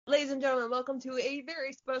ladies and gentlemen, welcome to a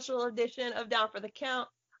very special edition of Down for the Count.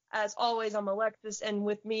 As always, I'm Alexis, and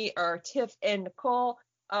with me are Tiff and Nicole.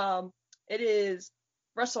 It is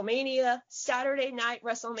WrestleMania, Saturday night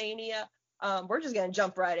WrestleMania. We're just gonna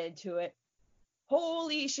jump right into it.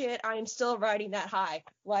 Holy shit, I am still riding that high.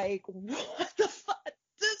 Like, what the fuck?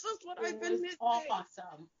 This is what I've been missing.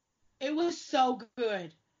 Awesome. It was so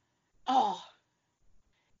good. Oh.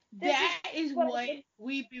 That is what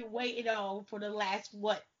we've been waiting on for the last,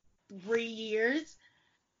 3 years?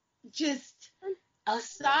 Just a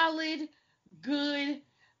solid, good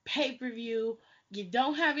pay-per-view. You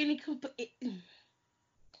don't have any... It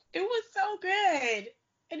was so good.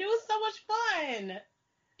 And it was so much fun.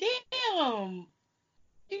 Damn.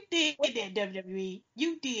 You did that, WWE.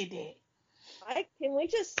 You did that. Can we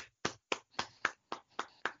just...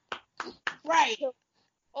 Right. So,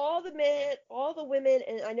 all the men, all the women,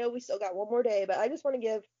 and I know we still got one more day, but I just want to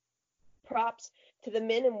give props to the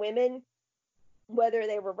men and women, whether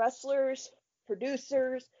they were wrestlers,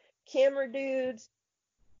 producers, camera dudes,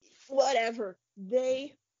 whatever.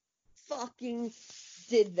 They fucking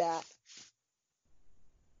did that.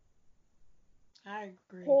 I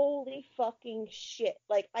agree. Holy fucking shit.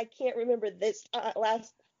 Like, I can't remember this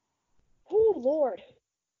last... Oh, Lord.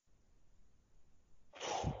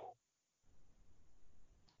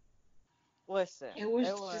 Listen, it was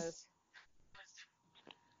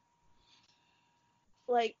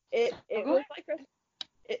like it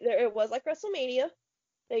was like WrestleMania.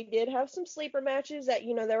 They did have some sleeper matches that,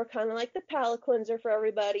 you know, they were kind of like the palate cleanser for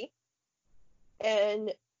everybody.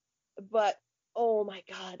 But oh my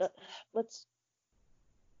god, let's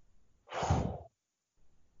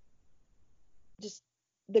just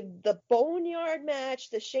the Boneyard match,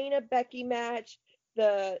 the Shayna Becky match,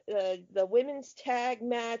 the women's tag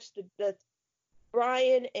match, the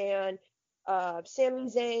Bryan and Sami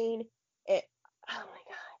Zayn. Oh my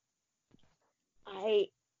god.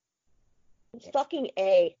 Fucking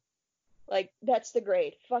A. Like, that's the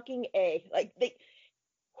grade. Fucking A. Like,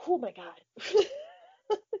 oh my god.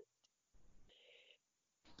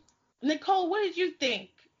 Nicole, what did you think?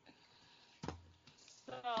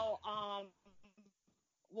 So,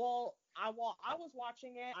 well, I was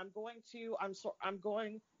watching it. I'm going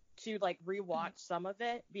to like rewatch some of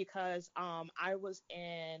it because I was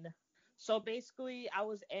in. So basically, I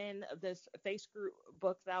was in this Facebook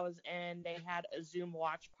book that I was in. They had a Zoom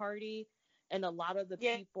watch party, and a lot of the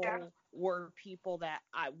people were people that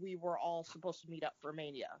we were all supposed to meet up for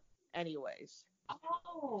Mania, anyways.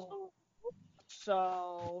 Oh.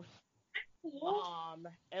 So,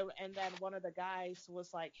 and then one of the guys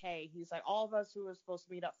was like, "Hey," he's like, "all of us who were supposed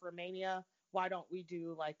to meet up for Mania, why don't we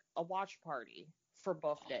do like a watch party for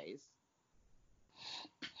both days?"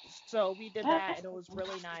 So we did that, and it was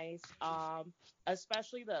really nice.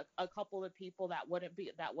 Especially a couple of people that wasn't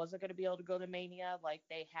going to be able to go to Mania, like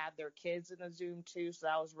they had their kids in the Zoom too, so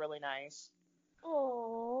that was really nice.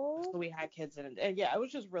 Oh. So we had kids in it, and yeah, it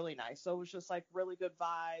was just really nice. So it was just like really good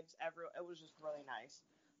vibes. It was just really nice.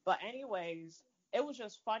 But anyways, it was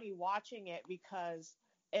just funny watching it because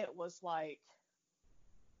it was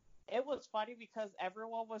funny because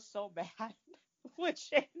everyone was so mad when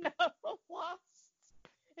Shayna lost.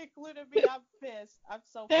 Including me, I'm pissed. I'm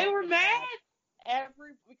so They were mad?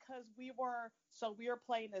 Because we were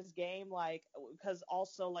playing this game, like, because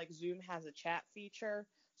also like Zoom has a chat feature,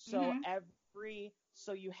 so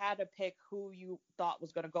so you had to pick who you thought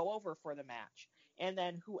was going to go over for the match, and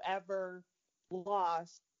then whoever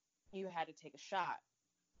lost, you had to take a shot.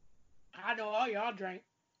 I know all y'all drank.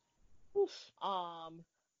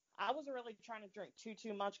 I wasn't really trying to drink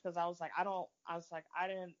too much because I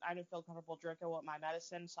didn't feel comfortable drinking with my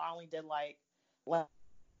medicine, so I only did like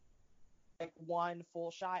one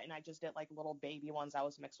full shot, and I just did like little baby ones that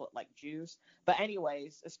was mixed with like juice. But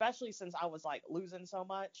anyways, especially since I was like losing so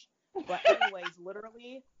much. But anyways,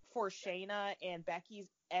 literally for Shayna and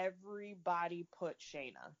Becky's, everybody put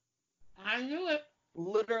Shayna. I knew it.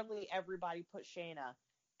 Literally everybody put Shayna,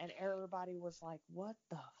 and everybody was like, "What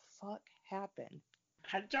the fuck happened?"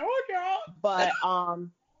 I told y'all. But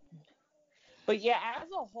yeah, as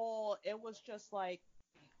a whole, it was just like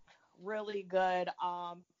really good.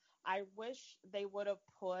 I wish they would have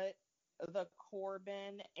put the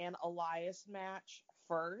Corbin and Elias match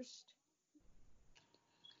first.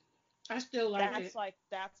 I still like it.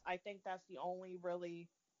 I think that's the only really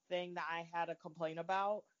thing that I had to complain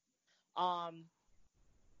about. And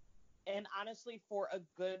honestly, for a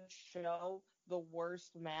good show, the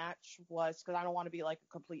worst match was, because I don't want to be like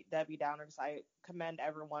a complete Debbie Downer, because I commend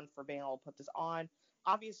everyone for being able to put this on.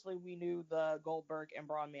 Obviously, we knew the Goldberg and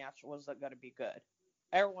Braun match was going to be good.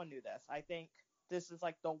 Everyone knew this. I think this is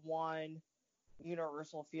like the one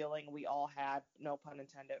universal feeling we all had, no pun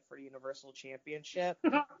intended, for Universal Championship.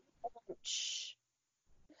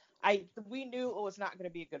 We knew it was not going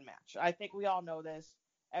to be a good match. I think we all know this.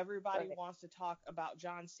 Everybody wants to talk about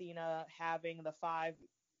John Cena having the 5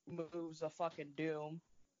 moves of fucking doom.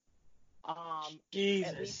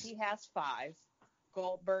 Jesus. At least he has 5.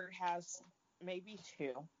 Goldberg has maybe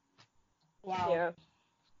 2. Wow. Yeah.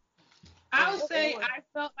 I'll say I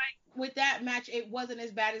felt like with that match, it wasn't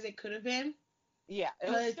as bad as it could have been. Yeah, it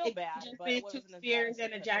was still bad, just but it wasn't two as spears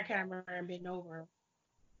bad as and a jackhammer and been over.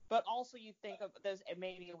 But also, you think of this,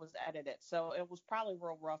 maybe it was edited, so it was probably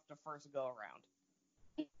real rough to first go around.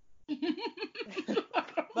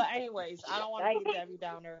 But anyways, I don't want to be Debbie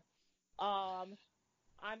Downer. I'm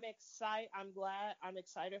excited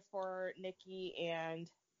for Nikki and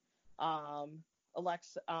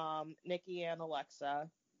Alexa.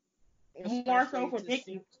 More so for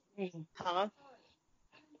Nikki. Huh?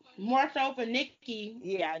 More so for Nikki.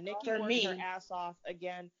 Yeah, Nikki worked her ass off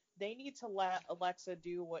again. They need to let Alexa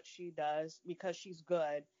do what she does because she's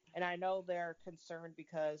good. And I know they're concerned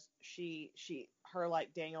because her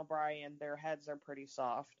like Daniel Bryan, their heads are pretty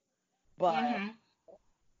soft. But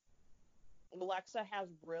Alexa has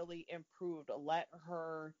really improved. Let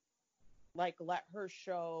her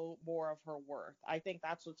show more of her worth. I think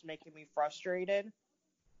that's what's making me frustrated.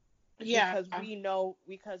 Yeah. Because we know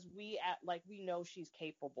she's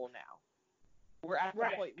capable now. We're at the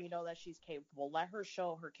point we know that she's capable. Let her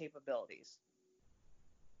show her capabilities.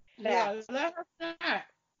 Yeah, let her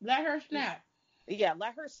snap. Let her snap. Yeah,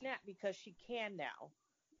 let her snap because she can now.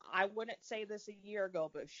 I wouldn't say this a year ago,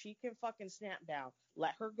 but if she can fucking snap down,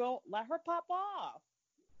 let her go. Let her pop off.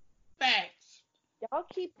 Facts.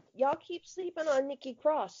 Y'all keep sleeping on Nikki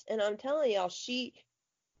Cross, and I'm telling y'all, she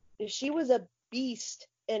was a beast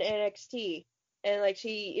in NXT. And like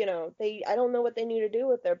I don't know what they need to do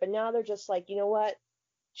with her, but now they're just like, you know what?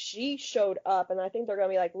 She showed up, and I think they're gonna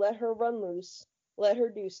be like, let her run loose, let her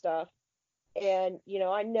do stuff. And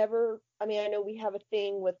I know we have a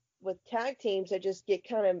thing with tag teams that just get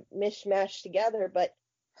kind of mishmashed together, but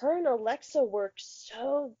her and Alexa work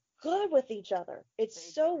so good with each other.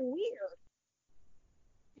 It's so weird.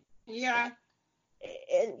 Yeah.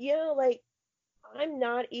 And like, I'm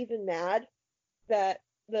not even mad that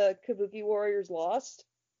the Kabuki Warriors lost.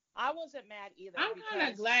 I wasn't mad either. I'm kind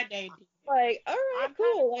of glad they did. Like, all right, I'm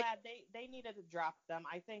cool. I'm glad they needed to drop them.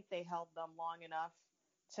 I think they held them long enough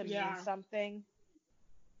to mean something.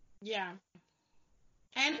 Yeah.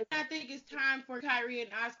 And I think it's time for Kairi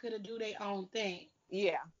and Asuka to do their own thing.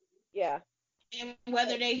 Yeah. Yeah. And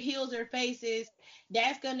whether they heels or faces,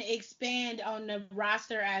 that's going to expand on the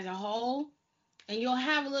roster as a whole. And you'll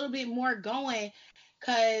have a little bit more going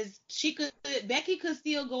because Becky could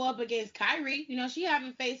still go up against Kairi. She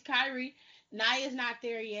haven't faced Kairi. Nia's not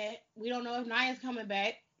there yet. We don't know if Nia's coming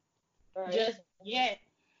back just yet.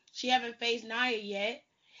 She haven't faced Nia yet.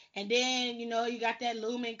 And then, you got that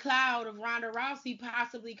looming cloud of Ronda Rousey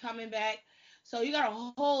possibly coming back. So you got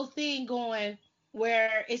a whole thing going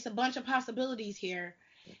where it's a bunch of possibilities here.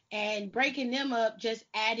 And breaking them up just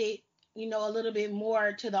added, a little bit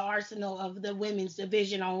more to the arsenal of the women's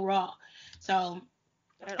division on Raw. So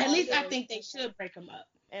at least I think they should break them up.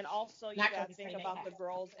 And also, you got to think about the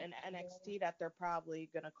girls in NXT that they're probably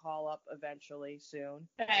going to call up eventually soon.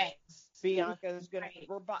 Thanks.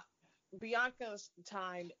 Bianca's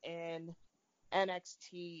time in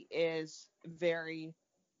NXT is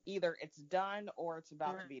either it's done or it's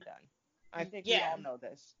about to be done. I think we all know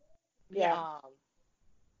this. Yeah.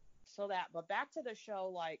 But back to the show,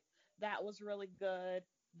 like, that was really good.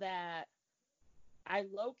 That I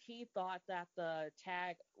low-key thought that the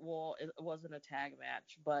tag, well, it wasn't a tag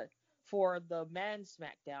match, but for the men's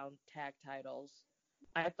SmackDown tag titles,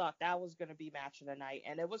 I thought that was going to be match of the night,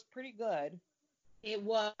 and it was pretty good. It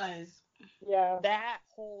was. Yeah. That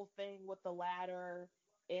whole thing with the ladder,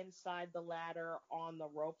 inside the ladder, on the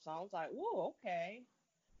ropes, I was like, whoa, okay.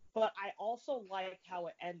 But I also like how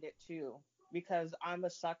it ended, too, because I'm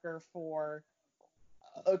a sucker for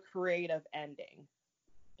a creative ending.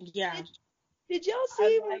 Yeah. Did y'all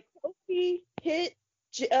see where Kofi hit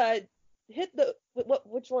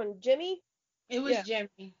which one? Jimmy? It was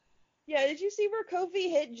Jimmy. Yeah, did you see where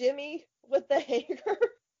Kofi hit Jimmy with the hanger?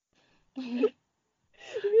 No.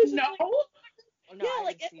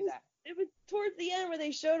 Yeah, it was towards the end where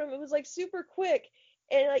they showed him. It was like super quick,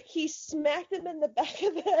 and like he smacked him in the back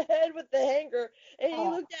of the head with the hanger, and he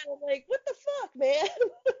looked at him like, "What the fuck, man?"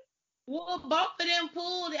 Well, both of them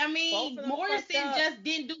pulled. I mean, Morrison just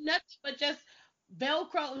didn't do nothing but just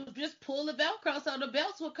Velcro, just pull the Velcro so the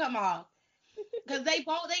belts would come off. Because they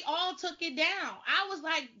all took it down. I was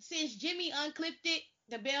like, since Jimmy unclipped it,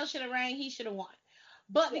 the bell should have rang, he should have won.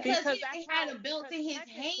 But because he had a belt in his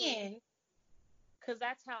hand. Because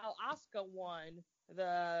that's how Asuka won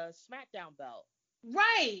the SmackDown belt.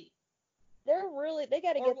 Right. They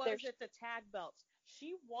got to get their... Or was it the tag belts?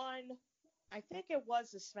 She won, I think it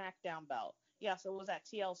was the SmackDown belt. Yes, it was at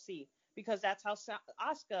TLC. Because that's how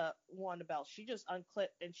Asuka won the belt. She just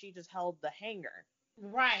unclipped and she just held the hanger.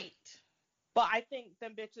 Right. But I think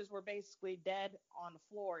them bitches were basically dead on the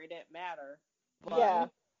floor. It didn't matter. But, yeah.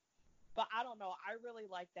 But I don't know. I really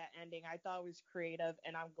liked that ending. I thought it was creative,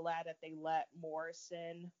 and I'm glad that they let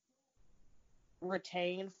Morrison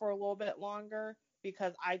retain for a little bit longer,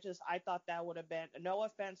 because I thought that would have been, no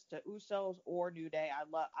offense to Usos or New Day.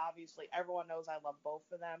 Obviously, everyone knows I love both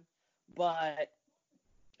of them, but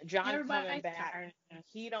John coming back,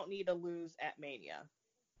 he don't need to lose at Mania.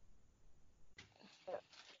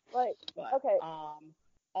 Like, but, okay.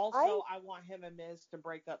 Also, I want him and Miz to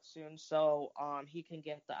break up soon, so he can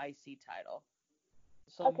get the IC title.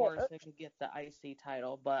 So okay, Morrison can get the IC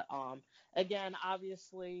title. But again,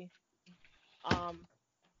 obviously,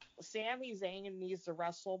 Sami Zayn needs to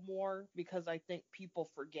wrestle more, because I think people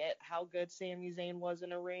forget how good Sami Zayn was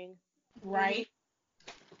in a ring. Right.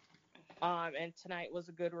 And tonight was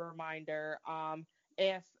a good reminder.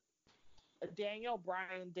 If Daniel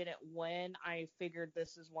Bryan didn't win, I figured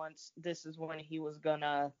this is when he was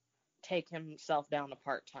gonna take himself down to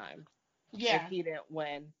part-time. Yeah. If he didn't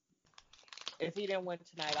win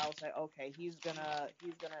tonight, I was like, okay, he's gonna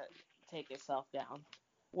take himself down,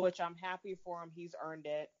 which I'm happy for him. He's earned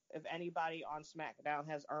it. If anybody on SmackDown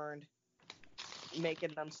has earned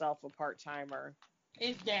making themselves a part-timer,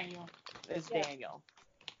 it's Daniel. Daniel.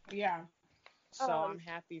 Yeah. So I'm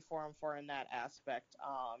happy for him in that aspect.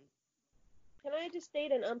 Can I just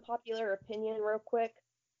state an unpopular opinion real quick?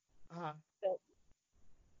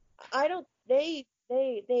 I don't. They've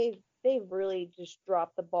really just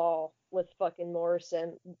dropped the ball with fucking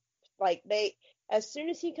Morrison. Like, as soon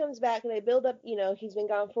as he comes back, they build up. He's been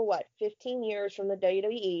gone for 15 years from the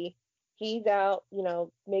WWE. He's out,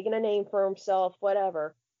 making a name for himself,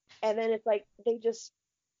 whatever. And then it's like they just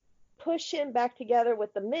push him back together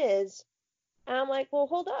with the Miz, and I'm like, well,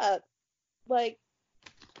 hold up, like.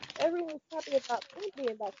 Everyone's happy about him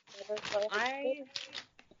being back together. But I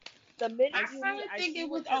think it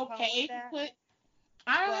was okay to put.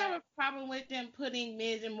 I don't have a problem with them putting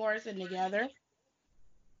Miz and Morrison together,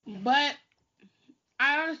 but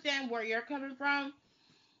I understand where you're coming from.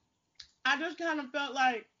 I just kind of felt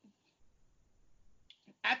like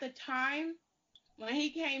at the time when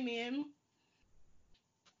he came in,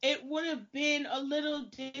 it would have been a little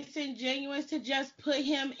disingenuous to just put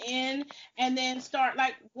him in and then start.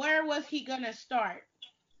 Like, where was he gonna start?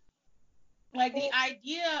 Like, the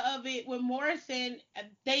idea of it with Morrison,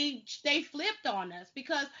 they flipped on us,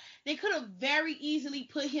 because they could have very easily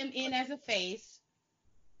put him in as a face.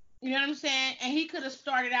 You know what I'm saying? And he could have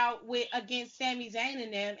started out against Sami Zayn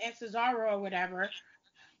and them and Cesaro or whatever.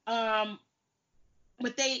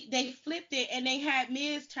 But they flipped it, and they had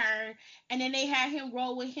Miz turn, and then they had him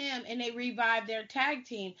roll with him, and they revived their tag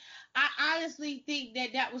team. I honestly think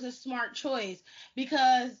that was a smart choice,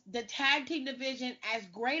 because the tag team division, as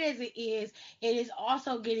great as it is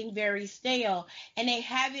also getting very stale, and they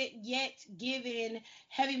haven't yet given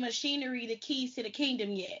Heavy Machinery the keys to the kingdom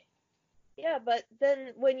yet. Yeah, but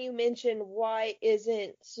then when you mention why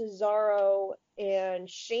isn't Cesaro and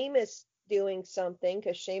Sheamus doing something,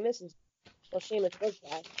 because Sheamus was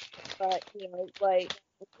that, but like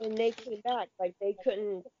when they came back, like he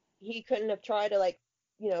couldn't have tried to, like,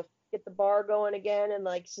 get the bar going again, and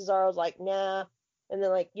like Cesaro's like, nah, and then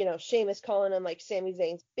like Sheamus calling him like Sami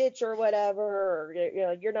Zayn's bitch or whatever, or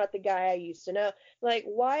you're not the guy I used to know. Like,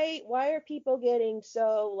 why are people getting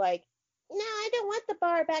so like, no, I don't want the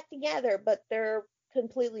bar back together, but they're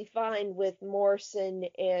completely fine with Morrison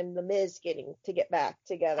and The Miz to get back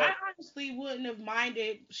together. I honestly wouldn't have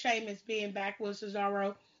minded Sheamus being back with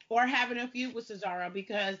Cesaro or having a feud with Cesaro,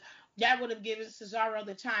 because that would have given Cesaro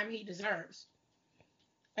the time he deserves.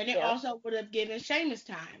 And it also would have given Sheamus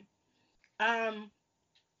time. I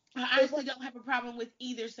honestly don't have a problem with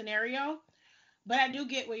either scenario, but I do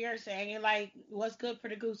get what you're saying. And like, what's good for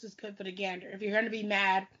the goose is good for the gander. If you're going to be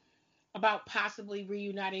mad about possibly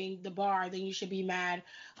reuniting the bar, then you should be mad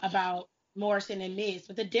about Morrison and Miz.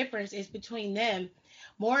 But the difference is between them.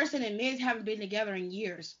 Morrison and Miz haven't been together in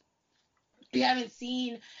years. You haven't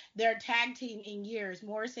seen their tag team in years.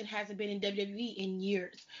 Morrison hasn't been in WWE in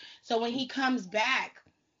years. So when he comes back,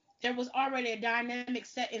 there was already a dynamic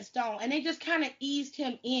set in stone. And they just kind of eased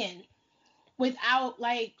him in without,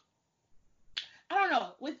 like, I don't know,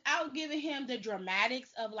 without giving him the dramatics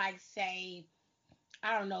of, like, say,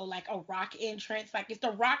 I don't know, like a Rock entrance. Like if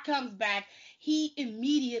The Rock comes back, he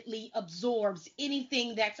immediately absorbs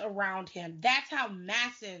anything that's around him. That's how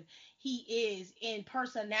massive he is in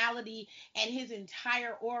personality, and his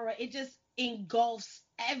entire aura. It just engulfs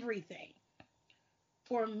everything.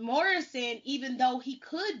 For Morrison, even though he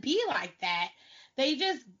could be like that,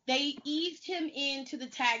 they eased him into the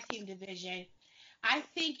tag team division. I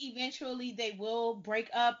think eventually they will break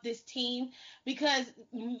up this team because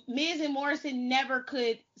Miz and Morrison never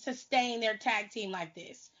could sustain their tag team like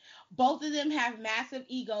this. Both of them have massive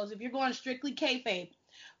egos. If you're going strictly kayfabe,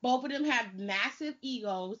 both of them have massive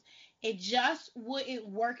egos. It just wouldn't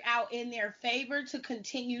work out in their favor to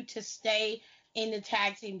continue to stay in the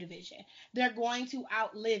tag team division. They're going to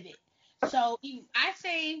outlive it. So I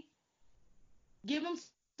say give them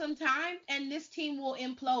some time and this team will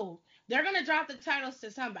implode. They're going to drop the titles to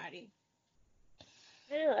somebody.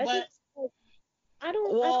 Yeah, I But think I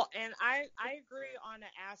don't. Well, and I agree on the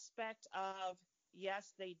aspect of,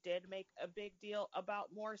 yes, they did make a big deal about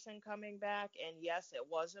Morrison coming back, and yes, it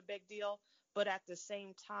was a big deal, but at the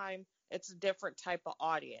same time, it's a different type of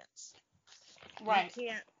audience. right. You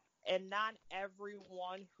can't, and not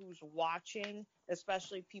everyone who's watching,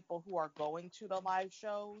 especially people who are going to the live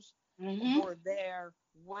shows, were there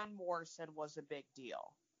when Morrison was a big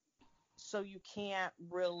deal. So you can't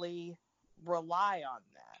really rely on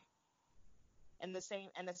that. And the same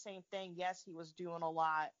thing, yes, he was doing a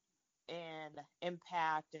lot in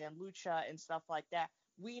Impact and Lucha and stuff like that.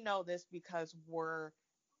 We know this because we're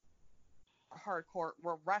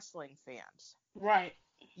wrestling fans. Right.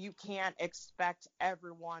 You can't expect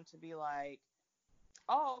everyone to be like,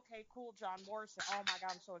 oh, okay, cool, John Morrison. Oh my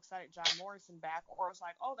God, I'm so excited, John Morrison back. Or it's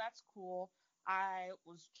like, oh, that's cool. I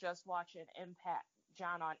was just watching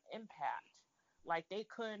John on Impact. Like they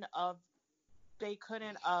couldn't have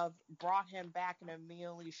brought him back and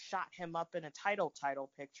immediately shot him up in a title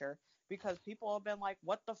picture because people have been like,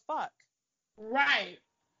 what the fuck? Right.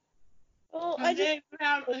 Well, They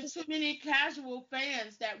have so many casual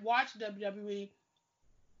fans that watch WWE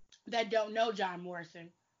that don't know John Morrison.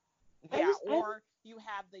 Yeah, or you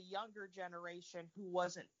have the younger generation who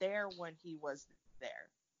wasn't there when he was there.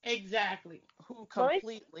 Exactly. Who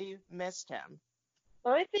completely missed him.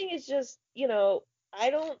 My thing is just,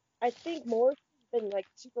 I think Morrison's been like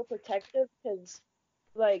super protective because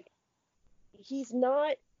like he's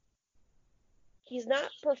not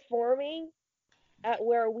performing at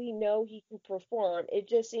where we know he can perform. It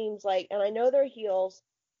just seems like, and I know they're heels,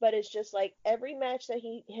 but it's just like every match that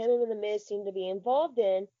him and the Miz seem to be involved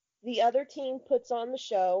in, the other team puts on the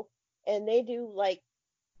show, and they do like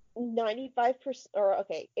 95% or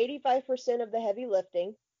okay, 85% of the heavy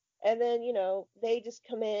lifting, and then they just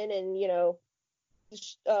come in and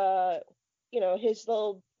his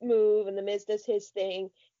little move, and the Miz does his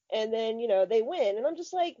thing, and then they win, and I'm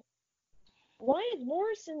just like, why is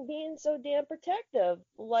Morrison being so damn protective?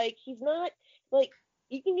 Like, he's not, like,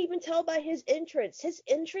 you can even tell by his entrance. His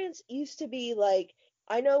entrance used to be like,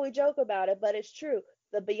 I know we joke about it, but it's true.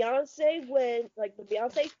 The Beyonce like the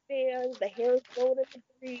Beyonce fans, the hair is going in the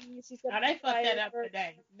breeze. He's got they fucked that up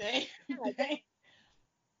today.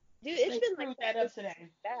 Dude, it's been like that up today.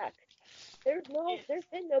 Back. There's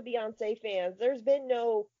been no Beyonce fans. There's been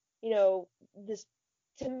no, this.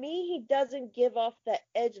 To me, he doesn't give off that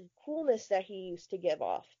edge of coolness that he used to give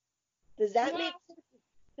off. Does that make sense?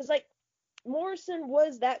 Because, like, Morrison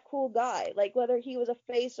was that cool guy. Like, whether he was a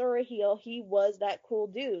face or a heel, he was that cool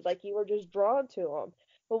dude. Like, you were just drawn to him.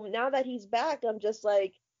 But now that he's back, I'm just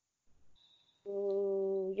like,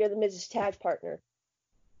 you're the Mrs. Tag partner.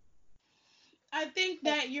 I think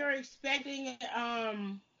that you're expecting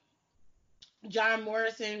John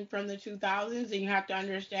Morrison from the 2000s, and you have to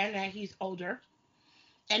understand that he's older.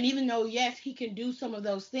 And even though, yes, he can do some of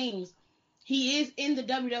those things, he is in the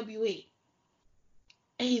WWE.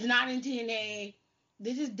 And he's not in TNA.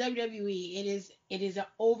 This is WWE. It is an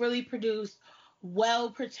overly produced,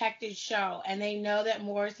 well-protected show. And they know that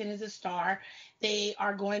Morrison is a star. They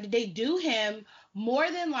do him more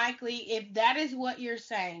than likely, if that is what you're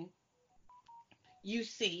saying, you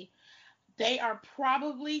see. They are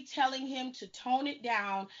probably telling him to tone it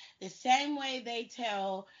down the same way they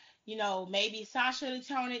tell maybe Sasha to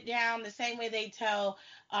tone it down, the same way they tell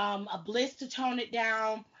a Bliss to tone it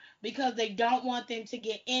down, because they don't want them to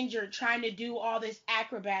get injured trying to do all this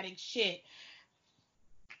acrobatic shit.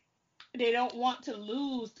 They don't want to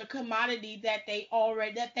lose the commodity that they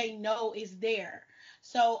know is there.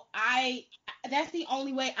 So that's the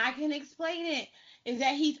only way I can explain it, is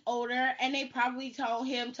that he's older and they probably told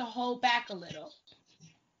him to hold back a little.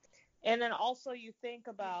 And then also you think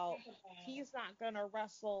about, he's not going to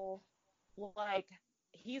wrestle like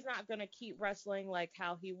he's not going to keep wrestling like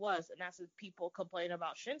how he was. And that's what people complain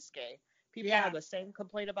about Shinsuke. People Yeah. have the same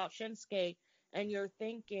complaint about Shinsuke. And you're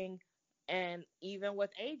thinking, and even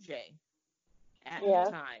with AJ at Yeah.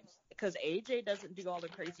 times, because AJ doesn't do all the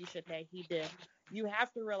crazy shit that he did. You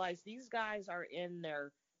have to realize these guys are in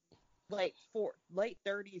their late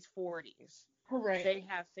 30s, 40s. Correct. They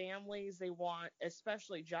have families. They want,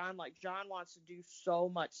 especially John, like John wants to do so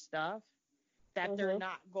much stuff that they're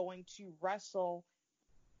not going to wrestle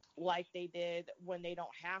like they did when they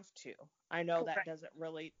don't have to. I know that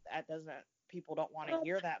people don't want to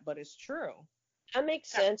hear that, but it's true. That makes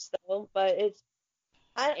sense though, but it's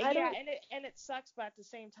I don't. And it sucks, but at the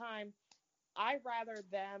same time, I'd rather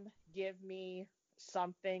them give me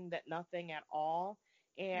something than nothing at all.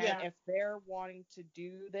 And if they're wanting to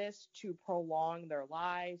do this to prolong their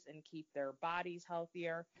lives and keep their bodies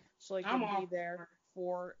healthier, so they can be there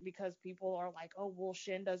for, because people are like, oh, well,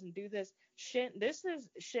 Shin doesn't do this. This is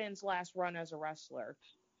Shin's last run as a wrestler.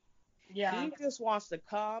 Yeah. He just wants to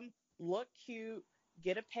come, look cute,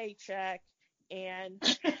 get a paycheck, and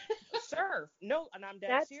serve. No, and I'm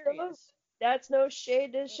dead serious. That's no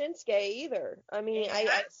shade to Shinsuke either. I mean,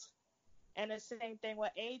 and the same thing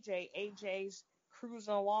with AJ. AJ's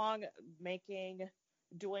cruising along,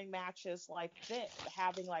 doing matches like this,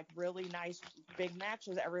 having like really nice big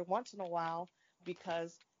matches every once in a while,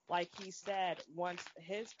 because like he said, once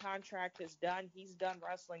his contract is done, he's done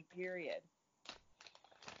wrestling, period.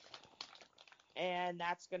 And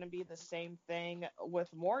that's going to be the same thing with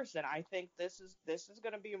Morrison. I think this is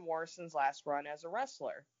going to be Morrison's last run as a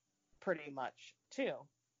wrestler, pretty much, too.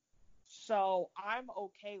 So I'm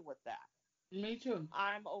okay with that. Me too.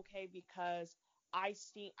 I'm okay because I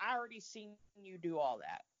already seen you do all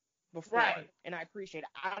that before, right, and I appreciate it.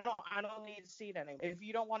 I don't need to see it anymore. If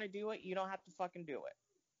you don't want to do it, you don't have to fucking do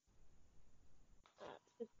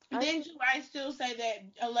it. Then I still say that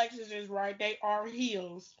Alexis is right. They are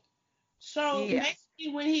heels. So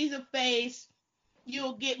maybe when he's a face,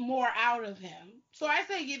 you'll get more out of him. So I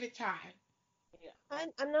say give it time. Yeah.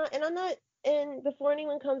 I'm not, and before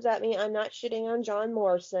anyone comes at me, I'm not shitting on John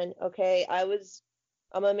Morrison, okay? I'm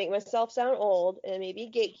gonna make myself sound old and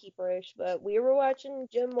maybe gatekeeperish, but we were watching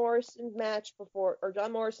John Morrison's match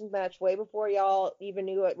way before y'all even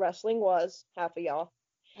knew what wrestling was, half of y'all.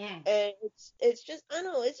 And it's just, I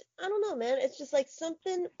don't know, man. It's just like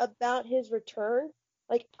something about his return.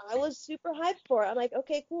 Like, I was super hyped for it. I'm like,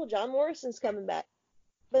 okay, cool, John Morrison's coming back.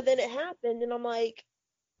 But then it happened, and I'm like,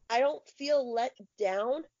 I don't feel let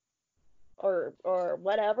down or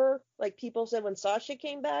whatever, like people said when Sasha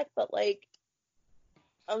came back, but like,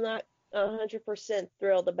 I'm not 100%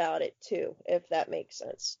 thrilled about it too, if that makes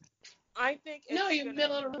sense. I think it's going to be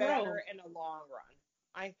better in the long run.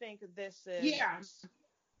 I think this is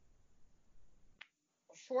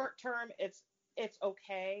short term. It's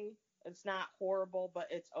okay. It's not horrible, but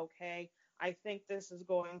it's okay. I think this is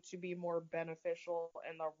going to be more beneficial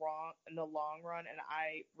in the long run, and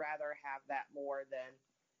I rather have that more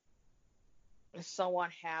than someone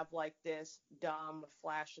have like this dumb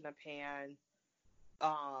flash in the pan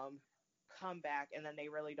comeback, and then they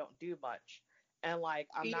really don't do much. And like,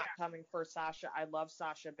 I'm not coming for Sasha. I love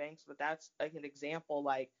Sasha Banks, but that's like an example.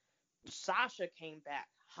 Like, Sasha came back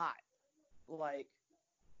hot, like,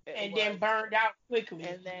 and then burned out quickly,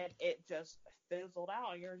 and then it just fizzled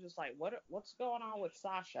out. And you're just like, what's going on with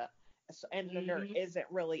Sasha? And then there isn't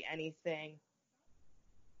really anything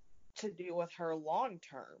to do with her long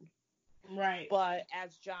term. Right. But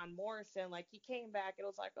as John Morrison, like, he came back, it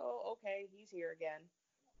was like, oh, okay, he's here again.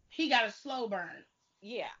 He got a slow burn.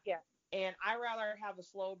 Yeah. And I rather have a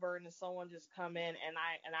slow burn than someone just come in and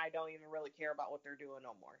I don't even really care about what they're doing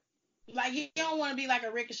no more. Like, you don't want to be like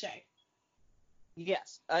a Ricochet.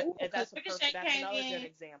 Yes, that's another good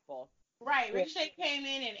example. Right, Ricochet came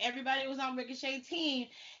in and everybody was on Ricochet's team,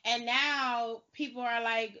 and now people are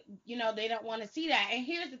like, they don't want to see that. And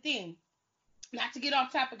here's the thing, not to get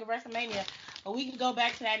off topic of WrestleMania, but we can go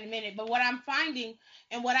back to that in a minute. But what I'm finding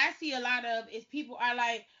and what I see a lot of is people are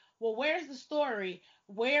like, well, where's the story?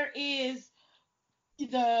 Where is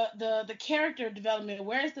the character development?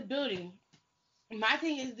 Where is the building? My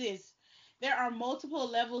thing is this: there are multiple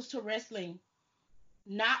levels to wrestling.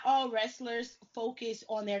 Not all wrestlers focus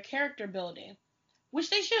on their character building, which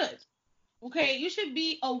they should. Okay, you should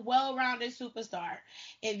be a well-rounded superstar.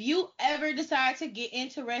 If you ever decide to get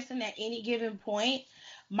into wrestling at any given point,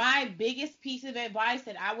 my biggest piece of advice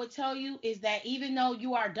that I would tell you is that even though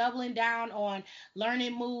you are doubling down on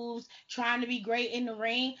learning moves, trying to be great in the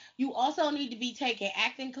ring, you also need to be taking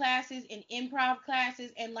acting classes and improv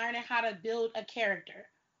classes and learning how to build a character.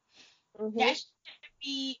 That should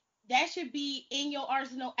be that should be in your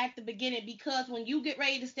arsenal at the beginning, because when you get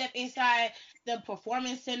ready to step inside the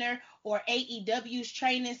performance center or AEW's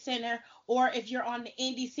training center, or if you're on the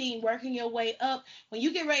indie scene working your way up, when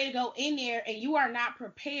you get ready to go in there and you are not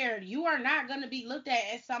prepared, you are not going to be looked at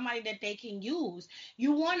as somebody that they can use.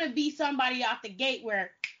 You want to be somebody out the gate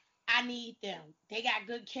where I need them. They got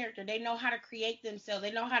good character. They know how to create themselves.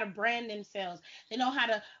 They know how to brand themselves. They know how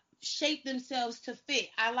to shape themselves to fit.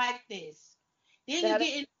 I like this. Then you get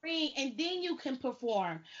in the ring and then you can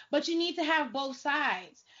perform. But you need to have both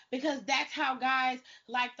sides, because that's how guys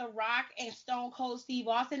like The Rock and Stone Cold Steve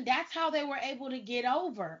Austin, that's how they were able to get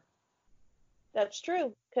over. That's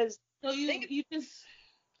true. Because so you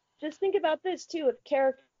just think about this too with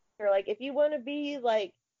character. Like if you want to be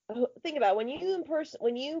like, think about when you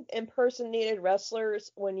impersonated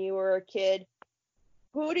wrestlers when you were a kid.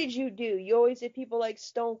 Who did you do? You always did people like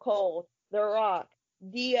Stone Cold, The Rock,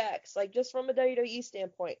 DX. Like just from a WWE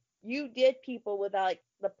standpoint, you did people with like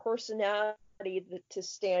the personality to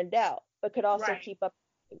stand out, but could also keep up.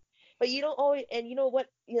 But you don't always. And you know what?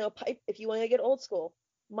 If you want to get old school,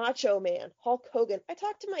 Macho Man, Hulk Hogan. I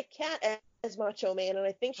talked to my cat as Macho Man, and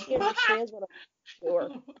I think she understands what I'm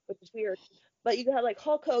doing, which is weird. But you got like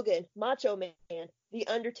Hulk Hogan, Macho Man, The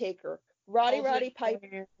Undertaker, Roddy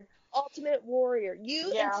Piper, Ultimate Warrior.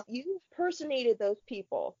 You impersonated those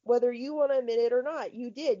people, whether you want to admit it or not.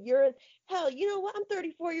 You did. Hell, you know what? I'm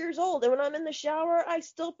 34 years old, and when I'm in the shower, I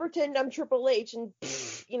still pretend I'm Triple H and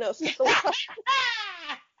because you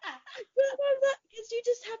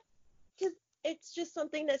just have, because it's just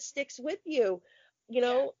something that sticks with you,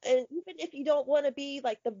 and even if you don't want to be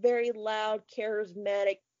like the very loud,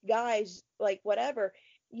 charismatic guys, like whatever,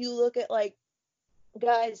 you look at like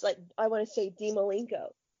guys like, I want to say Dean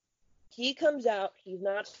Malenko. He comes out, he's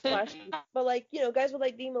not flashy, but like, guys with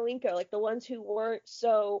like Dean Malenko, like the ones who weren't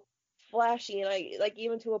so flashy, and I like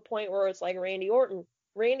even to a point where it's like Randy Orton.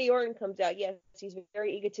 Randy Orton comes out, yes, he's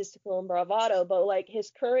very egotistical and bravado, but like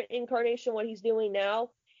his current incarnation, what he's doing now,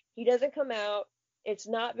 he doesn't come out. It's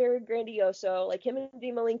not very grandioso. Like him and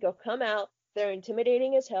Dean Malenko come out, they're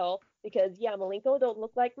intimidating as hell because Malenko don't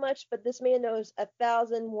look like much, but this man knows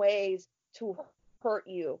 1,000 ways to hurt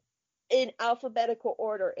you in alphabetical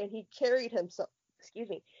order, and he carried himself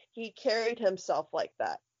like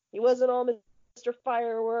that. He wasn't all Mr.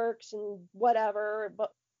 Fireworks and whatever,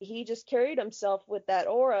 but he just carried himself with that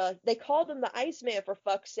aura. They called him the Iceman, for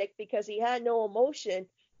fuck's sake, because he had no emotion.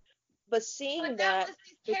 But that was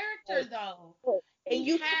his character, though. And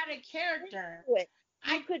he had a character.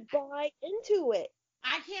 I could buy into it.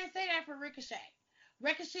 I can't say that for Ricochet.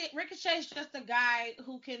 Ricochet's just a guy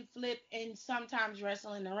who can flip and sometimes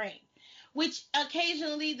wrestle in the ring, which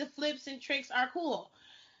occasionally the flips and tricks are cool.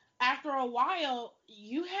 After a while,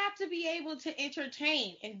 you have to be able to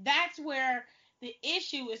entertain, and that's where the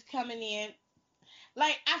issue is coming in.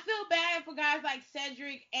 Like, I feel bad for guys like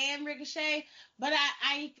Cedric and Ricochet, but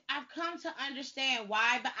I've come to understand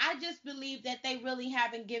why. But I just believe that they really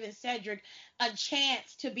haven't given Cedric a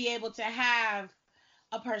chance to be able to have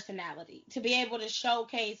a personality, to be able to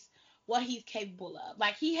showcase what he's capable of.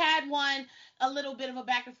 Like, he had a little bit of a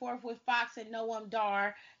back and forth with Fox and Noam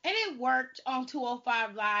Dar, and it worked on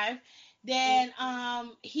 205 Live. Then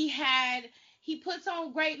he puts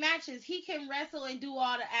on great matches. He can wrestle and do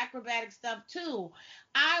all the acrobatic stuff too.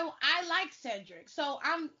 I like Cedric, so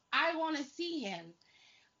I want to see him.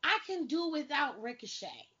 I can do without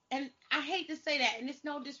Ricochet, and I hate to say that, and it's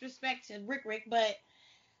no disrespect to Rick, but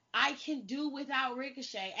I can do without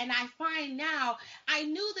Ricochet. And I find now, I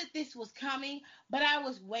knew that this was coming, but I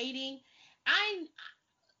was waiting.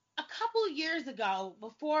 A couple years ago,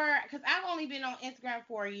 because I've only been on Instagram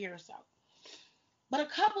for a year or so, but a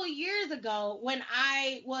couple years ago, when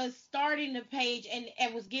I was starting the page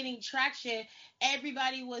and was getting traction,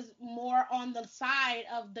 everybody was more on the side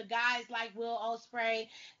of the guys like Will Ospreay,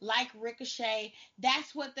 like Ricochet.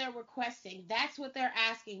 That's what they're requesting. That's what they're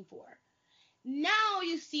asking for. Now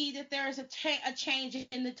you see that there is a change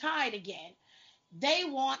in the tide again. They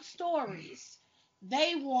want stories.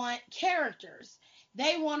 They want characters.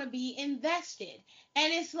 They want to be invested.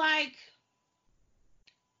 And it's like,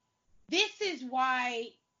 this is why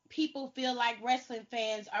people feel like wrestling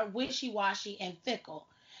fans are wishy-washy and fickle.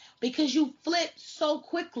 Because you flip so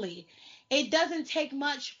quickly. It doesn't take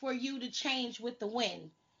much for you to change with the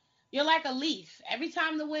wind. You're like a leaf. Every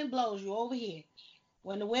time the wind blows, you're over here.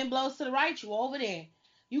 When the wind blows to the right, you're over there.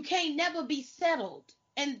 You can't never be settled.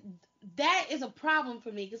 And that is a problem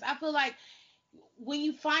for me, because I feel like when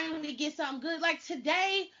you finally get something good, like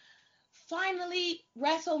today, finally,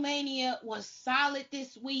 WrestleMania was solid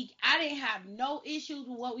this week. I didn't have no issues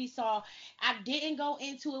with what we saw. I didn't go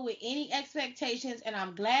into it with any expectations, and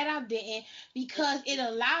I'm glad I didn't, because it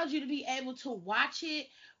allows you to be able to watch it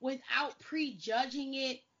without prejudging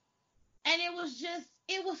it. And it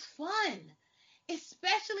was fun.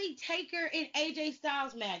 Especially Taker and AJ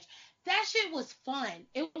Styles match. That shit was fun.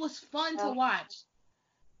 It was fun to watch.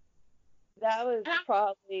 That was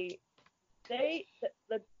probably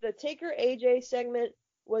the Taker AJ segment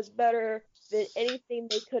was better than anything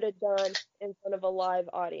they could have done in front of a live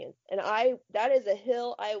audience. And that is a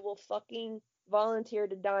hill I will fucking volunteer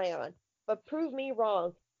to die on. But prove me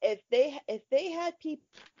wrong. If they had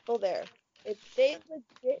people there, if they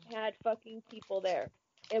legit had fucking people there,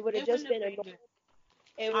 it would have just been a normal.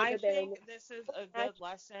 I think this is a good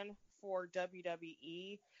lesson for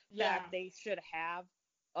WWE that they should have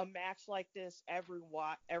a match like this every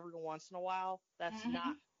once in a while. That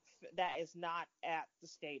is not at the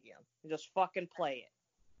stadium. Just fucking play it.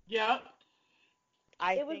 Yep.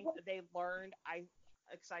 I think they learned. I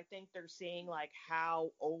think they're seeing like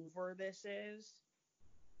how over this is.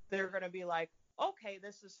 They're gonna be like, okay,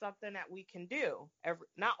 this is something that we can do.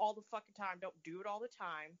 Not all the fucking time. Don't do it all the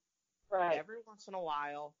time. Right. Every once in a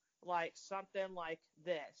while, like something like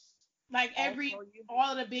this. Like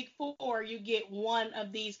all of the big four, you get one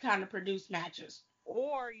of these kind of produced matches.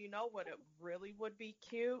 Or you know what? It really would be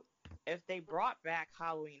cute if they brought back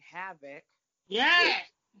Halloween Havoc. Yeah.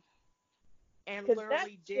 And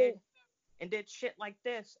literally did shit like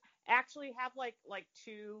this. Actually have like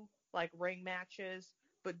two like ring matches,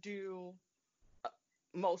 but do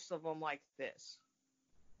most of them like this.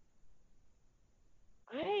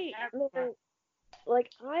 I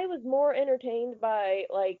was more entertained by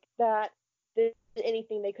like that than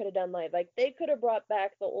anything they could have done live. Like they could have brought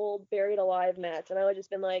back the old Buried Alive match, and I would have just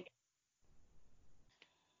been like,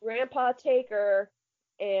 Grandpa Taker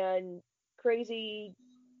and crazy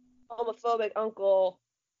homophobic uncle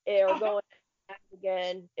are going back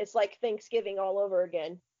again. It's like Thanksgiving all over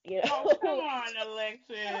again, you know? Oh, come on,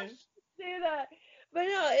 Alexis. Do that. But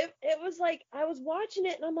no, it was like I was watching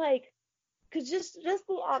it and I'm like, because just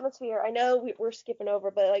the atmosphere. I know we're skipping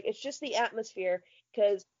over, but like it's just the atmosphere.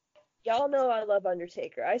 Because y'all know I love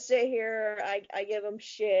Undertaker. I sit here, I give him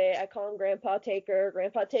shit. I call him Grandpa Taker.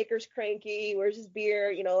 Grandpa Taker's cranky. Where's his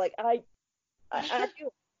beer? You know, like I do,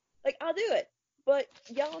 like I'll do it. But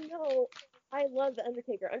y'all know I love the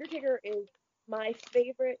Undertaker. Undertaker is my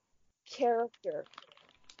favorite character.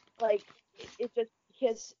 Like it's just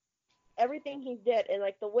his. Everything he did, and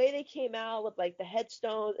like the way they came out with like the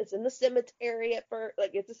headstones, it's in the cemetery at first,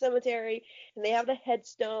 like it's a cemetery, and they have the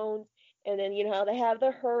headstones, and then you know how they have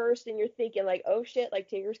the hearse, and you're thinking like, oh shit, like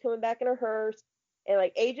Taker's coming back in a hearse, and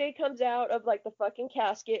like AJ comes out of like the fucking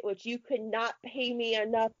casket, which you could not pay me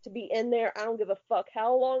enough to be in there. I don't give a fuck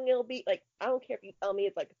how long it'll be. Like I don't care if you tell me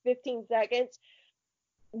it's like 15 seconds.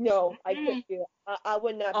 No, I couldn't do it. I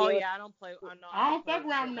would not. Oh yeah, I don't play. I don't fuck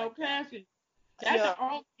around with no casket. That's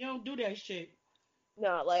all. You don't do that shit.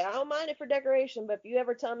 No, like I don't mind it for decoration, but if you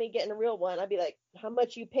ever tell me getting a real one, I'd be like, how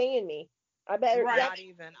much you paying me? I better not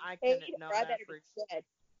even. I couldn't know that for dead.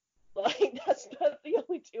 Like that's the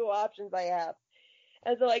only two options I have.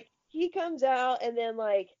 And so like he comes out, and then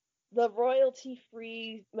like the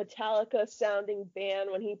royalty-free Metallica sounding band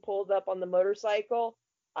when he pulls up on the motorcycle,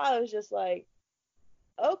 I was just like,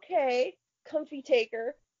 okay, comfy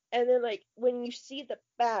Taker. And then like when you see the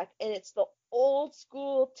back and it's the old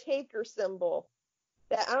school Taker symbol,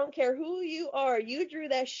 that I don't care who you are, you drew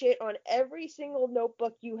that shit on every single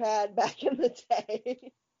notebook you had back in the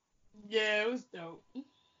day. Yeah, it was dope.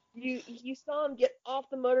 You saw him get off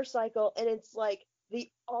the motorcycle, and it's like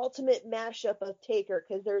the ultimate mashup of Taker,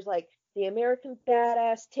 because there's like the American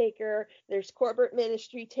Badass Taker, there's Corporate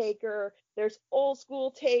Ministry Taker, there's old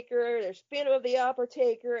school Taker, there's Phantom of the Opera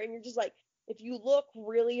Taker, and you're just like, if you look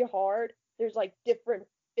really hard, there's like different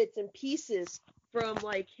bits and pieces from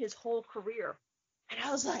like his whole career. And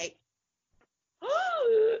I was like,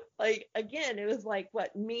 oh, like again, it was like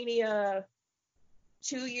what, Mania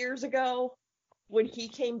 2 years ago when he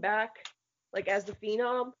came back like as the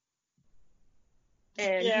Phenom.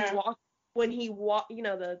 And he walked, you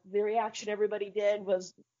know, the reaction everybody did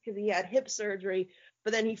was because he had hip surgery,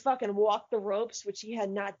 but then he fucking walked the ropes, which he had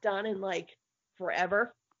not done in like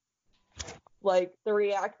forever. Like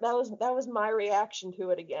that was my reaction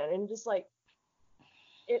to it again, and just like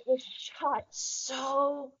it was shot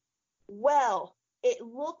so well. It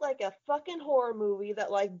looked like a fucking horror movie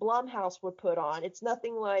that like Blumhouse would put on. It's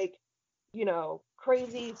nothing like, you know,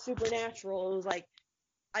 crazy supernatural. It was like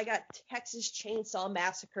I got Texas Chainsaw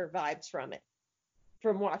Massacre vibes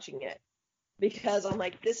from watching it. because I'm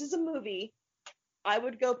like, this is a movie I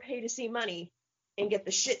would go pay to see money and get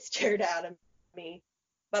the shit scared out of me,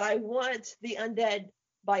 but I want the undead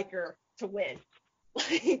biker to win.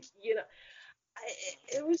 Like,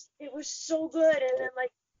 it was so good. And then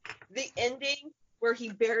like the ending where he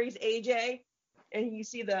buries AJ and you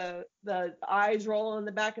see the eyes roll in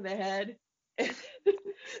the back of the head. And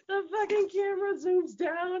the fucking camera zooms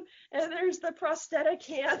down and there's the prosthetic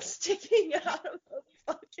hand sticking out of the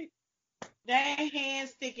fucking. That hand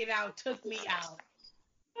sticking out took me out.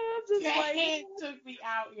 That hand took me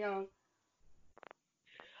out, yo.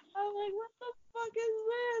 I'm like, what the fuck is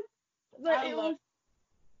this? But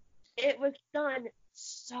it was done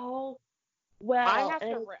so well. I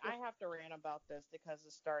have to rant about this because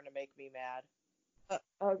it's starting to make me mad.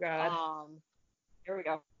 Oh god. Here we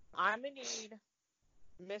go. I'm gonna need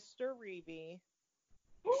Mr. Reeve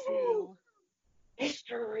to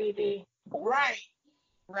Mr. Reeve. Right.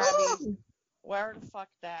 Ravi. Where the fuck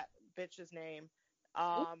that bitch's name?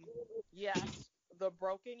 Yes, the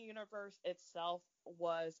Broken Universe itself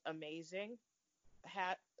was amazing.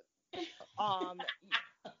 Hence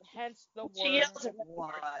the word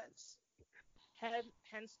was.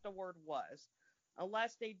 Hence the word was.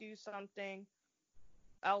 Unless they do something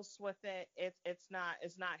else with it, it's not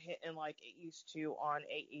hitting like it used to on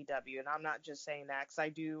AEW. And I'm not just saying that because I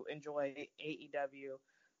do enjoy AEW.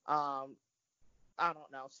 I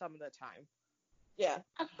don't know, some of the time. Yeah.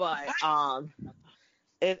 But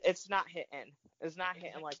it's not hitting. It's not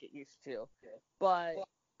hitting like it used to. But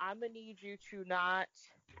I'm gonna need you to not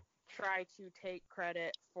try to take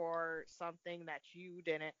credit for something that you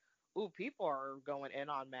didn't. Ooh, people are going in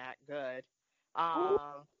on Matt. Good.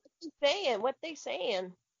 What they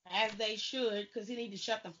saying? As they should, because he need to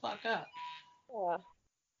shut the fuck up. Yeah.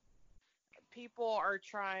 People are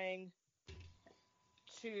trying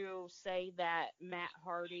to say that Matt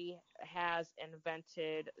Hardy has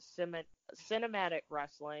invented cinematic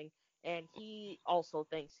wrestling, and he also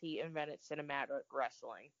thinks he invented cinematic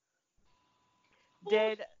wrestling.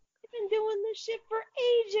 He's been doing this shit for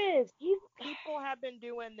ages. People have been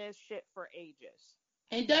doing this shit for ages.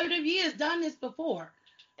 And WWE has done this before.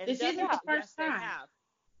 And this isn't the first time.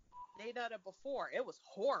 They done it before. It was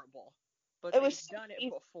horrible, but they've done it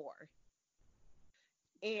before.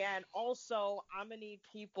 And also, I'm going to need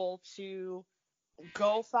people to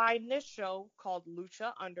go find this show called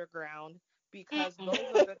Lucha Underground, because those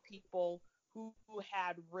are the people who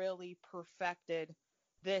had really perfected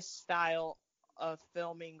this style of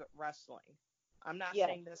filming wrestling. I'm not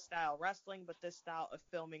saying this style of wrestling, but this style of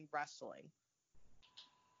filming wrestling.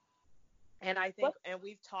 And I think, and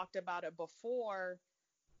we've talked about it before,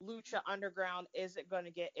 Lucha Underground isn't going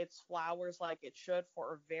to get its flowers like it should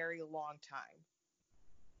for a very long time.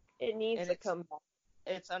 It needs to come back.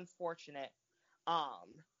 It's unfortunate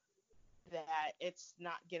that it's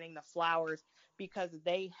not getting the flowers, because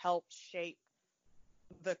they helped shape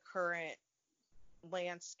the current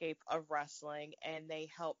landscape of wrestling, and they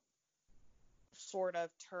helped sort of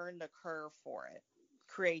turn the curve for it,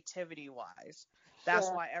 creativity-wise.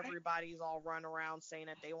 That's why everybody's all run around saying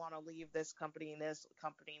that they want to leave this company and this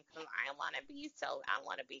company, because I want to be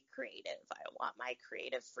creative. I want my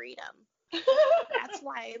creative freedom. That's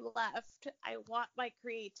why I left. I want my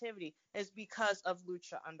creativity, is because of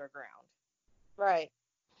Lucha Underground. Right.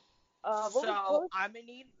 So I'm going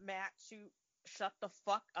to need Matt to shut the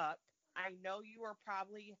fuck up. I know you were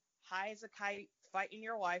probably high as a kite fighting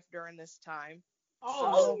your wife during this time.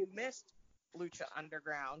 So you missed Lucha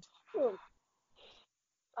Underground.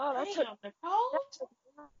 Oh, that took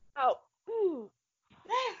out.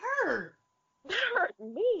 That hurt. That hurt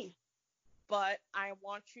me. But I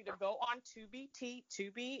want you to go on Tubi.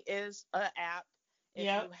 Tubi is an app. If you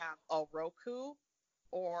have a Roku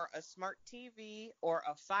or a smart TV or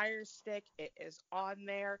a Fire Stick, it is on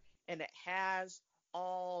there, and it has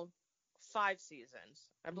all 5 seasons.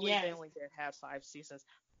 I believe they only did have 5 seasons.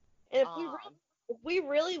 And if we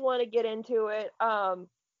really want to get into it,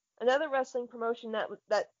 another wrestling promotion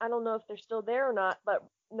that I don't know if they're still there or not, but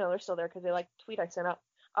no, they're still there because they like the tweet I sent out.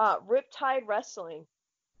 Riptide Wrestling.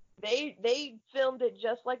 They filmed it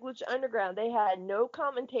just like Lucha Underground. They had no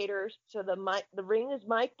commentators, so the ring is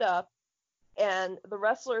mic'd up, and the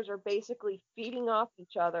wrestlers are basically feeding off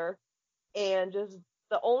each other, and just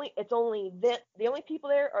the only people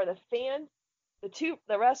there are the fans,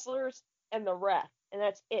 the wrestlers, and the ref, and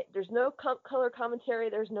that's it. There's no color commentary.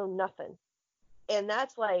 There's no nothing, and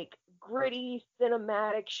that's like gritty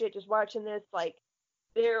cinematic shit. Just watching this, like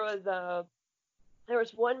there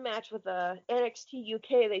was one match with NXT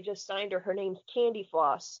UK. They just signed her. Her name's Candy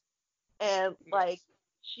Floss, and like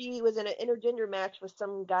she was in an intergender match with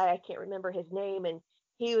some guy, I can't remember his name, and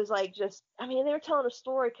he was like, just, I mean, they were telling a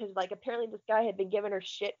story because, like, apparently this guy had been giving her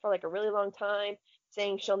shit for, like, a really long time,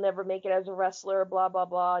 saying she'll never make it as a wrestler, blah, blah,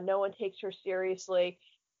 blah. No one takes her seriously.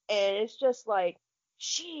 And it's just like,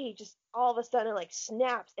 she just all of a sudden, like,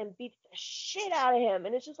 snaps and beats the shit out of him.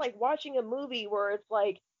 And it's just like watching a movie where it's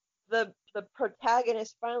like the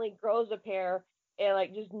protagonist finally grows a pair and,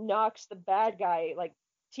 like, just knocks the bad guy, like,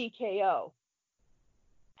 TKO.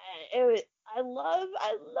 And it was, I love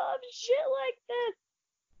shit like this.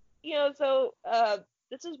 So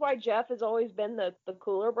this is why Jeff has always been the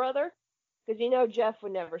cooler brother, because Jeff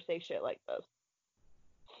would never say shit like this.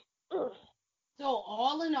 So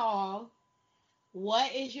all in all,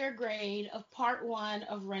 what is your grade of part 1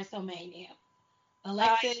 of WrestleMania?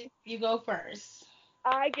 Alexis, you go first.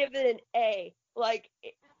 I give it an A. Like,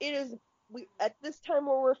 it is, at this time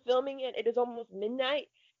where we're filming it, it is almost midnight,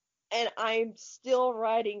 and I'm still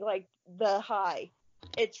riding, like, the high.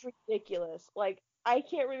 It's ridiculous. Like, I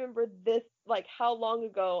can't remember this, like, how long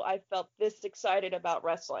ago I felt this excited about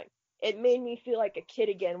wrestling. It made me feel like a kid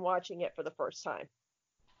again watching it for the first time.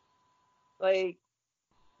 Like,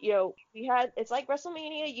 it's like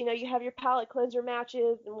WrestleMania, you have your palate cleanser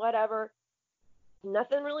matches and whatever.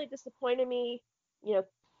 Nothing really disappointed me.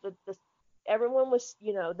 Everyone was,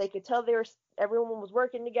 they could tell everyone was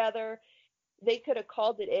working together. They could have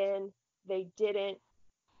called it in. They didn't.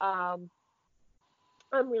 I'm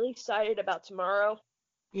really excited about tomorrow.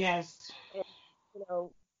 Yes. And,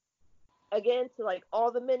 again, to, like,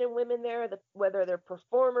 all the men and women there, whether they're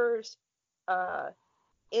performers,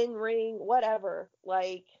 in ring, whatever,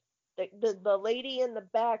 like, the lady in the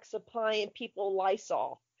back supplying people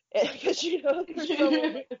Lysol, because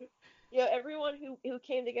everyone who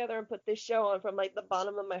came together and put this show on, from, like, the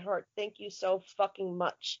bottom of my heart, thank you so fucking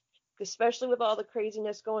much, especially with all the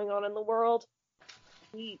craziness going on in the world.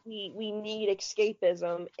 We need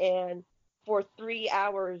escapism, and for 3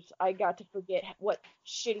 hours I got to forget what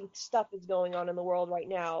shitty stuff is going on in the world right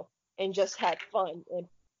now and just had fun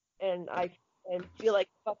and feel like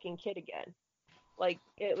a fucking kid again. Like,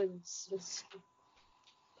 it was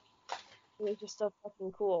just so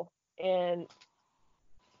fucking cool. And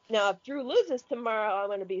now if Drew loses tomorrow, I'm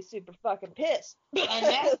gonna be super fucking pissed. And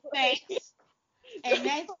that's facts. And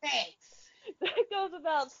that's facts. That goes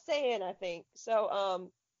without saying, I think. So,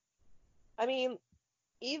 I mean,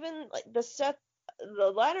 even, like,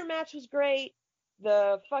 the ladder match was great.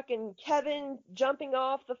 The fucking Kevin jumping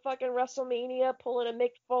off the fucking WrestleMania, pulling a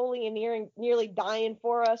Mick Foley and nearly dying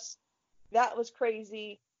for us. That was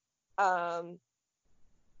crazy. I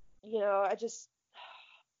just,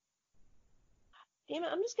 damn it,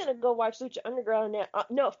 I'm just gonna go watch Lucha Underground now.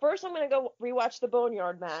 No, first I'm gonna go rewatch the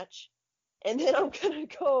Boneyard match, and then I'm gonna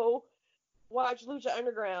go watch Lucha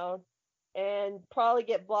Underground and probably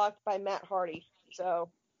get blocked by Matt Hardy.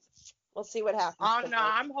 So we'll see what happens. Oh no,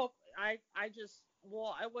 I'm hoping.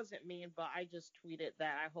 It wasn't mean, but I just tweeted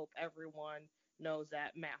that I hope everyone knows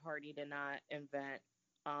that Matt Hardy did not invent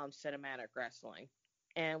cinematic wrestling.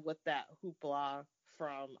 And with that hoopla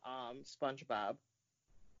from SpongeBob,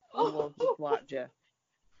 we'll just watch it.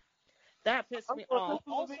 That pissed me off.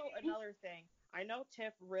 Also, another thing, I know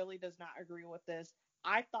Tiff really does not agree with this.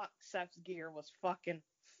 I thought Seth's gear was fucking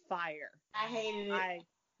fire. I hated it. I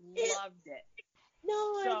loved it.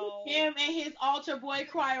 No, him and his altar boy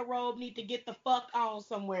cryo robe need to get the fuck on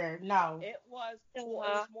somewhere. No. It was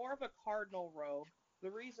more of a cardinal robe.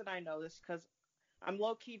 The reason I know this because I'm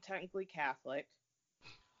low-key technically Catholic.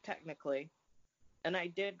 Technically. And I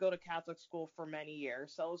did go to Catholic school for many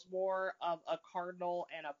years. So it was more of a cardinal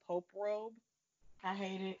and a pope robe. I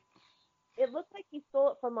hate it. It looked like he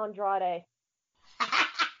stole it from Andrade.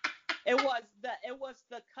 It was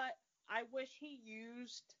the cut. I wish he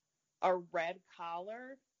used a red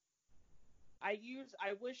collar. I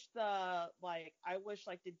wish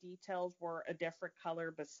the details were a different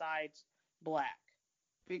color besides black,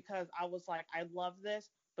 because I was like, I love this,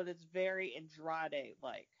 but it's very Andrade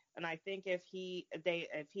like, and I think if he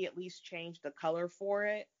at least changed the color for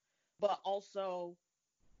it, but also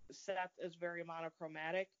Seth is very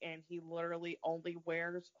monochromatic and he literally only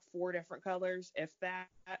wears 4 different colors, if that.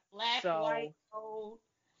 Black, white, gold.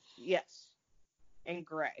 Yes, and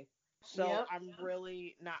gray. So yep. I'm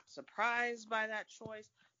really not surprised by that choice,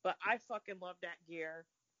 but I fucking love that gear.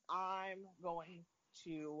 I'm going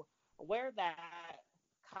to wear that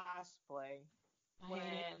cosplay when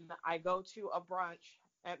I go to a brunch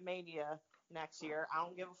at Mania next year. I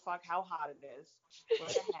don't give a fuck how hot it is.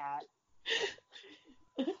 With a hat.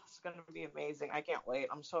 It's going to be amazing. I can't wait.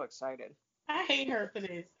 I'm so excited. I hate her for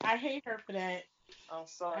this. I hate her for that. I'm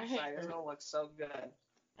so excited. It's going to look so good.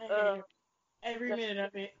 I hate her. Every minute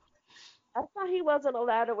of it. I thought he wasn't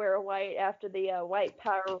allowed to wear white after the white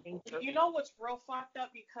Power Ranger. You know what's real fucked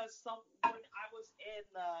up? Because when I was in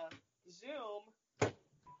the Zoom,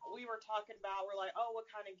 we were talking about, we're like, oh, what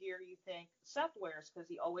kind of gear do you think Seth wears? Because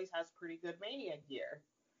he always has pretty good Mania gear.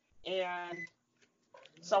 And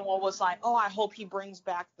someone was like, oh, I hope he brings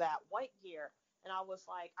back that white gear. And I was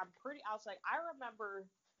like, I remember,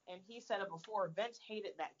 and he said it before, Vince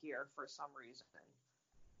hated that gear for some reason.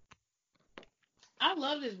 I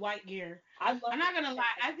love his white gear. I'm not gonna lie,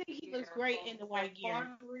 I think he looks great in the white gear.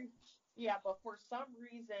 Yeah, but for some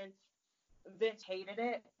reason, Vince hated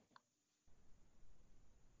it.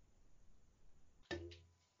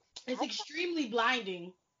 It's extremely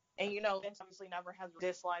blinding. And Vince obviously never has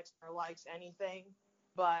dislikes or likes anything.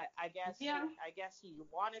 But I guess he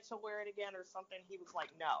wanted to wear it again or something. He was like,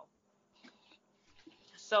 no.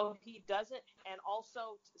 So he doesn't, and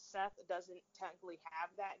also Seth doesn't technically have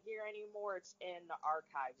that gear anymore. It's in the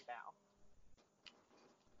archives now.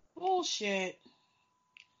 Bullshit.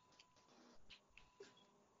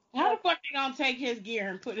 How the fuck they gonna take his gear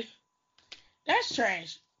and put it? That's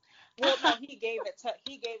trash. Well, no, he gave it to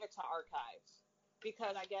archives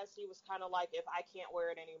because I guess he was kind of like, if I can't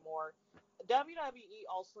wear it anymore. WWE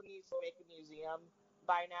also needs to make a museum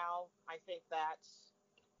by now. I think that's.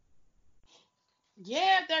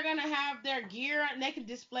 Yeah, if they're gonna have their gear and they can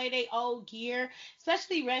display their old gear,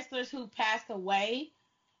 especially wrestlers who passed away,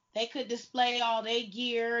 they could display all their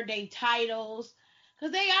gear, their titles,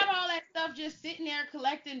 because they got all that stuff just sitting there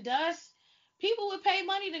collecting dust. People would pay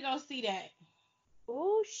money to go see that.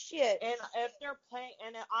 Oh shit! And if they're paying,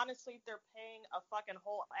 and honestly, if they're paying a fucking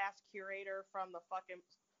whole ass curator from the fucking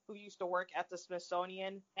who used to work at the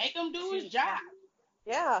Smithsonian, make him do his job.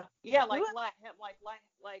 Yeah. Yeah, like let him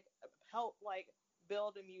like help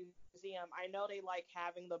build a museum. I know they like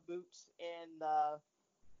having the boots in the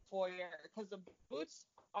foyer because the boots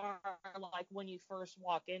are like when you first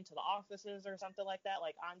walk into the offices or something like that,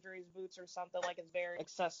 like Andre's boots or something, like it's very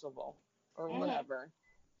accessible or whatever,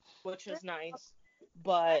 which is nice.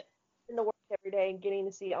 But in the work every day and getting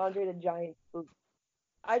to see Andre the Giant boots.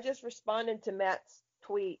 I just responded to Matt's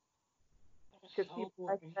tweet because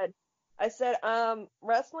I said,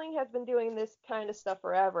 wrestling has been doing this kind of stuff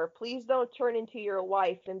forever. Please don't turn into your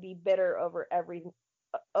wife and be bitter over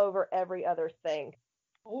every other thing.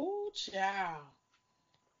 Oh, child.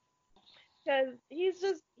 Because he's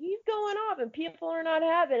going off and people are not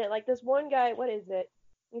having it. Like this one guy, what is it?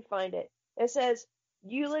 Let me find it. It says,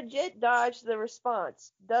 you legit dodged the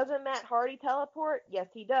response. Doesn't Matt Hardy teleport? Yes,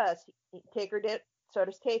 he does. Taker did. So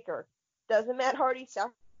does Taker. Doesn't Matt Hardy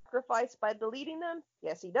sacrifice by deleting them?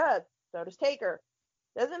 Yes, he does. So does Taker.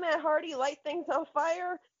 Doesn't Matt Hardy light things on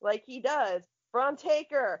fire? Like he does. From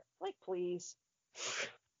Taker. Like, please.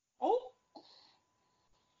 Oh.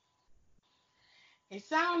 It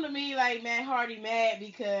sounded to me like Matt Hardy mad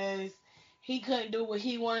because he couldn't do what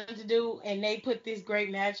he wanted to do, and they put this great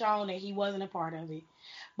match on and he wasn't a part of it.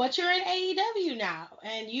 But you're in AEW now,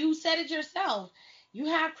 and you said it yourself. You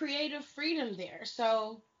have creative freedom there,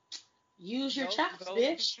 so use your chops,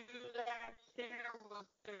 bitch.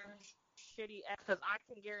 Shitty, because I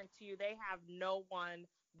can guarantee you they have no one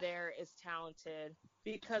there as talented,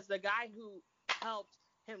 because the guy who helped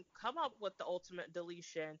him come up with the Ultimate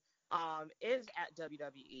Deletion is at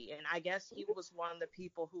WWE, and I guess he was one of the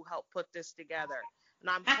people who helped put this together. And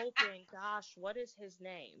I'm hoping, gosh, what is his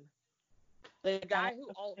name? The guy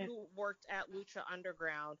who worked at Lucha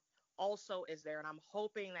Underground also is there, and I'm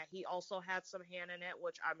hoping that he also had some hand in it,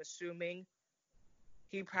 which I'm assuming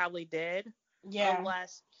he probably did. Yeah.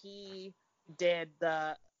 Unless he did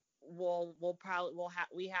the,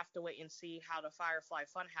 we have to wait and see how the Firefly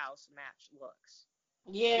Funhouse match looks.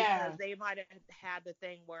 Yeah. Because they might have had the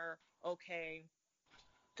thing where, okay,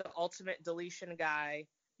 the Ultimate Deletion guy,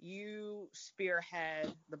 you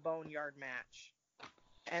spearhead the Boneyard match,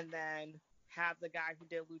 and then have the guy who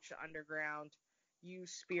did Lucha Underground, you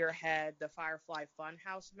spearhead the Firefly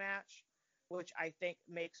Funhouse match, which I think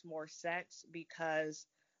makes more sense because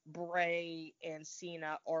Bray and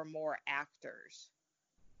Cena are more actors.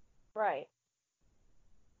 Right.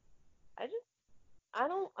 I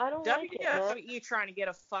don't like it, man. WWE trying to get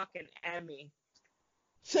a fucking Emmy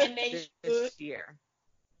And they this year.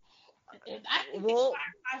 I think this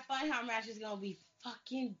Firefly Funhouse match is gonna be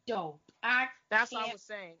fucking dope. That's what I was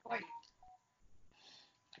saying. I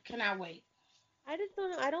cannot wait. I just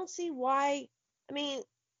don't know. I don't see why. I mean,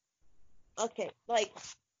 okay, like,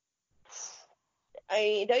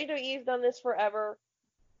 WWE's done this forever.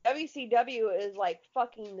 WCW is like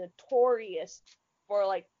fucking notorious for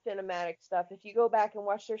like cinematic stuff. If you go back and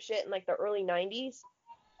watch their shit in like the early 90s,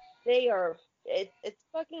 it's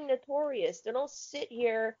fucking notorious. They don't sit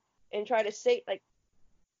here and try to say, like,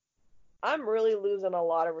 I'm really losing a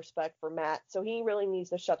lot of respect for Matt, so he really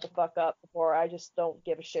needs to shut the fuck up before I just don't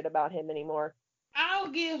give a shit about him anymore.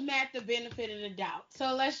 I'll give Matt the benefit of the doubt.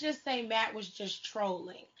 So let's just say Matt was just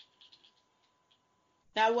trolling.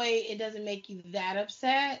 That way it doesn't make you that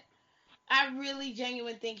upset. I really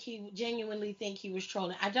genuinely think he was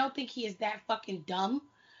trolling. I don't think he is that fucking dumb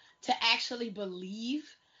to actually believe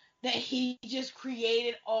that he just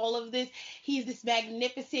created all of this. He's this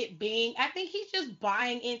magnificent being. I think he's just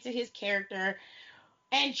buying into his character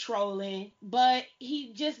and trolling, but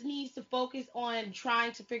he just needs to focus on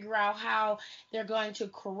trying to figure out how they're going to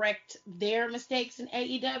correct their mistakes in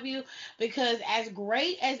AEW, because as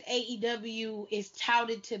great as AEW is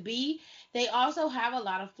touted to be, they also have a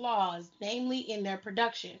lot of flaws, namely in their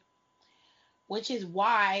production, which is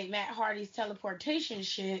why Matt Hardy's teleportation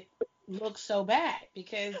shit looks so bad,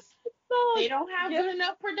 because they don't have good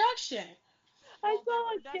enough production. Well,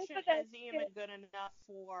 their production isn't even good enough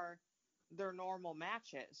for their normal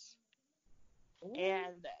matches.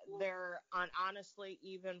 And they're honestly,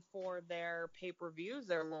 even for their pay-per-views,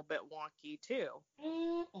 they're a little bit wonky too.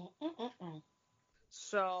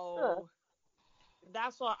 So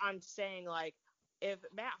that's what I'm saying. Like, if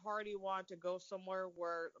Matt Hardy wanted to go somewhere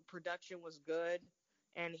where production was good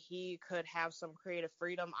and he could have some creative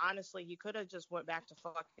freedom, honestly, he could have just went back to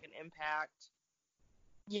fucking Impact.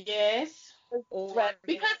 Yes.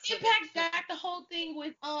 Because Impact got the whole thing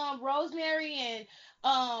with Rosemary and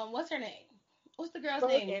what's her name? What's the girl's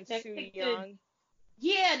name? And Su Yung.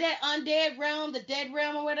 Yeah, that Undead Realm, the Dead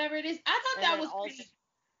Realm, or whatever it is. I thought that was pretty.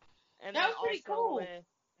 And that was pretty cool. With,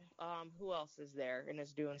 who else is there and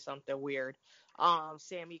is doing something weird?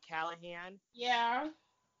 Sami Callihan. Yeah.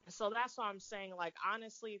 So that's what I'm saying. Like,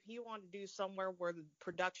 honestly, if he wanted to do somewhere where the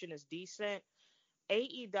production is decent,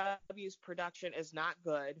 AEW's production is not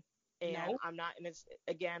good. And I'm not, and it's,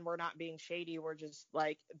 again, we're not being shady. We're just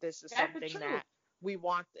like, this is something that we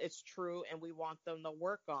want, it's true, and we want them to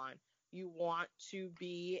work on. You want to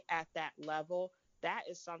be at that level. That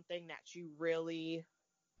is something that you really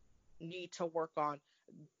need to work on.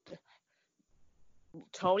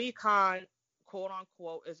 Tony Khan, quote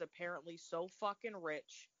unquote, is apparently so fucking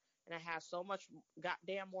rich and has so much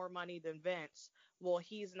goddamn more money than Vince. Well,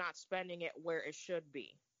 he's not spending it where it should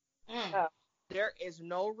be. There is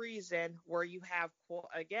no reason where you have,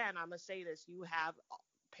 again, I'm going to say this, you have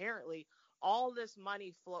apparently all this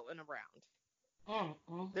money floating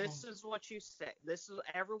around. This is what you say. This is,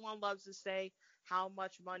 everyone loves to say how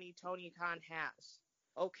much money Tony Khan has.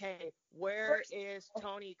 Okay, where is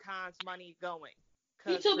Tony Khan's money going?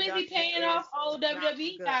 He's too busy paying off old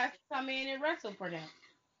WWE guys to come in and wrestle for them.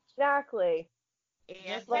 Exactly.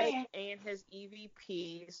 And his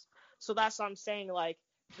EVPs. So that's what I'm saying. Like,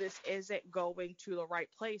 this isn't going to the right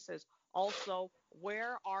places. Also,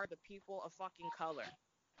 where are the people of fucking color?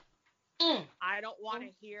 I don't want to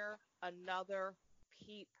hear another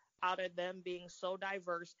peep out of them being so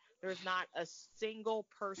diverse. There's not a single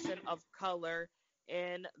person of color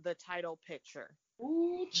in the title picture.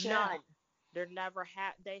 None.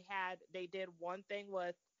 They did one thing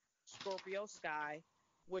with Scorpio Sky,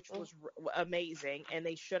 which was amazing, and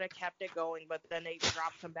they should have kept it going, but then they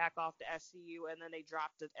dropped him back off to SCU, and then they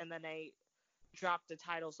dropped the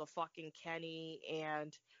titles of fucking Kenny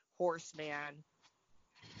and Horseman.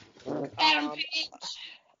 Adam Page.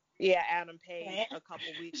 Yeah, Adam Page a couple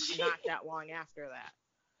weeks, not that long after that.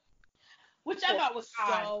 Which I thought was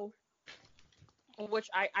odd. Which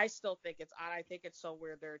I still think it's odd. I think it's so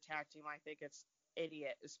weird they're a tag team. I think it's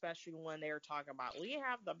idiot, especially when they were talking about, we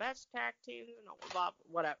have the best tag team,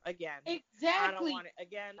 whatever. Again, exactly. I don't want to,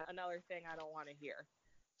 again, another thing I don't want to hear.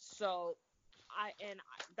 So,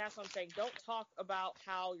 that's what I'm saying. Don't talk about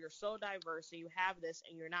how you're so diverse and you have this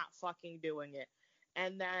and you're not fucking doing it.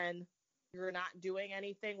 And then you're not doing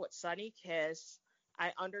anything with Sonny Kiss.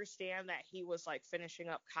 I understand that he was like finishing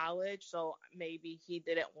up college, so maybe he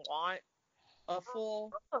didn't want a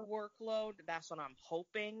full workload. That's what I'm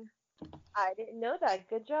hoping. I didn't know that.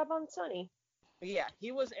 Good job on Sonny. Yeah,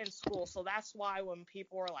 he was in school, so that's why when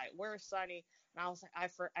people were like, "Where's Sonny?" and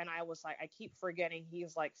I was like, I keep forgetting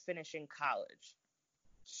he's like finishing college.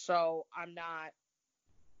 So I'm not.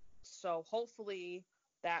 So hopefully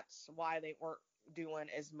that's why they weren't doing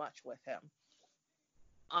as much with him.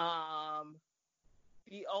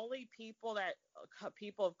 The only people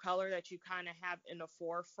of color that you kind of have in the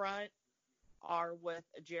forefront are with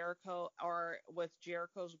Jericho or with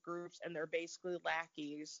Jericho's groups, and they're basically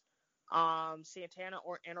lackeys. Santana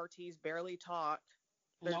and Ortiz barely talk.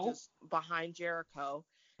 They're just behind Jericho.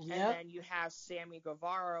 Yep. And then you have Sammy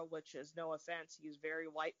Guevara, which is, no offense, he's very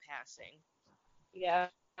white passing. Yeah.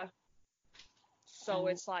 So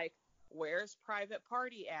it's like, where's Private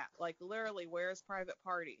Party at? Like, literally, where's Private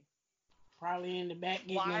Party? Probably in the back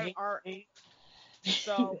getting Why are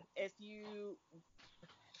so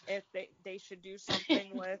if they should do something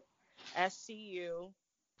with SCU.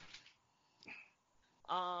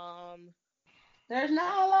 There's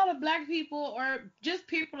not a lot of black people or just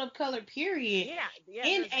people of color, period,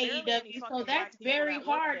 in AEW, so that's very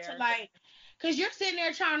hard to like, because you're sitting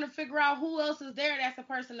there trying to figure out who else is there that's a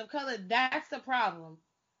person of color. That's the problem.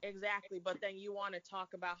 Exactly, but then you want to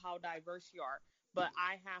talk about how diverse you are, but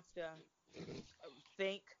I have to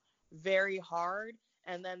think very hard,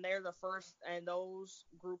 and then they're the first, and those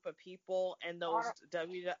group of people and those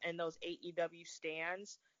AEW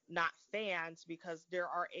stands, not fans, because there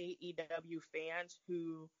are AEW fans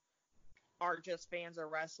who are just fans of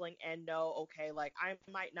wrestling and know, okay, like, I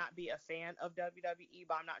might not be a fan of WWE,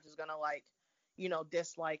 but I'm not just gonna, like,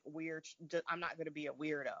 dislike weird. I'm not gonna be a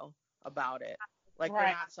weirdo about it. Like, right.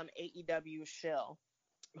 They're not some AEW shill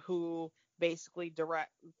who basically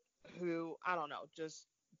who, I don't know, just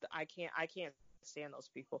I can't stand those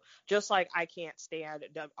people. Just like I can't stand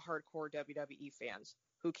hardcore WWE fans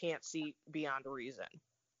who can't see beyond reason.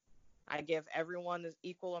 I give everyone an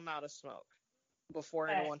equal amount of smoke before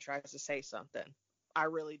anyone tries to say something. I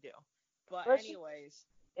really do. But anyways,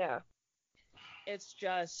 yeah, it's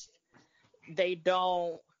just they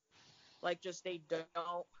don't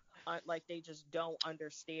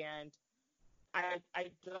understand. I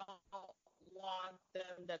don't want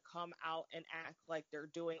them to come out and act like they're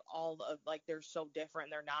doing like they're so different.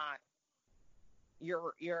 They're not.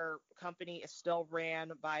 Your company is still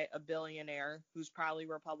ran by a billionaire who's probably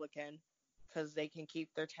Republican because they can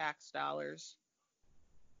keep their tax dollars.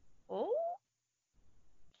 Oh,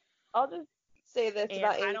 I'll just say this and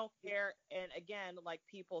I don't care. And again, like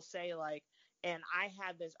people say, like, and I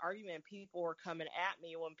had this argument. People were coming at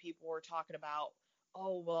me when people were talking about,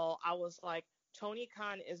 oh, well, I was like, Tony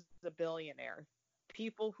Khan is a billionaire.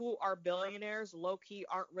 People who are billionaires, low key,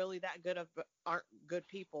 aren't good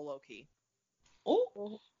people, low key.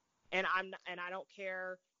 Oh. And I don't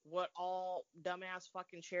care what all dumbass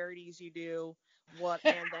fucking charities you do.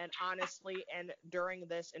 And then honestly, and during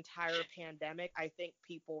this entire pandemic, I think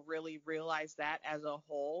people really realize that as a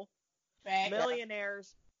whole.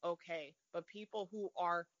 Millionaires, okay, but people who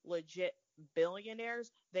are legit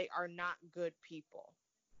billionaires, they are not good people.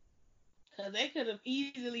 Because they could have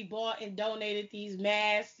easily bought and donated these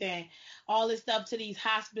masks and all this stuff to these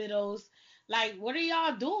hospitals. Like, what are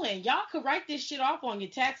y'all doing? Y'all could write this shit off on your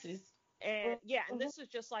taxes. And yeah, and this is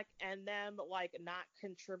just like, and them like not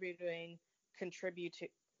contributing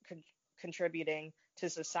to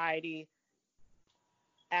society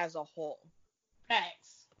as a whole.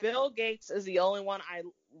 Facts. Bill Gates is the only one I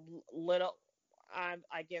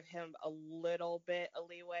give him a little bit of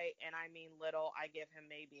leeway, and I mean little. I give him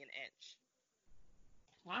maybe an inch.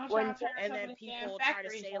 And then people try to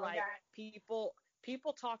say like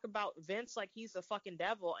people talk about Vince like he's the fucking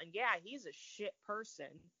devil, and yeah, he's a shit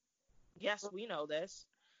person. Yes, we know this.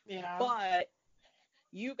 Yeah. But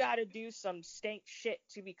you got to do some stank shit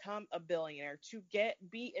to become a billionaire, to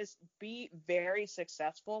be very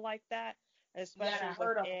successful like that, especially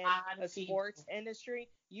within the sports industry.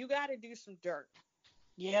 You got to do some dirt.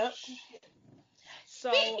 Yep.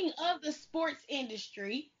 So, speaking of the sports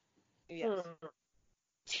industry, yes.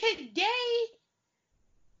 Today,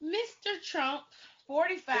 Mr. Trump,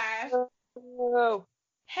 45,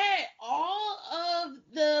 had all of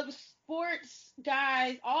the sports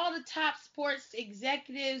guys, all the top sports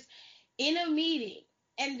executives in a meeting,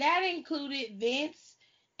 and that included Vince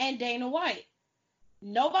and Dana White.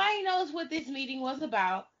 Nobody knows what this meeting was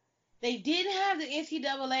about. They did have the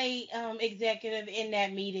NCAA executive in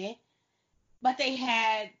that meeting, but they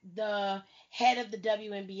had the head of the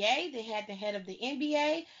WNBA, they had the head of the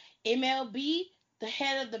NBA, MLB, the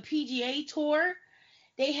head of the PGA Tour.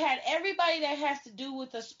 They had everybody that has to do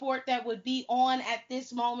with a sport that would be on at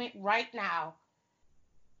this moment right now.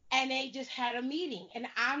 And they just had a meeting. And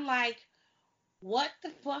I'm like, what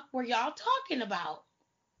the fuck were y'all talking about?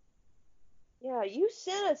 Yeah, you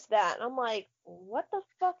sent us that. And I'm like, what the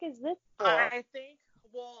fuck is this for? I think,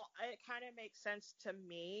 well, it kind of makes sense to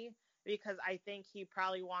me because I think he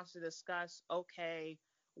probably wants to discuss, okay,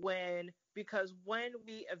 because when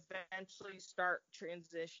we eventually start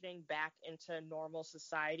transitioning back into normal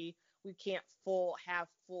society, we can't have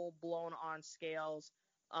full blown on scales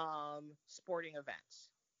sporting events.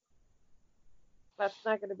 That's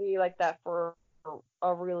not going to be like that for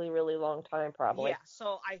a really, really long time, probably. Yeah,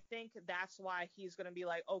 so I think that's why he's going to be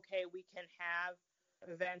like, okay, we can have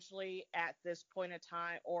eventually at this point in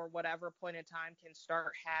time or whatever point in time can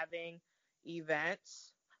start having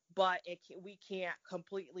events, but we can't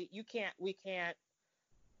completely. We can't.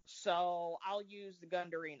 So I'll use the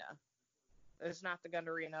Gundarena. It's not the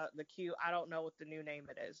Gundarena. The Q. I don't know what the new name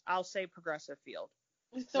it is. I'll say Progressive Field.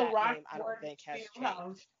 It's the That Rock name I don't think has Fieldhouse.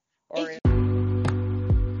 changed. Or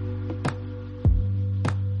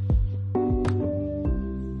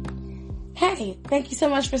Hey, thank you so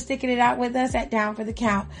much for sticking it out with us at Down for the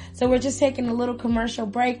Count. So we're just taking a little commercial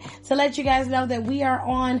break to let you guys know that we are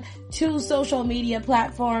on 2 social media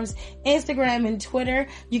platforms, Instagram and Twitter.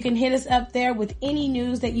 You can hit us up there with any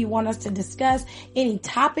news that you want us to discuss, any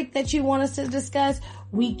topic that you want us to discuss.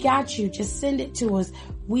 We got you. Just send it to us.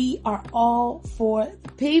 We are all for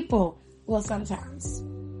the people. Well, sometimes.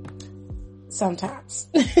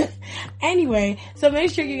 Anyway, so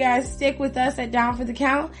make sure you guys stick with us at Down for the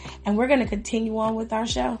Count, and we're going to continue on with our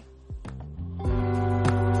show.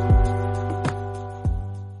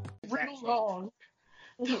 Real long.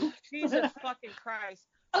 Jesus fucking Christ.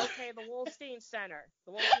 Okay, the Wolstein Center.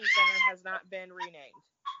 The Wolstein Center has not been renamed.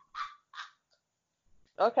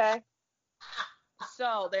 Okay.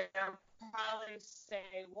 So they're probably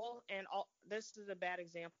say, well, and all, this is a bad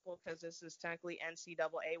example because this is technically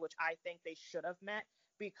NCAA, which I think they should have met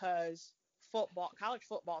because college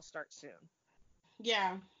football starts soon.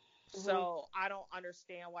 Yeah. So I don't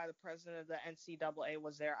understand why the president of the NCAA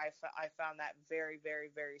was there. I found that very,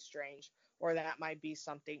 very, very strange. Or that might be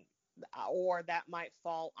something, or that might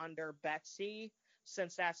fall under Betsy,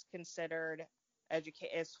 since that's considered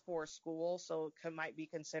is for school, so it might be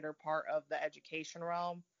considered part of the education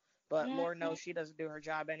realm. But Lord knows she doesn't do her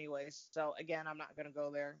job anyways. So again, I'm not gonna go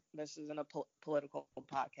there. This isn't a political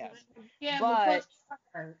podcast. Yeah, but fuck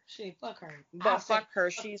her. Fuck her. But fuck her.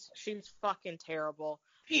 She's fucking terrible.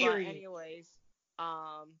 Period. But anyways,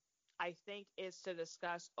 I think it's to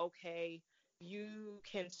discuss. Okay, you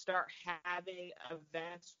can start having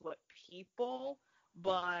events with people,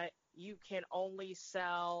 but you can only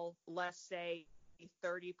sell, let's say,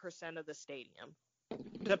 30% of the stadium,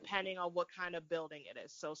 depending on what kind of building it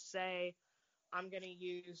is. So say I'm going to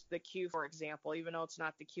use the Q, for example, even though it's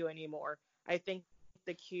not the Q anymore. I think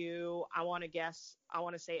the Q, I want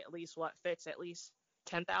to say at least fits at least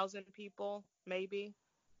 10,000 people, maybe.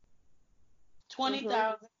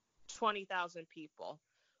 20,000. 20,000 people.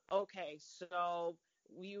 Okay, so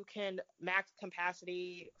you can max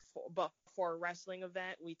capacity for a wrestling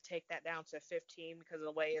event. We take that down to 15 because of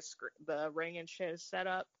the way the ring and shit is set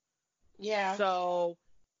up. Yeah. So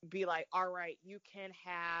be like, all right, you can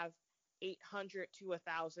have 800 to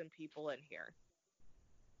 1,000 people in here.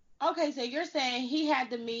 Okay, so you're saying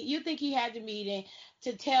you think he had the meeting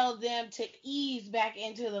to tell them to ease back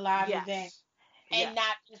into the live event and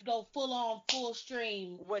not just go full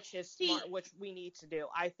stream. Which is smart, which we need to do.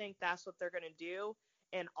 I think that's what they're going to do.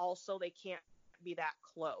 And also they can't be that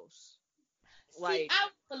close. I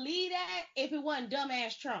would believe that if it wasn't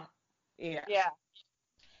dumbass Trump. Yeah.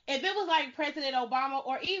 If it was like President Obama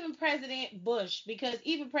or even President Bush, because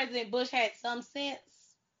even President Bush had some sense.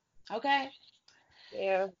 Okay?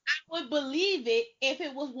 Yeah. I would believe it if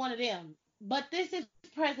it was one of them. But this is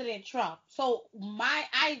President Trump. So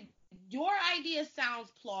your idea sounds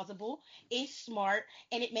plausible, it's smart,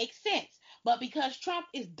 and it makes sense. But because Trump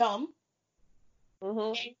is dumb,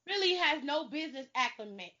 and really has no business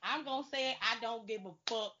acumen, I'm going to say it, I don't give a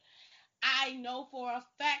fuck. I know for a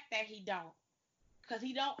fact that he don't. Because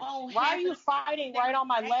he don't own. Why are you fighting right on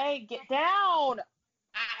my leg? Get down.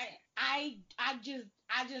 I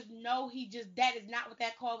just know that is not what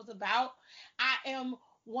that call was about. I am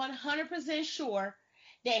 100% sure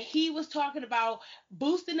that he was talking about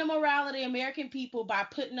boosting the morality of American people by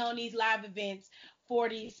putting on these live events for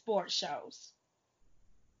these sports shows.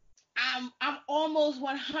 I'm almost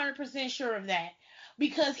 100% sure of that.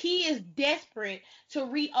 Because he is desperate to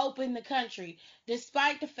reopen the country,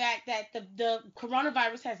 despite the fact that the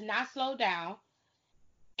coronavirus has not slowed down.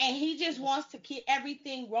 And he just wants to get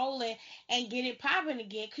everything rolling and get it popping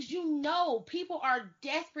again. Because people are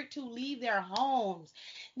desperate to leave their homes.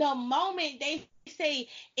 The moment they say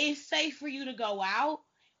it's safe for you to go out,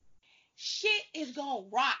 shit is going to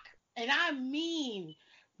rock. And I mean,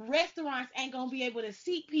 restaurants ain't going to be able to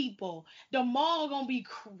seat people. The mall going to be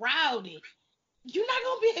crowded. You're not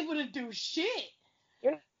going to be able to do shit.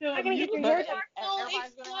 You're not going to get your hair done.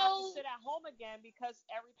 Everybody's going to have to sit at home again because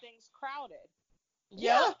everything's crowded.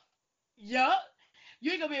 Yup.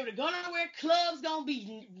 You ain't going to be able to go nowhere. Clubs going to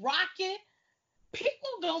be rocking. People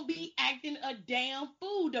going to be acting a damn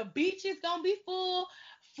fool. The beach is going to be full.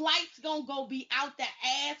 Flights going to go be out the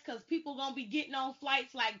ass because people going to be getting on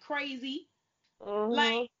flights like crazy.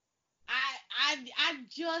 Like,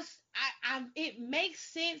 it makes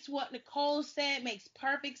sense what Nicole said, makes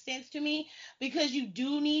perfect sense to me, because you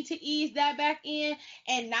do need to ease that back in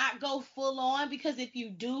and not go full on, because if you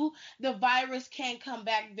do, the virus can come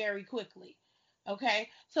back very quickly. Okay,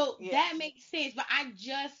 so that makes sense, but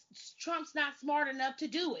Trump's not smart enough to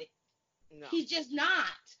do it. No. He's just not.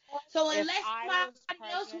 So unless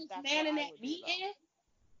somebody else was manning that meeting,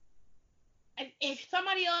 if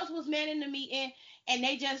somebody else was manning the meeting and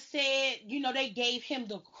they just said, they gave him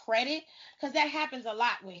the credit, because that happens a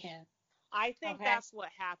lot with him. I think that's what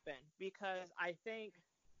happened, because I think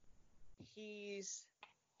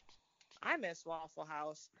I miss Waffle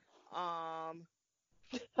House. That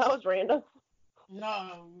was random.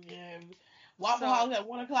 No, yeah. Waffle House at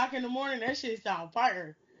 1:00 in the morning, that shit sound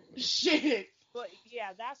fire. Shit. But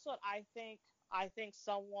yeah, that's what I think. I think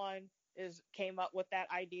someone came up with that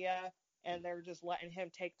idea, and they're just letting him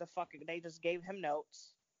take they just gave him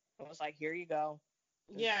notes. It was like, here you go.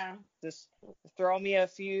 Just throw me a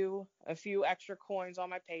few extra coins on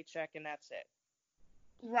my paycheck, and that's it.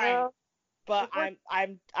 Right. But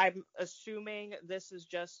I'm assuming this is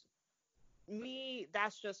just me.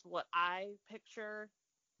 That's just what I picture.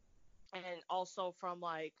 And also from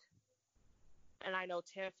and I know,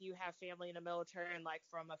 Tiff, you have family in the military, and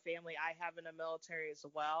from a family I have in the military as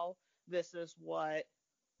well, this is what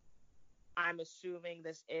I'm assuming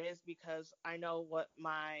this is, because I know what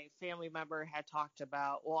my family member had talked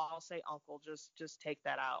about. Well, I'll say uncle, just take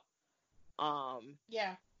that out.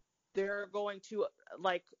 Yeah. They're going to,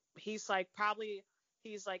 he's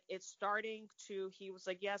it's starting to, he was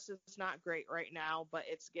like, yes, it's not great right now, but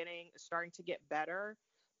it's starting to get better,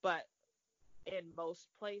 but in most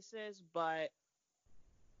places, but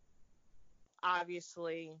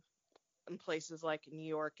obviously in places like New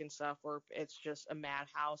York and stuff where it's just a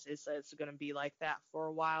madhouse, it's going to be like that for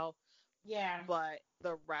a while. Yeah. But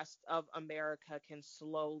the rest of America can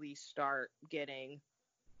slowly start getting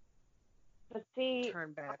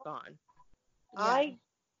turned back on.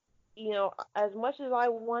 As much as I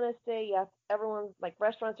want to say, yes, everyone's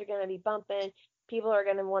restaurants are going to be bumping, people are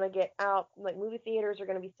going to want to get out, movie theaters are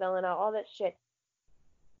going to be selling out, all that shit.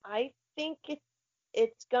 I think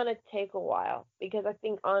it's going to take a while, because I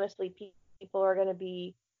think honestly people are going to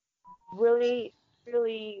be really,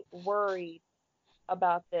 really worried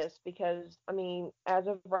about this, because as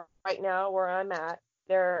of right now where I'm at,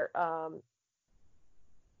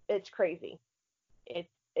 it's crazy.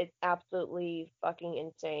 It's absolutely fucking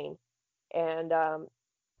insane. And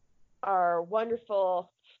our wonderful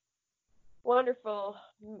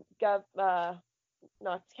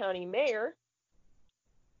Knox County mayor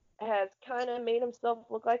has kind of made himself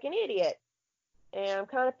look like an idiot, and I'm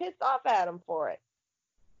kind of pissed off at him for it.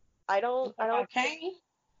 I don't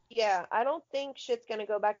think shit's gonna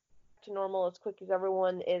go back to normal as quick as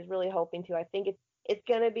everyone is really hoping to. I think it's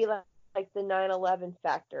gonna be like the 9/11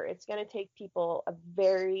 factor. It's gonna take people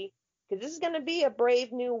because this is gonna be a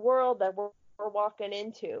brave new world that we're walking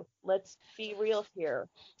into. Let's be real here.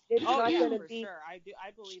 It's not gonna be. Sure. I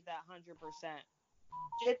believe that 100%.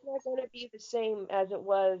 It's not going to be the same as it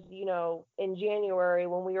was, in January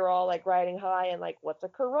when we were all riding high and what's a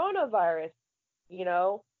coronavirus,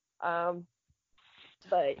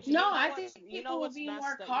 but I think people will be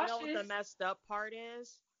more cautious. You know what the messed up part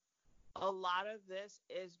is? A lot of this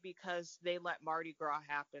is because they let Mardi Gras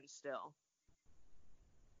happen still.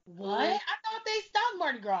 What? I thought they stopped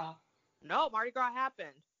Mardi Gras. No, Mardi Gras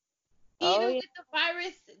happened. Even with the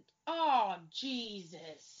virus? Oh,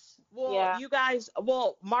 Jesus. Well, you guys,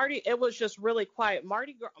 it was just really quiet.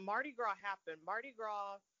 Mardi Gras happened.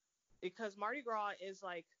 Because Mardi Gras is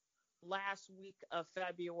last week of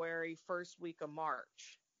February, first week of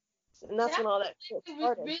March. And that's when all that shit started. It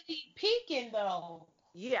was really peaking, though.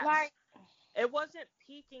 Yes. It wasn't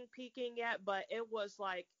peaking yet, but it was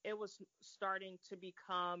starting to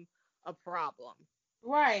become a problem.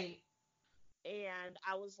 Right. And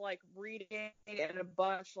I was reading in a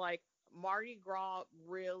bunch Mardi Gras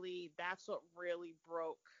that's what really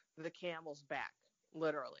broke the camel's back,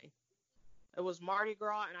 literally. It was Mardi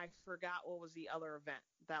Gras, and I forgot what was the other event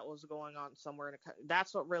that was going on somewhere in the country.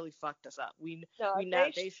 That's what really fucked us up.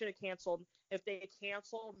 They should have canceled. If they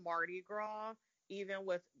canceled Mardi Gras, even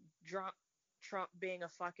with Trump being a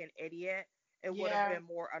fucking idiot, it would have been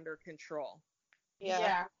more under control.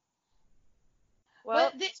 Yeah.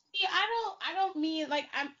 Well, but I don't mean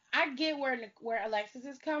I get where Alexis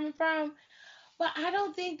is coming from, but I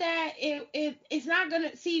don't think that it's not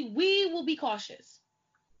gonna. See, we will be cautious.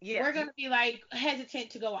 Yeah. We're gonna be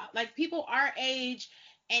hesitant to go out. People our age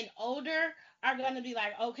and older are gonna be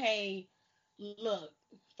okay, look,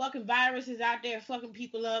 fucking viruses out there fucking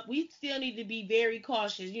people up. We still need to be very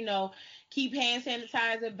cautious. Keep hand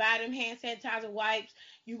sanitizer, buy them hand sanitizer wipes.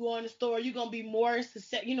 You go in the store, you're gonna be more,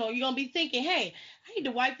 you're gonna be thinking, hey, I need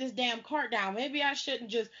to wipe this damn cart down. Maybe I shouldn't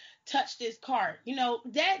just touch this cart.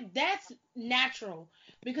 That's natural,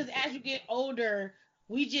 because as you get older,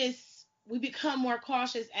 we become more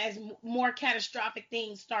cautious as more catastrophic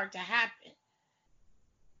things start to happen.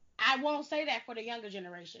 I won't say that for the younger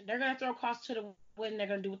generation. They're going to throw caution to the wind. They're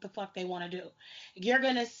going to do what the fuck they want to do. You're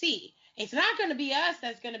going to see. It's not going to be us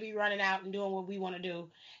that's going to be running out and doing what we want to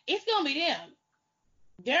do. It's going to be them.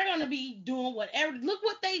 They're going to be doing whatever. Look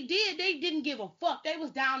what they did. They didn't give a fuck. They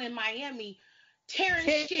was down in Miami tearing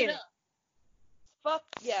shit up. Fuck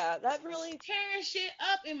yeah, that really tearing shit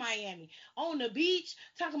up in Miami on the beach,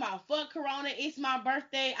 talking about fuck Corona. It's my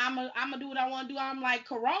birthday. I'ma do what I want to do. I'm like,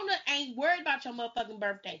 Corona ain't worried about your motherfucking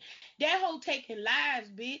birthday. That hoe taking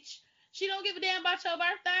lives, bitch. She don't give a damn about your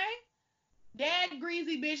birthday. That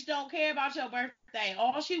greasy bitch don't care about your birthday.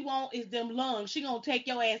 All she want is them lungs. She gonna take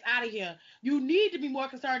your ass out of here. You need to be more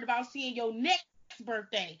concerned about seeing your next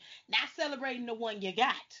birthday, not celebrating the one you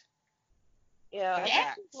got. Yeah,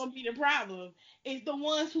 that's gonna be the problem. It's the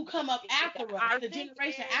ones who come up after us, the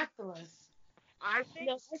generation after us. I think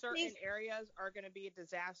certain areas are gonna be a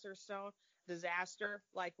disaster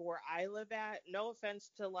like where I live at. No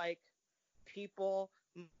offense to like people.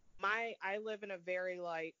 I live in a very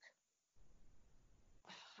like,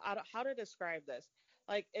 how to describe this?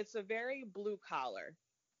 Like, it's a very blue collar.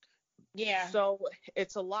 Yeah. So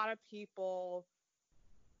it's a lot of people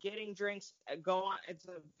getting drinks, it's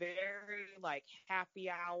a very like happy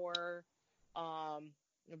hour,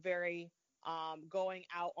 very going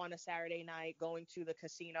out on a Saturday night, going to the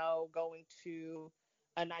casino, going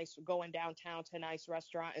downtown to a nice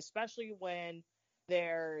restaurant, especially when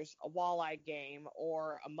there's a walleye game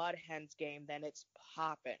or a mud hens game, then it's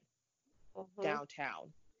popping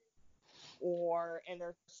downtown. And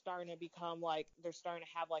they're starting to become like, they're starting to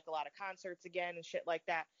have like a lot of concerts again and shit like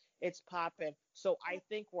that. It's popping. So I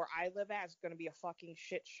think where I live at is going to be a fucking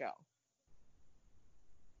shit show.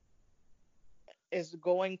 Is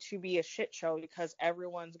going to be a shit show because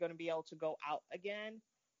everyone's going to be able to go out again.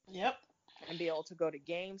 Yep. And be able to go to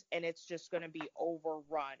games, and it's just going to be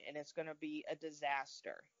overrun, and it's going to be a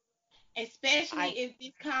disaster. Especially if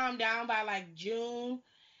it's calmed down by like June,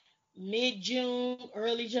 mid-June,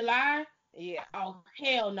 early July. Yeah. Oh,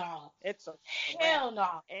 hell no. It's a hell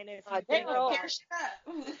no. And if you think about,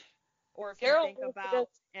 or if you think about,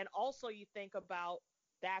 and also you think about,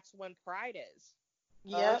 that's when Pride is.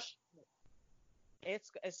 Yep. It's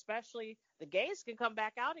especially, the gays can come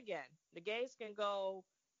back out again. The gays can go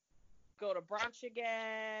to brunch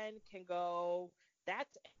again,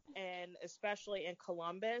 and especially in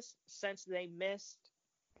Columbus, since they missed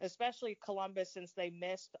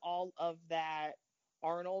all of that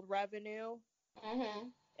Arnold revenue. Mm-hmm.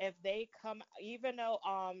 If they come, even though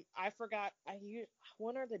I forgot,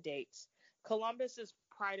 when are the dates? Columbus's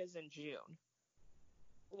Pride is in June.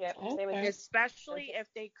 Yeah, okay. Especially if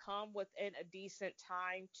they come within a decent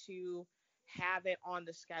time to have it on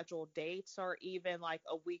the scheduled dates, or even like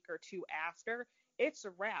a week or two after, it's a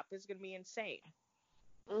wrap. It's gonna be insane.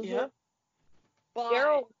 Mm-hmm. Yep. But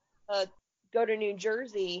Daryl go to New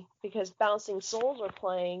Jersey because Bouncing Souls are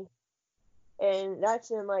playing, and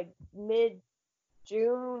that's in like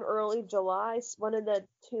mid-June, early July, one of the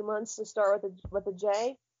 2 months to start with a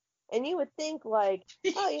J. And you would think like,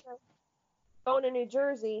 oh, going to New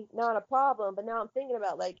Jersey, not a problem. But now I'm thinking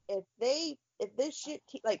about like, if this shit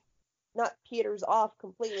like not peters off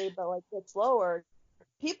completely, but like gets lowered,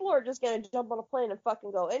 people are just gonna jump on a plane and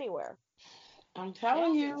fucking go anywhere. I'm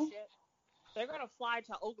telling you. They're gonna fly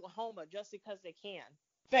to Oklahoma just because they can.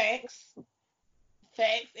 Facts.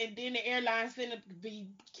 And then the airline's finna be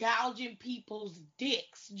gouging people's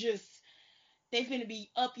dicks. They finna be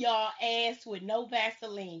up y'all ass with no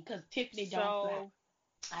Vaseline, because Tiffany don't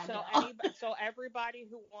fly. So everybody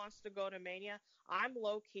who wants to go to Mania, I'm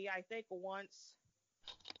low key. I think once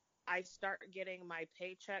I start getting my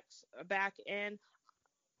paychecks back in,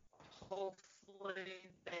 hopefully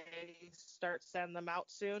they start sending them out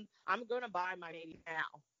soon. I'm going to buy my Mania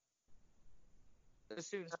now as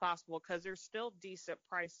soon as possible, because there's still decent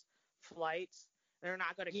price flights. They're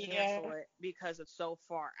not going to cancel it because it's so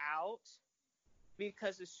far out.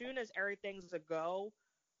 Because as soon as everything's a go,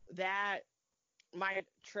 that my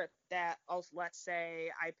trip that, let's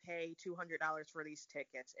say I pay $200 for these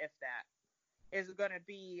tickets, if that, is going to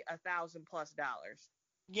be $1,000+ plus.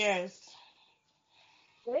 Yes.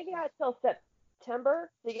 They got till September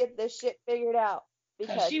to get this shit figured out,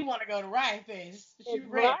 because she want to go to Riot Fest. She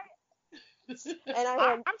right. And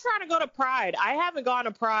I'm trying to go to Pride. I haven't gone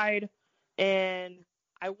to Pride, and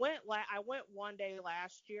I went one day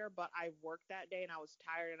last year, but I worked that day and I was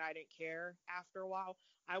tired and I didn't care after a while.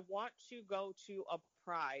 I want to go to a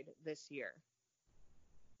Pride this year.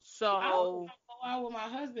 So I was gonna go out with my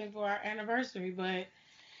husband for our anniversary, but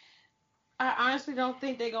I honestly don't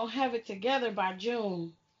think they're gonna have it together by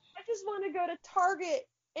June. I just want to go to Target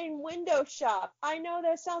and window shop. I know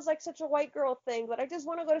that sounds like such a white girl thing, but I just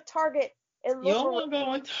want to go to Target and You look don't around.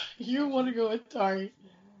 want to go in. You want to go in Target.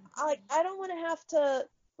 I don't want to have to,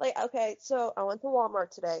 like, okay, so I went to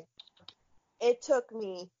Walmart today. It took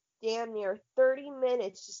me damn near 30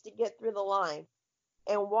 minutes just to get through the line.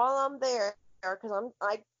 And while I'm there, because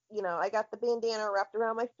I got the bandana wrapped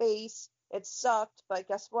around my face. It sucked, but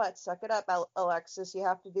guess what? Suck it up, Alexis. You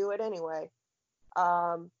have to do it anyway.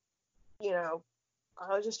 You know,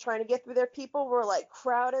 I was just trying to get through there. People were like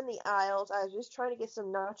crowding the aisles. I was just trying to get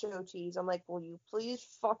some nacho cheese. I'm like, will you please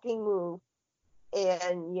fucking move?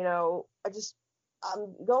 And,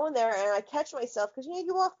 I'm going there and I catch myself because,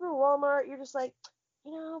 you walk through Walmart, you're just like,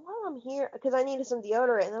 while I'm here, because I needed some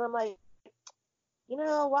deodorant. And then I'm like,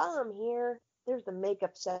 while I'm here, there's the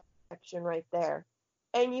makeup section right there.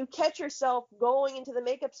 And you catch yourself going into the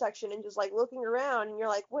makeup section and just like looking around and you're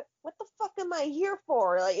like, what the fuck am I here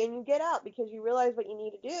for? Like, and you get out because you realize what you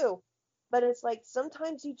need to do. But it's like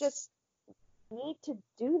sometimes you just need to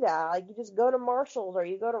do that. Like you just go to Marshall's or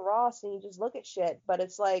you go to Ross and you just look at shit. But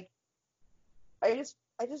it's like I just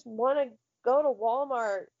want to go to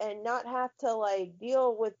Walmart and not have to like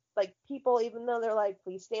deal with like people, even though they're like,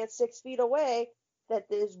 please stand 6 feet away, that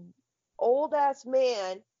this old ass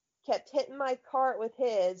man kept hitting my cart with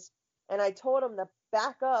his, and I told him to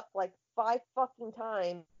back up like 5 fucking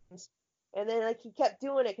times, and then like he kept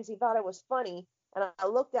doing it because he thought it was funny, and I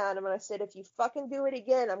looked at him and I said, if you fucking do it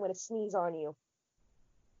again, I'm gonna sneeze on you.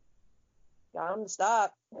 Got him to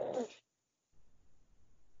stop.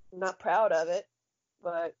 I'm not proud of it,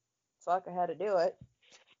 but fuck, I had to do it.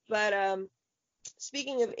 But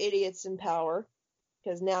speaking of idiots in power,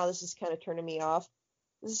 because now this is kind of turning me off,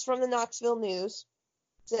 this is from the Knoxville News.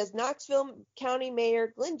 It says Knoxville County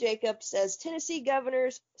Mayor Glenn Jacobs says Tennessee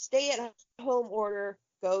governor's stay-at-home order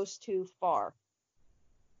goes too far.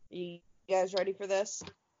 You guys ready for this?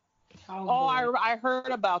 I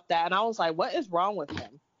heard about that, and I was like, what is wrong with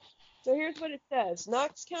him? So here's what it says.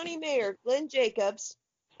 Knox County Mayor Glenn Jacobs,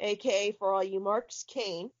 a.k.a. for all you Marks,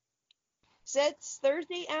 Kane, said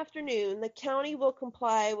Thursday afternoon the county will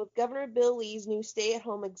comply with Governor Bill Lee's new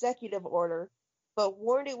stay-at-home executive order, but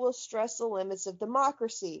warned it will stress the limits of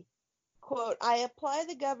democracy. Quote, I apply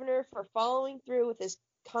the governor for following through with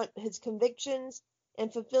his convictions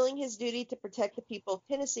and fulfilling his duty to protect the people of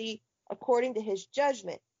Tennessee according to his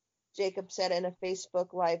judgment, Jacob said in a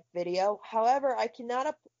Facebook Live video. However, I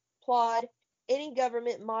cannot applaud any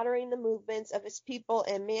government monitoring the movements of its people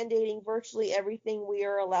and mandating virtually everything we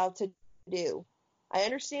are allowed to do. I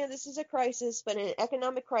understand this is a crisis, but an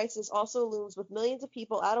economic crisis also looms with millions of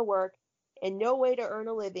people out of work and no way to earn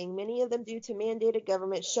a living, many of them due to mandated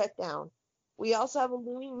government shutdown. We also have a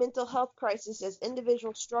looming mental health crisis as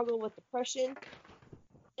individuals struggle with depression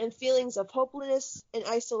and feelings of hopelessness and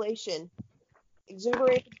isolation,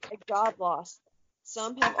 exuberated by job loss.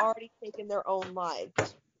 Some have already taken their own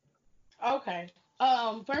lives. Okay.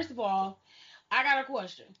 First of all, I got a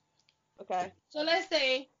question. Okay. So let's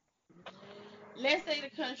say the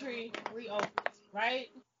country reopens, right?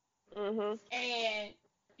 Mhm. And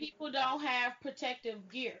people don't have protective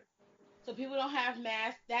gear. So people don't have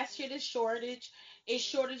masks. That shit is shortage. It's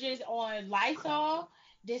shortages on Lysol,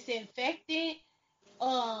 disinfectant,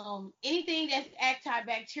 anything that's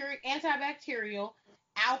antibacterial,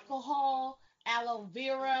 alcohol, aloe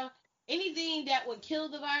vera, anything that would kill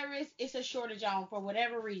the virus, it's a shortage on for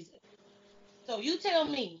whatever reason. So you tell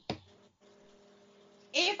me,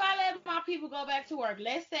 if I let my people go back to work,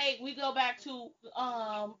 let's say we go back to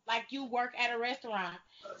like you work at a restaurant,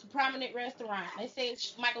 it's a prominent restaurant. Let's say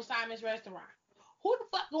it's Michael Simon's restaurant. Who the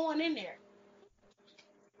fuck going in there?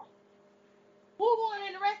 Who going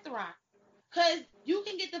in the restaurant? Because you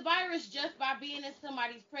can get the virus just by being in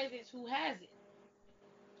somebody's presence who has it.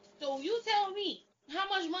 So you tell me, how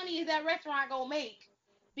much money is that restaurant going to make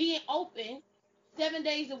being open 7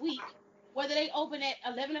 days a week, whether they open at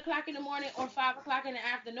 11 o'clock in the morning or 5 o'clock in the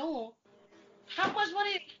afternoon? How much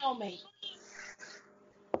money are they going to make?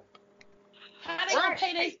 How are they going to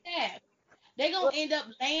pay their staff? They're going to end up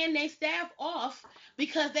laying their staff off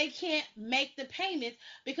because they can't make the payments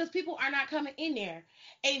because people are not coming in there.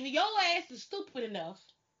 And if your ass is stupid enough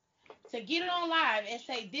to get it on live and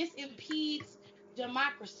say this impedes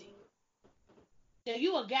democracy, then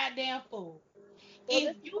you a goddamn fool.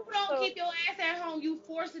 if you don't keep your ass at home, you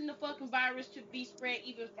forcing the fucking virus to be spread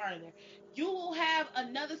even further. You will have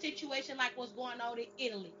another situation like what's going on in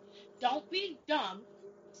Italy. Don't be dumb.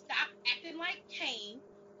 Stop acting like Cain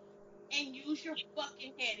and use your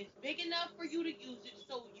fucking head. It's big enough for you to use it,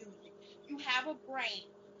 so use it. You have a brain.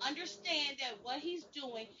 Understand that what he's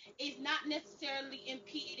doing is not necessarily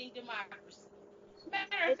impeding democracy.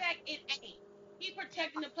 Matter of fact, it ain't. He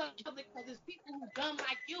protecting the public because it's people who dumb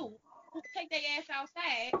like you who take their ass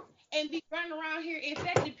outside and be running around here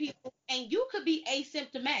infecting people, and you could be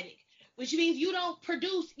asymptomatic, which means you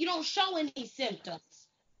don't show any symptoms.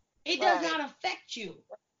 It does not affect you.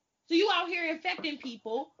 So you out here infecting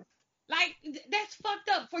people. Like, that's fucked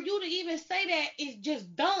up. For you to even say that is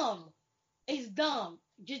just dumb. It's dumb.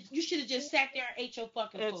 You should have just sat there and ate your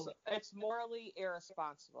fucking food. It's morally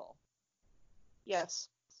irresponsible. Yes.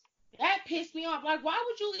 That pissed me off. Like, why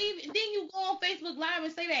would you even? Then you go on Facebook Live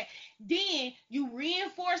and say that. Then you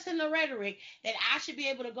reinforcing the rhetoric that I should be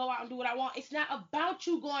able to go out and do what I want. It's not about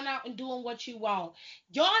you going out and doing what you want.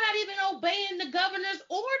 Y'all not even obeying the governor's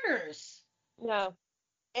orders. No.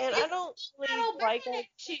 And I don't really like that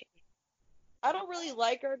shit. I don't really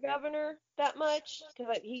like our governor that much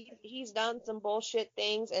because he's done some bullshit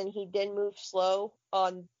things and he did move slow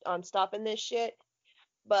on stopping this shit.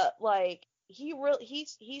 But like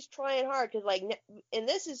he's trying hard because like, and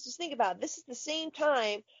this is, just think about it, this is the same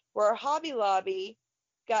time where Hobby Lobby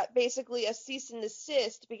got basically a cease and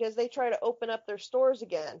desist because they try to open up their stores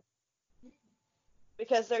again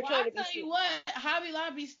because they're trying to. I'll tell you what, Hobby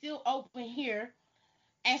Lobby's still open here.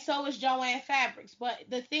 And so is Joann Fabrics. But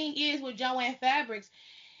the thing is with Joann Fabrics,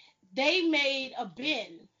 they made a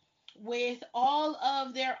bin with all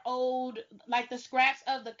of their old, like the scraps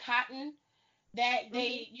of the cotton that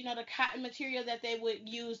they, the cotton material that they would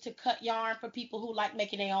use to cut yarn for people who like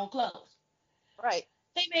making their own clothes. Right.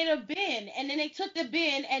 They made a bin, and then they took the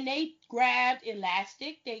bin and they grabbed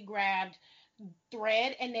elastic, they grabbed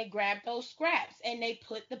thread, and they grabbed those scraps, and they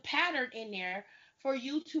put the pattern in there for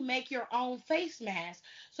you to make your own face mask.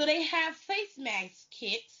 So they have face mask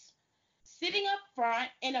kits sitting up front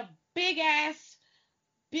in a big ass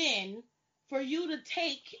bin for you to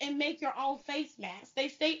take and make your own face mask.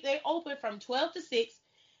 They open from 12 to 6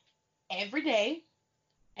 every day,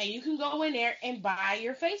 and you can go in there and buy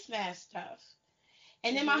your face mask stuff.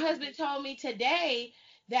 And then my husband told me today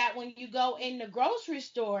that when you go in the grocery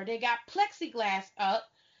store, they got plexiglass up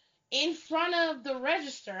in front of the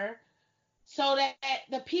register so that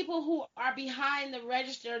the people who are behind the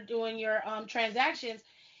register doing your transactions,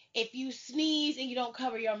 if you sneeze and you don't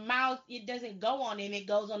cover your mouth, it doesn't go on them. It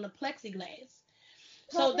goes on the plexiglass.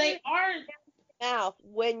 So they are mouth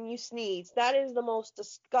when you sneeze. That is the most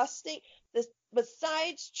disgusting.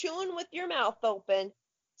 Besides chewing with your mouth open,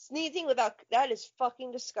 sneezing without, that is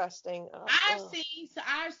fucking disgusting.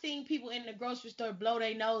 I've seen people in the grocery store blow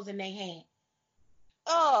their nose in their hand.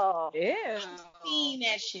 Oh. Yeah. I've seen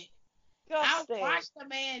that shit. I watched the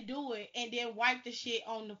man do it and then wipe the shit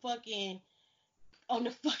on the fucking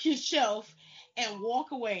shelf and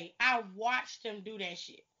walk away. I watched him do that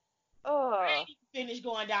shit. Oh. I didn't finish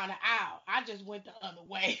going down the aisle. I just went the other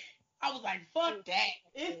way. I was like, fuck that.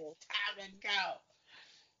 It's time to go.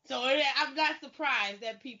 So I'm not surprised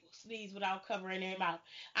that people sneeze without covering their mouth.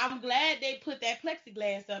 I'm glad they put that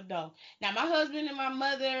plexiglass up, though. Now, my husband and my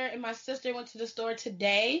mother and my sister went to the store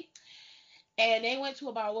today. And they went to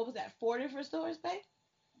about, 4 different stores, babe?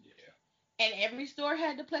 Yeah. And every store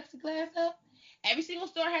had the plexiglass up. Every single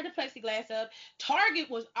store had the plexiglass up. Target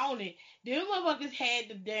was on it. Them motherfuckers had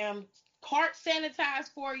the damn cart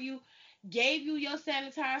sanitized for you, gave you your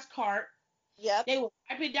sanitized cart. Yep. They will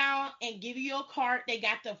wipe it down and give you your cart. They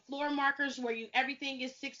got the floor markers where everything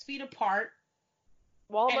is 6 feet apart.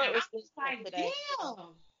 Walmart was like, today. Damn.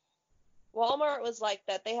 Walmart was like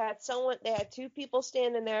that. They had 2 people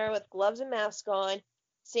standing there with gloves and masks on,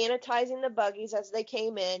 sanitizing the buggies as they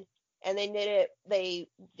came in, and they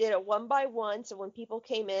did it one by one. So when people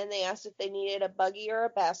came in, they asked if they needed a buggy or a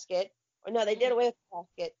basket. Or no, they did away with the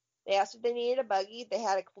basket. They asked if they needed a buggy. They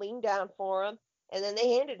had it cleaned down for them, and then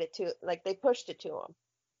they handed it to, like, they pushed it to them.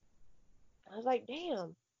 I was like,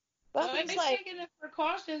 damn. But they're taking the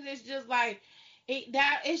precautions. It's just like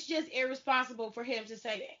it's just irresponsible for him to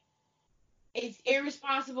say that. It's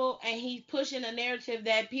irresponsible, and he's pushing a narrative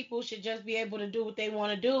that people should just be able to do what they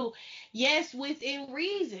want to do. Yes, within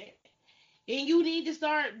reason. And you need to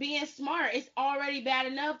start being smart. It's already bad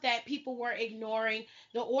enough that people were ignoring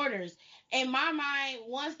the orders. In my mind,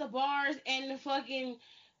 once the bars and the fucking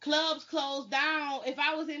clubs closed down, if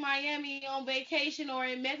I was in Miami on vacation or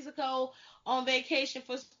in Mexico on vacation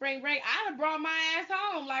for spring break, I'd have brought my ass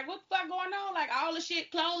home. Like, what the fuck going on? Like, all the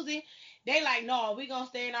shit closing. They like, no, we gonna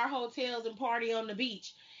stay in our hotels and party on the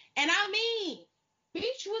beach. And I mean,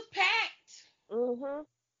 beach was packed. Mhm.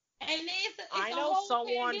 And it's I a know whole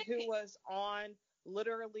someone pandemic. who was on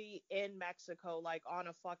literally in Mexico, like on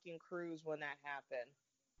a fucking cruise when that happened.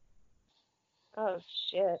 Oh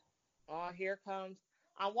shit. Oh, here comes.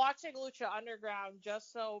 I'm watching Lucha Underground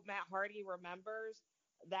just so Matt Hardy remembers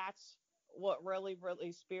that's what really,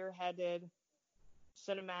 really spearheaded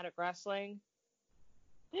cinematic wrestling.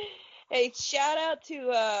 Hey, shout out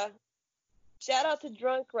to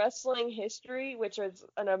Drunk Wrestling History, which is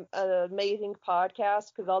an amazing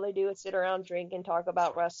podcast because all they do is sit around, drink, and talk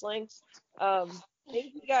about wrestling.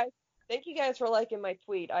 Thank you guys. Thank you guys for liking my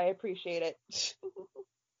tweet. I appreciate it.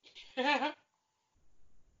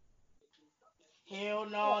 Hell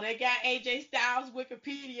no, they got AJ Styles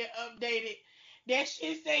Wikipedia updated. That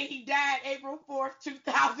shit say he died April 4th,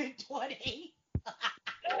 2020.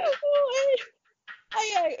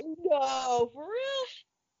 No, for real?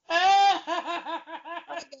 I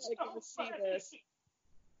gotta go see this.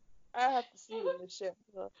 I have to see this shit.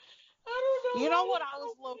 I don't know. You know what I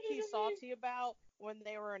was low-key salty about when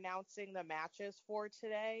they were announcing the matches for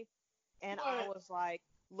today? And I was like,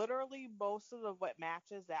 literally most of the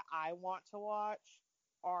matches that I want to watch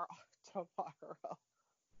are tomorrow.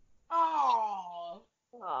 Oh.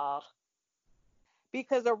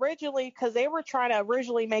 Because they were trying to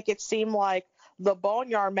originally make it seem like the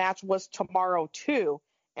Boneyard match was tomorrow too.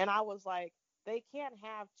 And I was like, they can't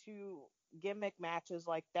have two gimmick matches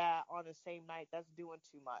like that on the same night. That's doing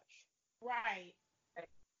too much. Right.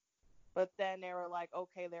 But then they were like,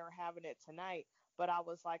 okay, they were having it tonight. But I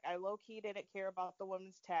was like, I low-key didn't care about the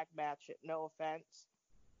women's tag match, no offense.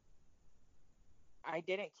 I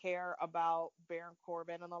didn't care about Baron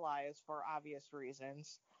Corbin and Elias for obvious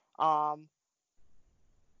reasons.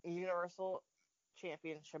 Universal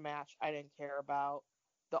Championship match, I didn't care about.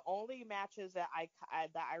 The only matches that I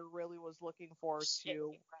really was looking forward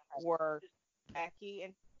to were Becky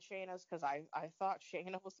and Shayna's, because I thought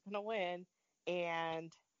Shayna was going to win,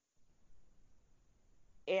 and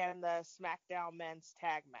the SmackDown men's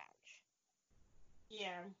tag match.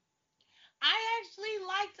 Yeah. I actually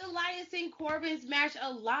liked Elias and Corbin's match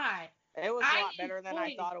a lot. It was a lot better than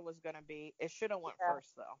I thought it was going to be. It should have went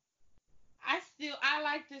first, though. I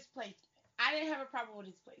like this placement. I didn't have a problem with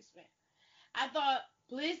his placement. I thought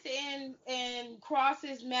Bliss and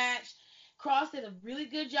Cross's match, Cross did a really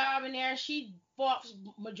good job in there. She fought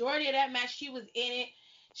majority of that match. She was in it.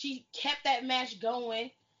 She kept that match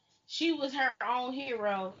going. She was her own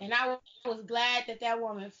hero, and I was glad that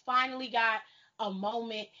woman finally got a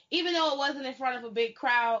moment. Even though it wasn't in front of a big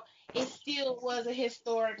crowd, it still was a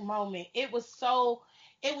historic moment. It was a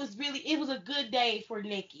good day for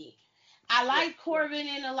Nikki. I liked Corbin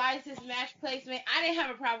and Elias's match placement. I didn't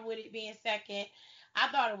have a problem with it being second. I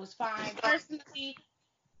thought it was fine. Personally,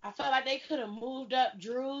 I felt like they could have moved up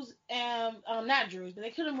Drew's, not Drew's, but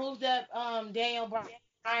they could have moved up Daniel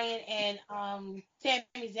Bryan and Sami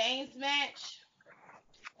Zayn's match.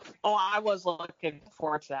 Oh, I was looking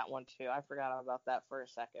forward to that one too. I forgot about that for a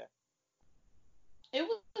second. It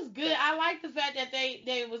was good. I like the fact that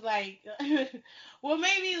they was like, what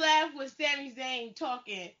made me laugh was Sami Zayn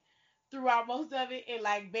talking throughout most of it and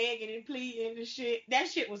like begging and pleading and shit. That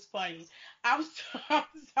shit was funny. I'm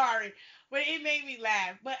sorry, but it made me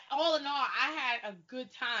laugh. But all in all, I had a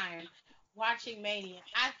good time watching Mania.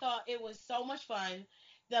 I thought it was so much fun.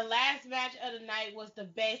 The last match of the night was the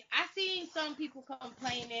best. I seen some people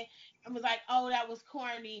complaining and was like, "Oh, that was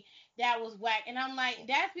corny, that was whack," and I'm like,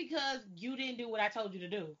 "That's because you didn't do what I told you to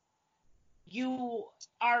do. You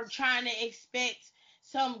are trying to expect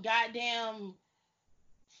some goddamn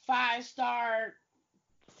 5-star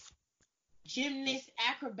gymnast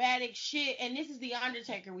acrobatic shit, and this is the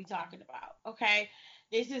Undertaker we talking about, okay?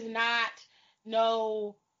 This is not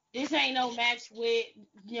this ain't no match with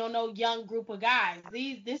no young group of guys.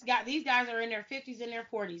 These guys are in their 50s and their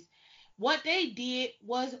 40s. What they did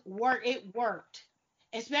was work. It worked,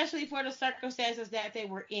 especially for the circumstances that they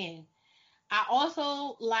were in. I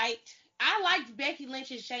liked Becky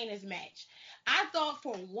Lynch and Shayna's match. I thought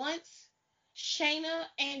for once Shayna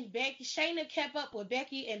kept up with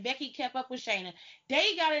Becky and Becky kept up with Shayna.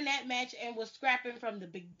 They got in that match and was scrapping from the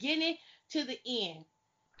beginning to the end.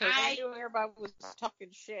 Everybody was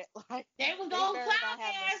talking shit. Like they was on cloud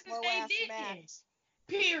ass if they didn't.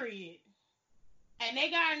 Period. And they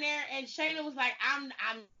got in there and Shayna was like, I'm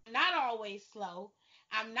not always slow.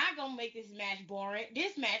 I'm not gonna make this match boring.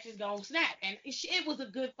 This match is gonna snap. And it was a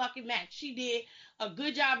good fucking match. She did a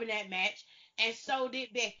good job in that match, and so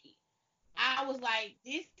did Becky. I was like,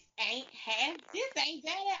 this ain't bad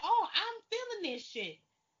at all. I'm feeling this shit.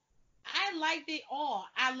 I liked it all.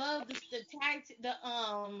 I love the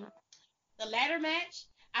ladder match.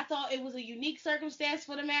 I thought it was a unique circumstance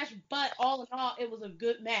for the match, but all in all, it was a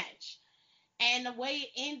good match. And the way it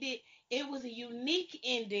ended, it was a unique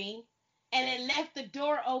ending, and it left the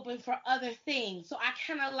door open for other things. So I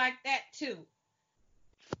kind of like that too.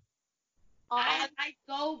 I like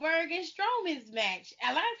Goldberg and Strowman's match.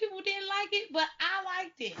 A lot of people didn't like it, but I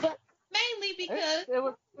liked it. Mainly because it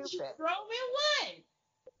was stupid. Strowman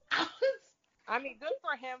won. I mean, good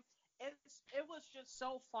for him. It was just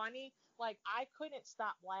so funny. Like, I couldn't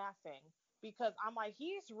stop laughing because I'm like,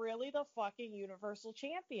 he's really the fucking Universal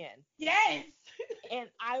Champion. Yes. And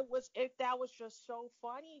that was just so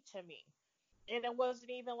funny to me. And it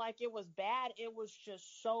wasn't even like it was bad. It was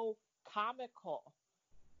just so comical.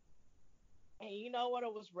 And you know what?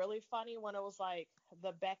 It was really funny when it was like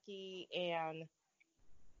the Becky and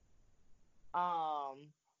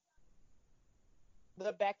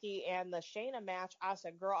the Shayna match. I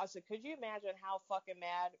said, could you imagine how fucking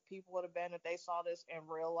mad people would have been if they saw this in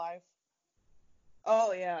real life?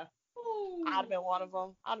 Oh yeah. Ooh. I'd have been one of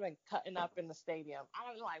them. I'd have been cutting up in the stadium.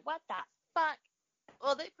 I'd be like, what the fuck?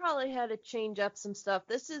 Well, they probably had to change up some stuff.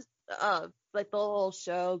 This is like the whole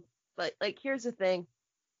show, but like here's the thing.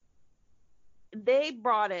 They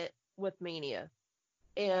brought it with Mania,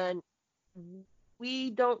 and we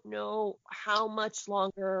don't know how much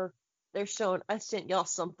longer they're showing. I sent y'all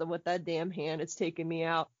something with that damn hand. It's taking me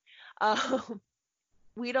out.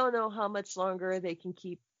 We don't know how much longer they can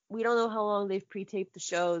keep. We don't know how long they've pre-taped the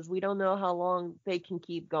shows. We don't know how long they can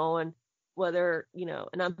keep going. Whether,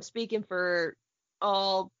 and I'm speaking for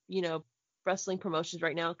all, wrestling promotions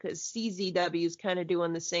right now, because CZW is kind of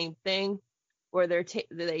doing the same thing where they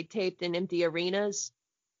taped in empty arenas,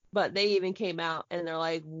 but they even came out and they're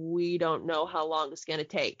like, we don't know how long it's going to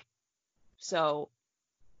take. So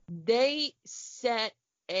they set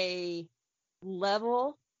a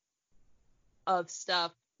level of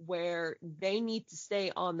stuff where they need to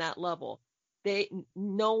stay on that level.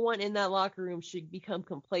 No one in that locker room should become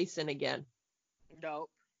complacent again. Nope.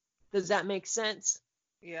 Does that make sense?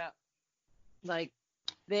 Yeah. Like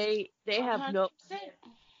they have 100%. no,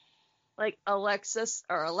 like Alexis,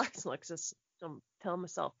 I'm telling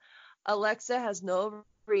myself, Alexa has no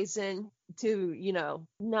reason to,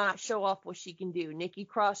 not show off what she can do. Nikki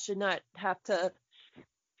Cross should not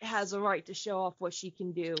has a right to show off what she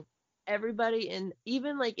can do. Everybody, and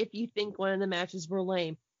even like if you think one of the matches were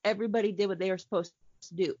lame, everybody did what they were supposed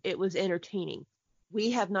to do. It was entertaining.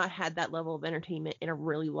 We have not had that level of entertainment in a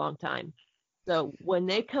really long time. So when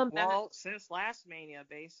they come back, since last Mania,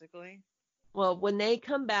 basically. Well, when they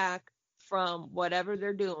come back from whatever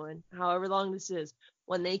they're doing, however long this is,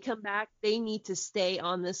 when they come back, they need to stay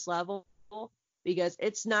on this level, because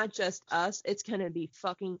it's not just us. It's going to be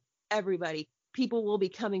fucking everybody. People will be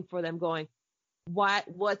coming for them going,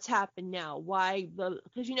 what's happened now? Why? Because,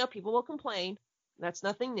 people will complain. That's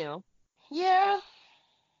nothing new. Yeah.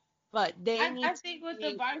 But I think with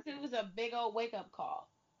the virus, it was a big old wake-up call.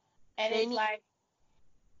 And it's like,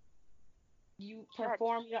 you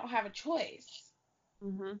perform, you don't have a choice.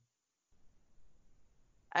 Mm-hmm.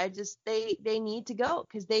 They need to go,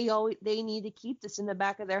 because they need to keep this in the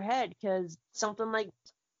back of their head, because something like,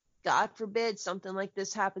 God forbid, something like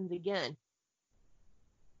this happens again.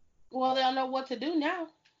 Well, they'll know what to do now.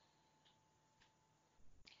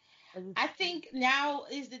 I think now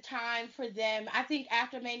is the time for them. I think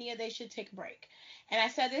after Mania, they should take a break. And I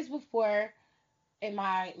said this before in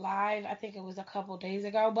my live, I think it was a couple days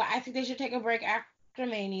ago, but I think they should take a break after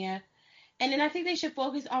Mania. And then I think they should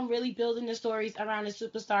focus on really building the stories around the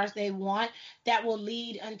superstars they want that will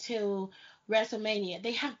lead until WrestleMania.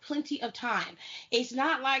 They have plenty of time. It's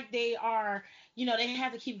not like they are, they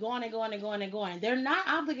have to keep going and going and going and going. They're not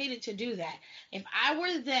obligated to do that. If I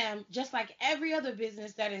were them, just like every other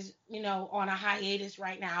business that is, on a hiatus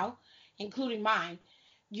right now, including mine,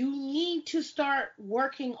 you need to start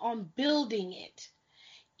working on building it.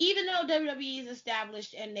 Even though WWE is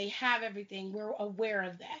established and they have everything, we're aware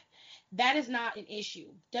of that. That is not an issue.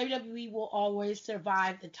 WWE will always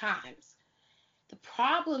survive the times. The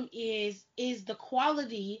problem is the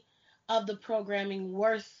quality of the programming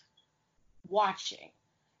worth watching?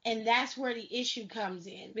 And that's where the issue comes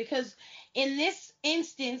in. Because in this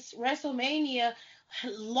instance, WrestleMania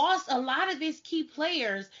lost a lot of its key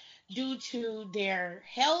players due to their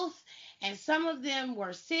health, and some of them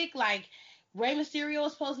were sick, like Rey Mysterio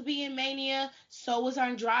was supposed to be in Mania, so was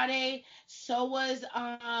Andrade, so was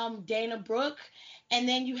Dana Brooke, and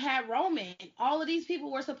then you had Roman. All of these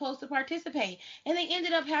people were supposed to participate, and they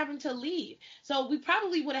ended up having to leave. So we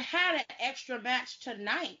probably would have had an extra match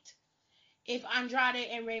tonight if Andrade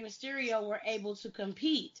and Rey Mysterio were able to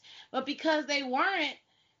compete. But because they weren't,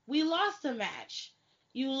 we lost the match.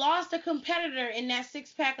 You lost a competitor in that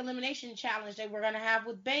six-pack elimination challenge they were going to have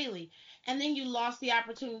with Bayley. And then you lost the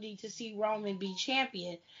opportunity to see Roman be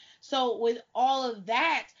champion. So with all of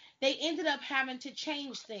that, they ended up having to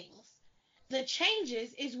change things. The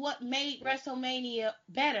changes is what made WrestleMania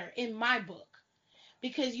better in my book.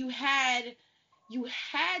 Because you had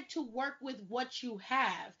to work with what you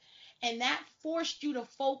have, and that forced you to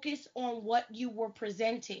focus on what you were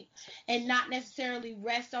presenting and not necessarily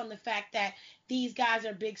rest on the fact that these guys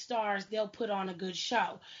are big stars, they'll put on a good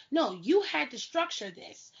show. No, you had to structure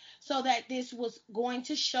this so that this was going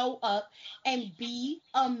to show up and be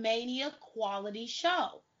a Mania quality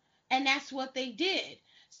show, and that's what they did.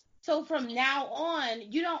 So from now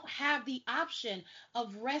on, you don't have the option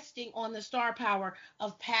of resting on the star power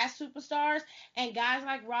of past superstars and guys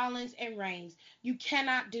like Rollins and Reigns. You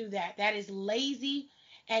cannot do that. That is lazy,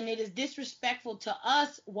 and it is disrespectful to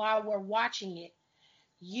us while we're watching it.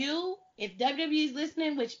 If WWE is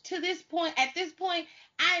listening, which at this point,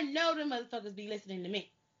 I know the motherfuckers be listening to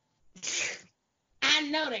me. I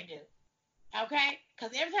know they do. Okay?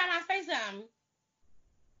 Because every time I say something,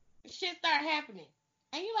 shit start happening.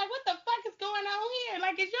 And you're like, what the fuck is going on here?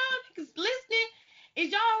 Like, is y'all niggas listening?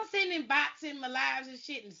 Is y'all sending bots in my lives and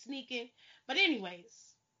shit and sneaking? But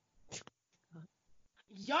anyways,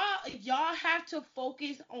 y'all have to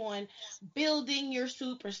focus on building your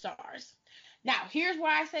superstars. Now, here's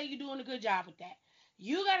why I say you're doing a good job with that.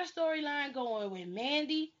 You got a storyline going with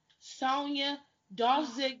Mandy, Sonya,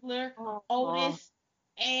 Dolph Ziggler, Otis,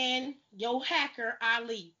 and your hacker,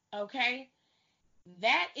 Ali. Okay?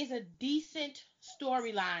 That is a decent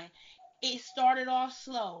storyline. It started off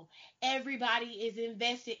slow. Everybody is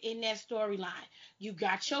invested in that storyline. You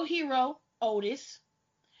got your hero, Otis.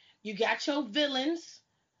 You got your villains,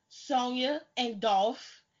 Sonya and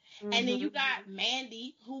Dolph. Mm-hmm. And then you got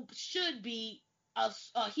Mandy, who should be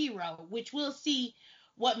a hero, which we'll see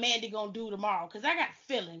what Mandy gonna do tomorrow. Because I got a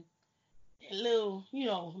feeling that little,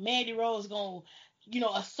 Mandy Rose gonna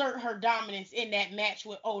assert her dominance in that match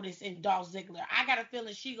with Otis and Dolph Ziggler. I got a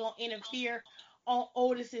feeling she gonna interfere on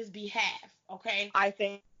Otis's behalf. Okay. I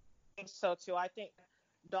think so too. I think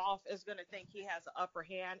Dolph is gonna think he has the upper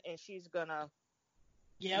hand, and she's gonna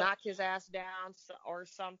knock his ass down or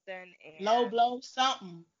something. And low blow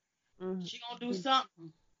something. Mm-hmm. She gonna do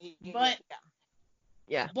something. But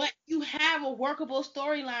you have a workable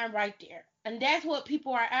storyline right there, and that's what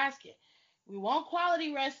people are asking. We want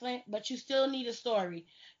quality wrestling, but you still need a story.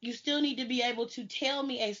 You still need to be able to tell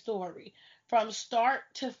me a story from start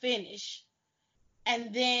to finish.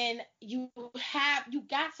 And then you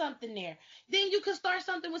got something there. Then you could start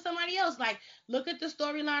something with somebody else. Like, look at the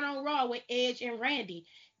storyline on Raw with Edge and Randy.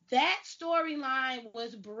 That storyline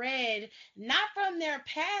was bred not from their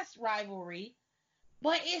past rivalry,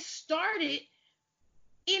 but it started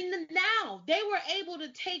in the now. They were able to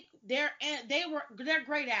take they're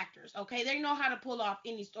great actors, okay? They know how to pull off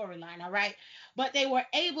any storyline, all right? But they were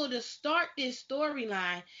able to start this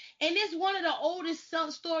storyline, and it's one of the oldest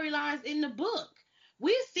storylines in the book.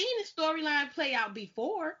 We've seen the storyline play out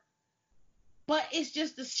before, but it's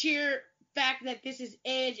just the sheer fact that this is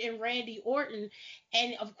Edge and Randy Orton,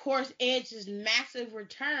 and of course Edge's massive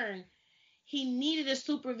return. He needed a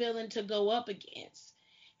supervillain to go up against.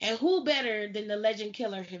 And who better than the legend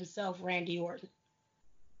killer himself, Randy Orton?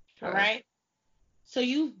 Sure. All right? So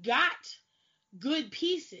you've got good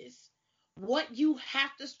pieces. What you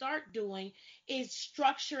have to start doing is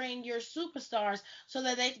structuring your superstars so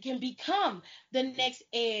that they can become the next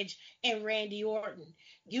Edge and Randy Orton.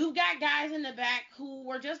 You've got guys in the back who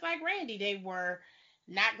were just like Randy. They were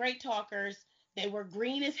not great talkers. They were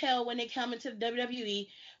green as hell when they come into the WWE,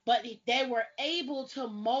 but they were able to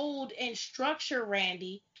mold and structure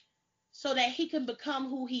Randy so that he can become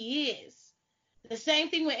who he is. The same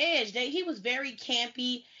thing with Edge. He was very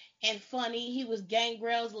campy and funny. He was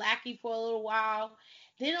Gangrel's lackey for a little while.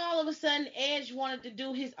 Then all of a sudden, Edge wanted to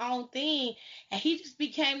do his own thing, and he just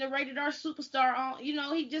became the rated R superstar.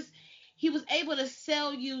 He was able to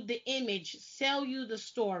sell you the image, sell you the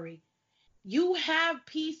story. You have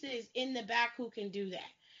pieces in the back who can do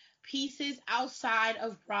that. Pieces outside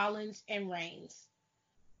of Rollins and Reigns.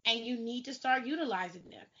 And you need to start utilizing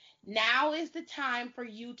them. Now is the time for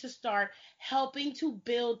you to start helping to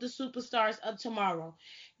build the superstars of tomorrow.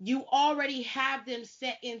 You already have them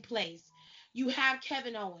set in place. You have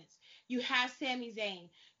Kevin Owens. You have Sami Zayn.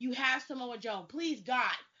 You have Samoa Joe. Please,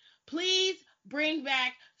 God, please, bring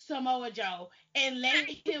back Samoa Joe and let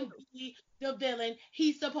him be the villain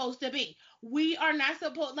he's supposed to be. We are not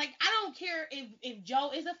supposed, like, I don't care if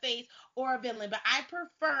Joe is a face or a villain, but I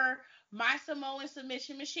prefer my Samoan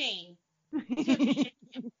submission machine to be,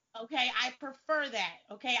 okay? I prefer that,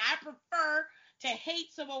 okay? I prefer to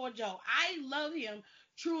hate Samoa Joe. I love him,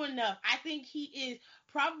 true enough. I think he is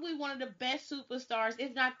probably one of the best superstars,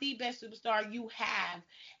 if not the best superstar you have,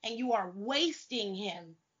 and you are wasting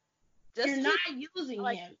him. You're not using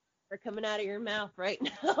him. They're coming out of your mouth right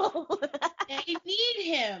now. They need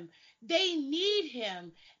him. They need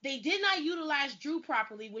him. They did not utilize Drew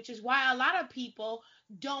properly, which is why a lot of people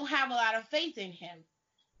don't have a lot of faith in him.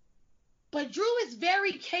 But Drew is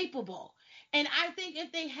very capable. And I think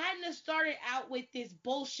if they hadn't started out with this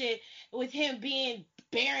bullshit with him being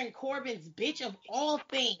Baron Corbin's bitch of all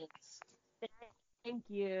things. Thank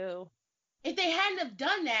you. If they hadn't have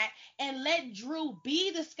done that and let Drew be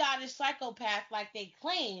the Scottish psychopath like they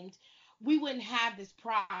claimed, we wouldn't have this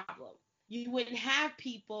problem. You wouldn't have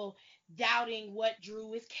people doubting what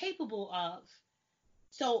Drew is capable of.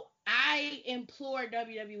 So I implore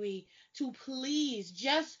WWE to please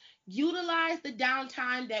just utilize the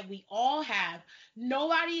downtime that we all have.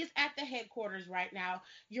 Nobody is at the headquarters right now.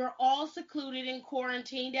 You're all secluded and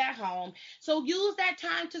quarantined at home. So use that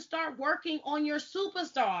time to start working on your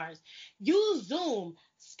superstars. Use Zoom,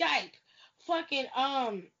 Skype, fucking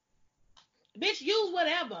bitch, use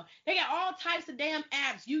whatever. They got all types of damn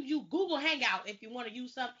apps. You Google Hangout if you want to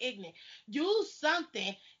use something ignorant. Use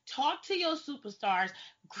something. Talk to your superstars.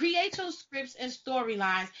 Create your scripts and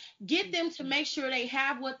storylines. Get them to make sure they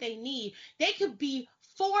have what they need. They could be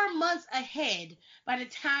 4 months ahead by the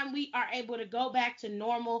time we are able to go back to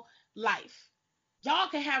normal life. Y'all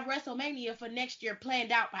can have WrestleMania for next year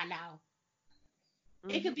planned out by now.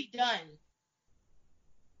 Mm-hmm. It could be done.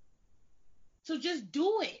 So just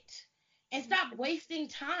do it. And stop wasting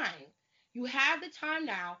time. You have the time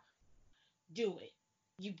now. Do it.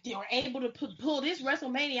 You are able to pull this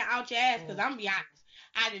WrestleMania out your ass, because I'm going to be honest,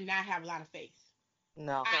 I did not have a lot of faith.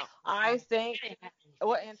 No. I think,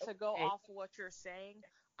 and to go off of what you're saying,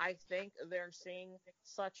 I think they're seeing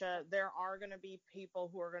there are going to be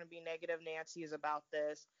people who are going to be negative Nancy's about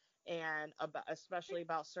this, and especially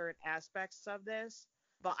about certain aspects of this.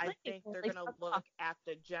 But I think they're going to look at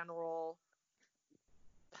the general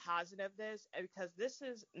positive this, because this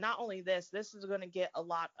is not only this is going to get a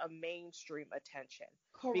lot of mainstream attention.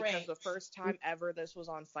 Correct. Because the first time ever this was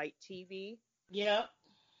on Fight TV. Yep.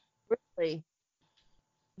 Really?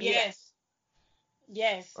 Yes.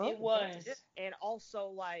 Yes, it was. And also,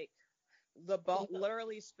 like,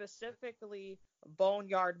 literally specifically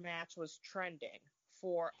Boneyard match was trending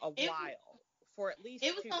for a while. For at least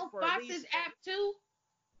it was on Fox's app too.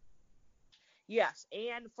 Yes,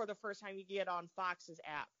 and for the first time you get on Fox's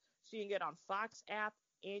app. So you can get on Fox app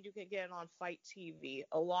and you can get it on Fight TV,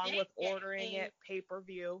 along with ordering it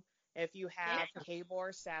pay-per-view if you have cable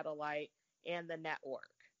or satellite and the network.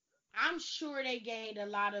 I'm sure they gained a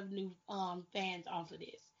lot of new fans off of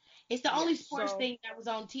this. It's the only sports thing that was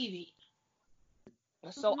on TV.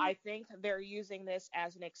 So I think they're using this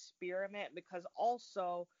as an experiment, because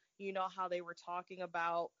also, you know how they were talking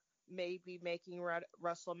about maybe making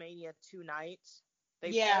WrestleMania 2 nights?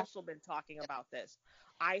 They've also been talking about this.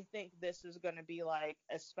 I think this is going to be like,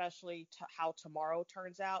 especially how tomorrow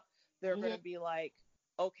turns out, they're going to be like,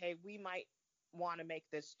 okay, we might want to make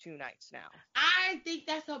this 2 nights now. I think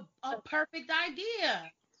that's a perfect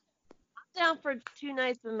idea. I'm down for 2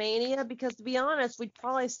 nights of Mania, because to be honest, we'd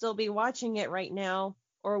probably still be watching it right now,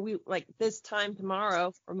 or we like this time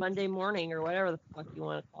tomorrow or Monday morning or whatever the fuck you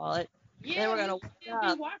want to call it. Yeah, then we're gonna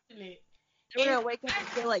be watching it. We're gonna wake up and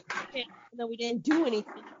feel like, and then we didn't do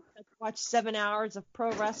anything. Let's watch 7 hours of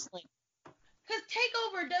pro wrestling. Because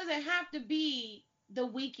TakeOver doesn't have to be the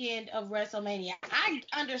weekend of WrestleMania. I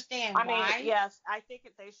understand why. I mean, yes, I think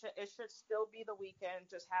it should still be the weekend,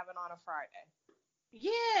 just have it on a Friday.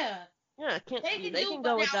 Yeah. Yeah, they can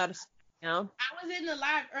go without a I was in the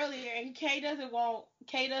live earlier, and Kay doesn't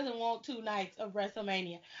want 2 nights of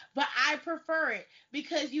WrestleMania, but I prefer it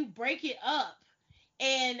because you break it up,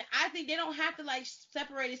 and I think they don't have to like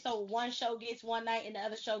separate it so one show gets one night and the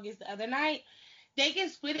other show gets the other night. They can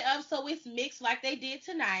split it up so it's mixed like they did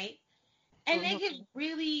tonight, and they can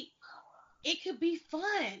it could be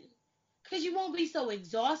fun because you won't be so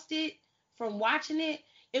exhausted from watching it.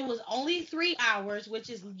 It was only 3 hours, which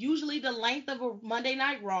is usually the length of a Monday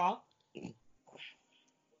Night Raw. And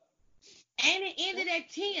it ended at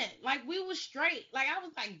 10. Like, we were straight. Like, I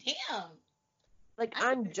was like, damn. Like,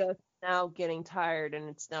 I'm just now getting tired, and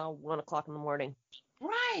it's now 1 o'clock in the morning.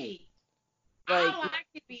 Right. Like, I like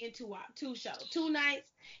could be in two shows, 2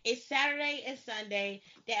 nights. It's Saturday and Sunday.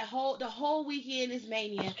 The whole weekend is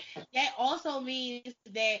Mania. That also means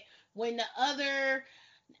that when the other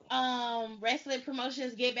wrestling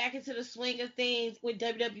promotions get back into the swing of things with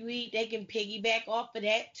WWE, they can piggyback off of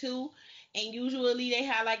that too. And usually they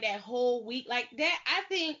have like that whole week like that. I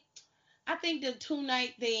think the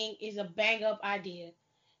 2-night thing is a bang up idea.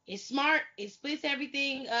 It's smart. It splits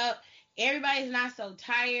everything up. Everybody's not so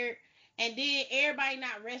tired. And then everybody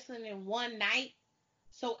not wrestling in one night.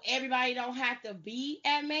 So everybody don't have to be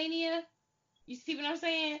at Mania. You see what I'm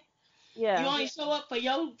saying? Yeah. You only show up for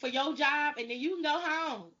your job and then you can go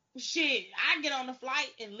home. Shit, I get on the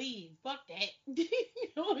flight and leave. Fuck that. You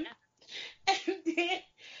know? And then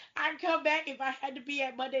I come back if I had to be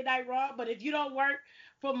at Monday Night Raw. But if you don't work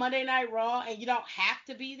for Monday Night Raw and you don't have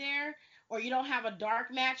to be there, or you don't have a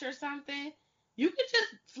dark match or something, you can just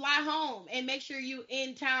fly home and make sure you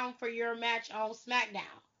in town for your match on SmackDown.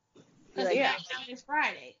 Because SmackDown is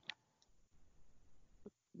Friday.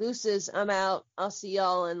 Deuces, I'm out. I'll see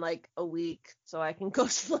y'all in like a week so I can go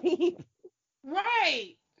sleep.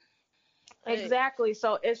 Right. Exactly.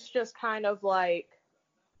 So it's just kind of like,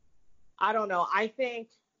 I don't know. I think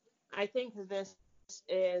this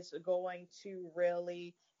is going to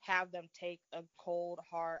really have them take a cold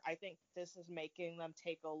hard. I think this is making them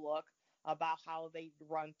take a look about how they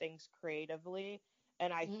run things creatively.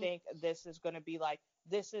 And I think this is going to be like,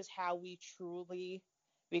 this is how we truly,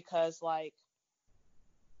 because like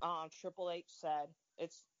Triple H said,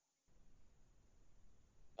 it's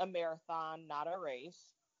a marathon, not a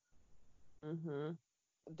race. Mm-hmm.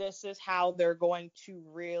 This is how they're going to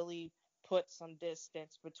really put some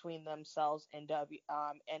distance between themselves and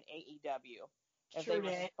AEW. If they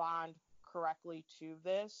respond correctly to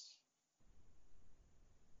this,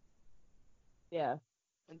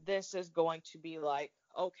 this is going to be like,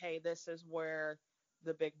 okay, this is where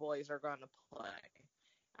the big boys are going to play.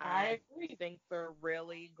 I think they're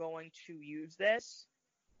really going to use this,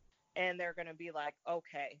 and they're going to be like,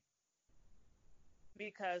 okay,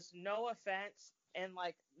 because no offense, and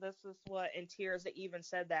like this is what in Tears that even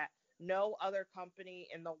said that no other company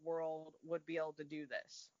in the world would be able to do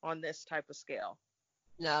this on this type of scale.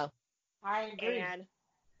 No. I agree. And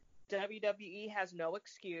WWE has no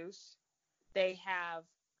excuse. They have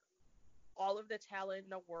all of the talent in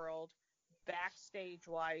the world,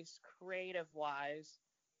 backstage-wise, creative-wise,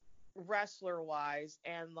 wrestler-wise,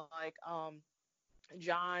 and like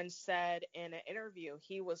John said in an interview,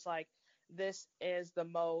 he was like, this is the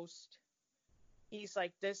most is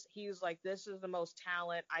the most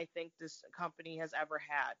talent I think this company has ever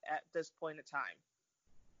had at this point in time.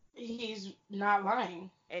 He's not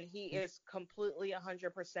lying. And he is completely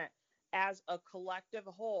 100%. As a collective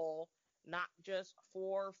whole, not just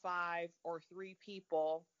 4, 5, or 3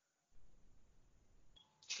 people.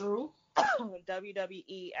 True.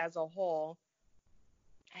 WWE as a whole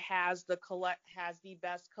has the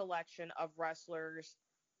best collection of wrestlers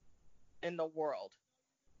in the world.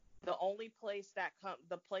 The only place that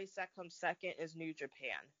comes second is New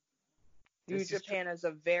Japan. New Japan is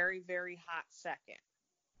a very, very hot second.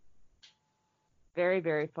 Very,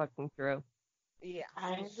 very fucking true. Yeah.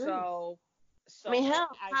 I agree. So I mean,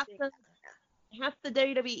 hell, half the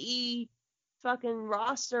WWE fucking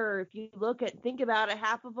roster, if you think about it,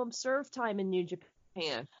 half of them serve time in New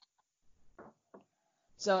Japan.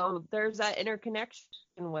 So there's that interconnection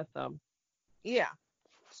with them. Yeah.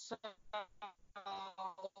 So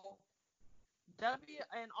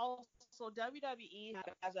WWE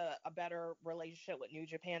has a better relationship with New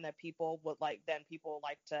Japan than people like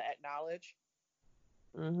to acknowledge.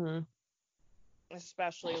 Mm-hmm.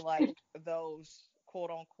 Especially like those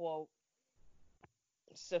quote unquote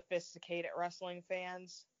sophisticated wrestling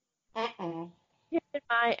fans. Get in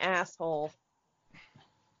my asshole.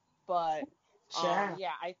 But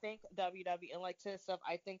yeah, I think WWE, and like to stuff,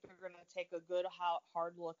 I think they're gonna take a good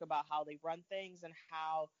hard look about how they run things and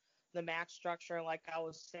how the match structure. Like I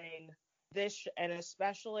was saying, and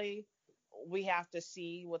especially we have to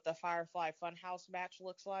see what the Firefly Funhouse match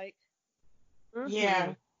looks like. Mm-hmm.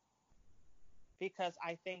 Yeah. Because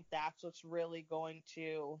I think that's what's really going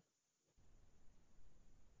to.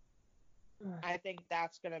 I think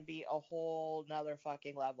that's going to be a whole nother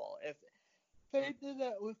fucking level. If they did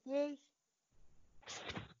that with this,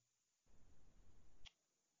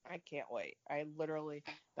 I can't wait.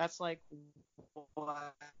 That's like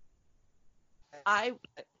what.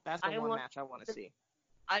 That's the one match I want to see.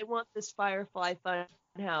 I want this Firefly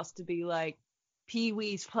Funhouse to be like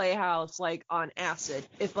Pee-wee's Playhouse, like on acid.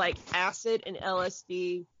 If like acid and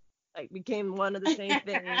LSD like became one of the same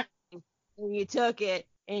thing, and you took it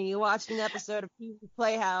and you watch an episode of Pee-wee's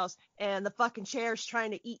Playhouse and the fucking chair's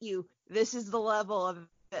trying to eat you, this is the level of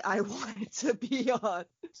it I want it to be on.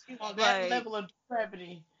 On that level of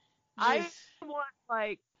depravity. Yes. I want,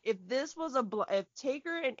 like, if this was if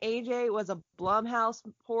Taker and AJ was a Blumhouse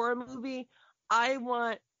horror movie, I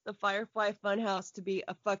want the Firefly Funhouse to be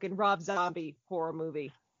a fucking Rob Zombie horror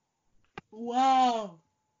movie. Wow.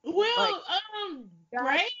 Well, Like,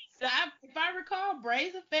 Bray's, if I recall,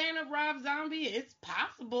 Bray's a fan of Rob Zombie. It's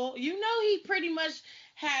possible. You know, he pretty much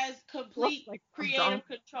has complete creative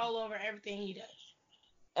control over everything he does.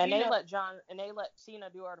 And they let Cena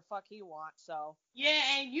do whatever the fuck he wants, so. Yeah,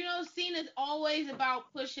 and you know, Cena's always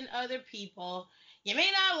about pushing other people. You may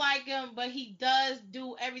not like him, but he does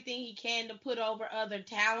do everything he can to put over other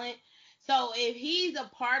talent. So if he's a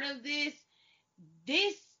part of this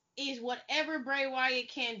is whatever Bray Wyatt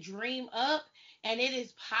can dream up, and it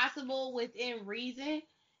is possible within reason,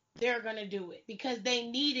 they're going to do it. Because they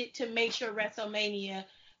need it to make sure WrestleMania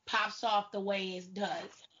pops off the way it does.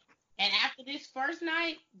 And after this first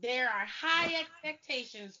night, there are high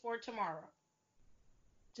expectations for tomorrow.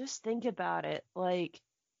 Just think about it. Like,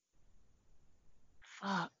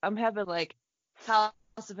 fuck, I'm having, like, House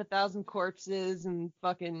of a Thousand Corpses and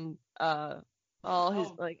fucking, all his,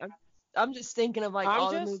 like, I'm just thinking of, like,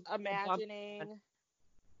 all the movies. I'm just imagining.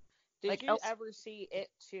 Did you ever see It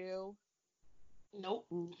Too? Nope.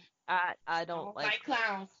 I don't like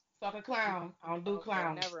clowns. Fuck a clown. I don't do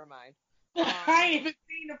clowns. Never mind. I ain't even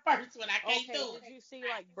seen the first one. I can't do it. Did you see,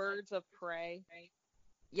 like, Birds of Prey?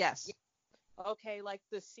 Yes. Okay, like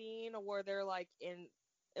the scene where they're, like, in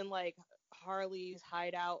like Harley's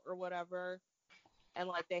hideout or whatever, and,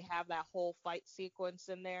 like, they have that whole fight sequence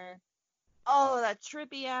in there. Oh, that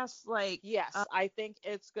trippy ass, like. Yes, I think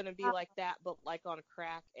it's gonna be like that, but like on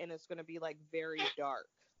crack, and it's gonna be like very dark.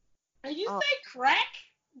 Did you say crack?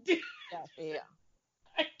 Yeah.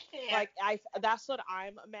 I can't. Like that's what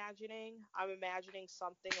I'm imagining. I'm imagining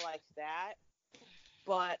something like that,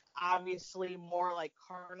 but obviously more like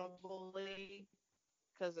carnival-y,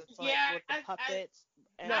 because it's like with the puppets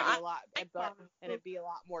and it'd be a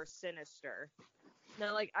lot more sinister.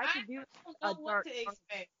 No, like I could do a dark. What to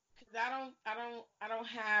expect?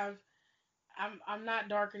 I'm not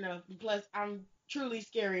dark enough. Plus, I'm truly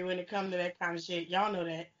scary when it comes to that kind of shit. Y'all know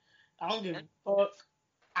that. I don't give a fuck.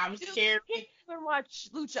 I'm scary. You can't even watch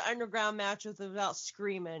Lucha Underground matches without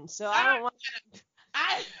screaming, so I don't want.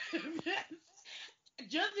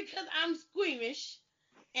 Just because I'm squeamish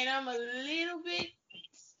and I'm a little bit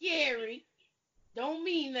scary, don't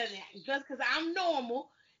mean nothing. Just because I'm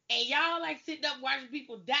normal and y'all like sitting up watching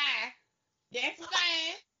people die, that's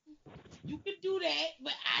fine. You can do that,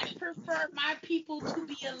 but I prefer my people to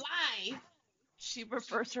be alive. She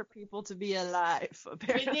prefers her people to be alive,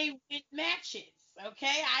 apparently. When they win matches,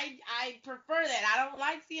 okay? I prefer that. I don't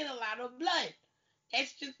like seeing a lot of blood.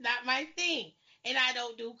 That's just not my thing. And I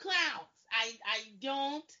don't do clowns. I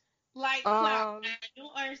don't like clowns. I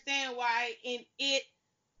don't understand why in it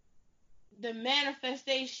the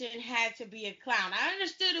manifestation had to be a clown. I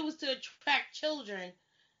understood it was to attract children.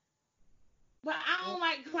 But I don't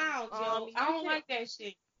like clowns, yo. I don't like that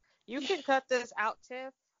shit. You can cut this out,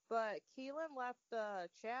 Tiff, but Keelan left the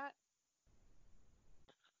chat.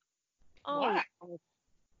 Why?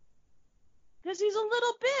 Because he's a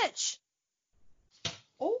little bitch.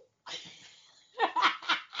 Oh.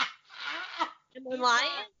 Am I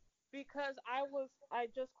lying? Because I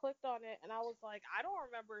just clicked on it and I was like, I don't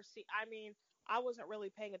remember I wasn't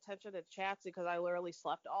really paying attention to chats because I literally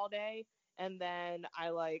slept all day, and then I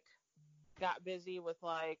like got busy with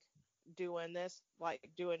like doing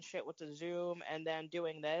shit with the Zoom and then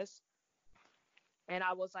doing this, and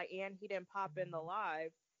I was like, and he didn't pop in the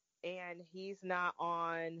live, and he's not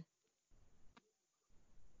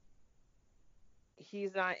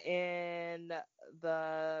in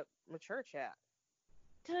the mature chat.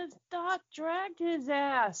 Because Doc dragged his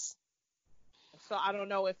ass. So I don't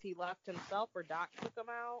know if he left himself or Doc took him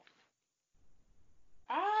out.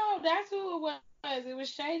 Oh, that's who it was. It was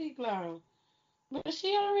Shady Clown. But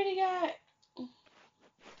she already got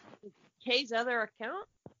Kay's other account?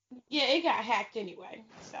 Yeah, it got hacked anyway.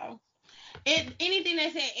 So anything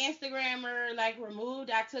that said Instagram or like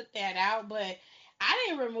removed, I took that out, but I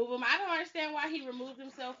didn't remove him. I don't understand why he removed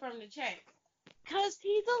himself from the chat. Because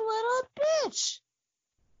he's a little bitch.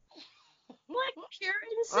 Like, pure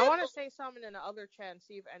and simple. I want to say something in the other chat and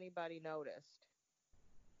see if anybody noticed.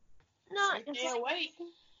 No, wait.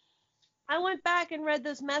 I went back and read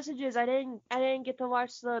those messages. I didn't get to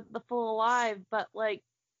watch the full live, but like,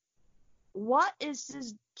 what is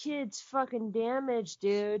this kid's fucking damage,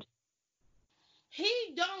 dude? He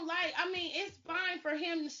don't like. I mean, it's fine for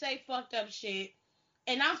him to say fucked up shit.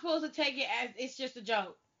 and I'm supposed to take it as it's just a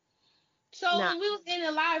joke. So Nah. when we was in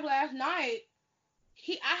the live last night,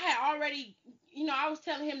 I had already, I was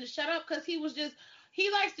telling him to shut up because he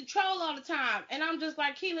likes to troll all the time, and I'm just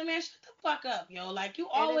like, Keelan, man, shut the fuck up, yo. Like, you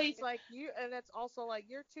always. And it's like and it's also like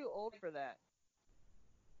you're too old for that.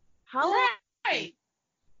 Right.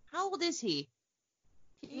 How old is he?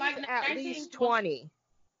 He's Like at 19, least 20.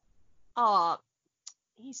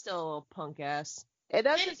 He's still a punk ass. It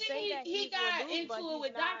doesn't And say then that he got removed, but into it he's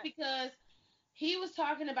with not. Doc because he was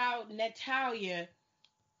talking about Natalia.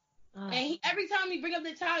 And every time he bring up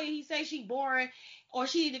Natalia, he say she boring or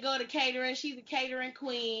she need to go to catering. She's a catering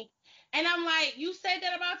queen. And I'm like, you said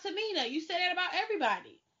that about Tamina. You said that about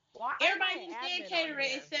everybody. Well, Everybody understand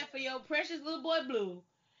catering except for your precious little boy Blue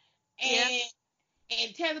and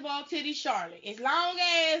Tetherball Titty Charlotte. As long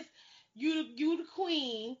as you the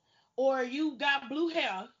queen or you got blue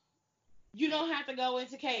hair, you don't have to go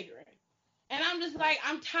into catering. And I'm just like,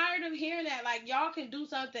 I'm tired of hearing that. Like, y'all can do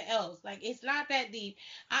something else. Like, it's not that deep.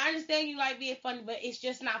 I understand you like being funny, but it's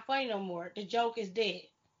just not funny no more. The joke is dead.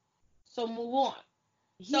 So move on.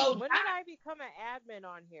 So when did I become an admin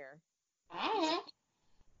on here? I don't know.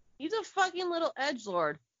 He's a fucking little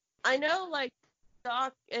edgelord. I know, like,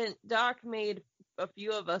 Doc made a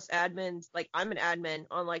few of us admins. Like, I'm an admin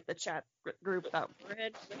on, like, the chat group that we're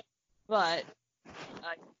in. But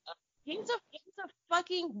he's a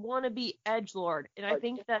fucking wannabe edgelord, and I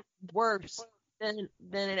think that's worse than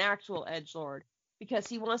an actual edgelord, because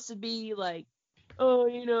he wants to be like, oh,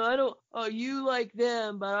 I don't, you like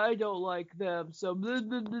them, but I don't like them, so blah,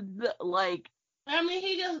 blah, blah, blah. Like, I mean,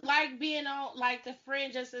 he just like being on like the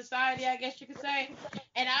fringe of society, I guess you could say.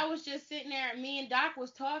 And I was just sitting there, and me and Doc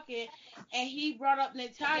was talking, and he brought up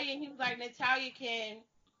Natalia, and he was like, Natalia can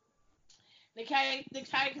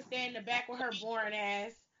stay in the back with her boring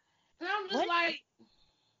ass. And I'm just like,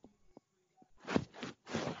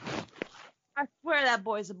 I swear that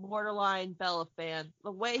boy's a borderline Bella fan.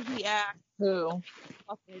 The way he acts. Who?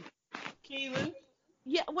 Keelan.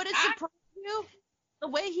 Yeah, would it surprise you? The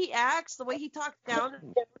way he acts, the way he talks down to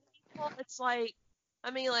people, it's like,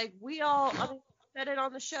 we all, said it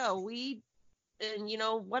on the show.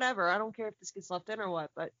 Whatever. I don't care if this gets left in or what,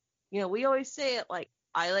 but, we always say it like,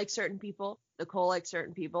 I like certain people, Nicole likes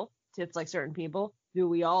certain people, Tiff likes certain people. Do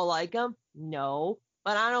we all like them? No.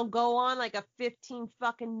 But I don't go on like a 15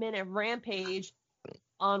 fucking minute rampage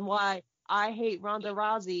on why I hate Ronda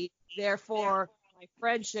Rousey, therefore my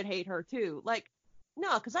friends should hate her too. Like,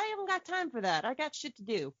 no, because I haven't got time for that. I got shit to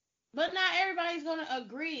do. But not everybody's gonna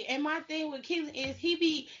agree. And my thing with Keelan is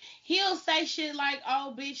he'll say shit like,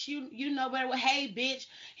 "Oh, bitch, you know better." Well, hey, bitch.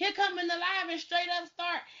 He'll come in the live and straight up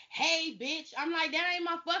start, "Hey, bitch." I'm like, that ain't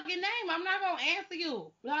my fucking name. I'm not gonna answer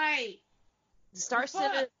you. Like, start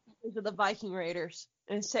sending to the Viking Raiders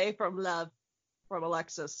and say from love, from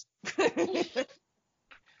Alexis. Then he gets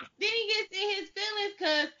in his feelings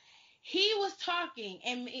because he was talking,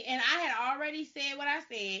 and I had already said what I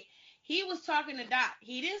said. He was talking to Doc.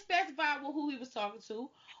 He didn't specify who he was talking to.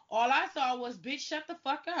 All I saw was, bitch, shut the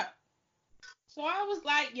fuck up. So I was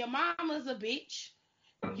like, your mama's a bitch.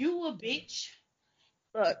 You a bitch.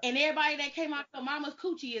 Look. And everybody that came out your mama's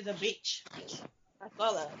coochie is a bitch. I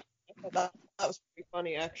saw that. That was pretty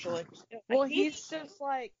funny, actually. Well, he's just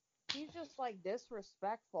like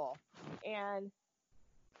disrespectful. And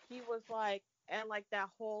he was like, and like that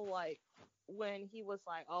whole like, when he was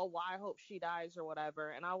like, oh, well, I hope she dies or whatever.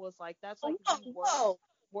 And I was like, that's like the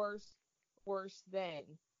worst thing.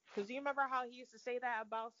 Because you remember how he used to say that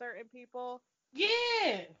about certain people?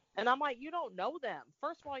 Yeah. And I'm like, you don't know them.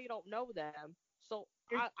 First of all, you don't know them. So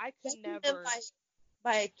I could never.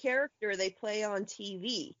 By a character they play on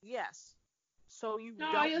TV. Yes. So you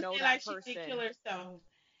don't know that like person. She did kill herself.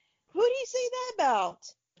 Who do you say that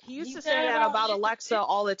about? He used to say that about Alexa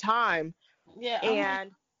all the time. Yeah.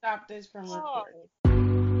 And stop this from recording.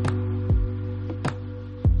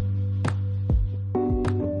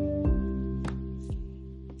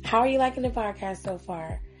 How are you liking the podcast so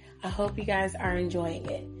far? I hope you guys are enjoying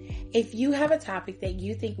it. If you have a topic that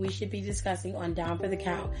you think we should be discussing on Down for the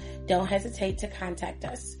Count, don't hesitate to contact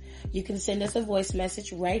us. You can send us a voice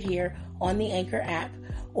message right here on the Anchor app,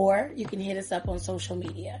 or you can hit us up on social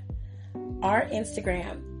media. Our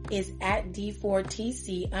Instagram is at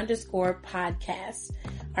D4TC_podcast.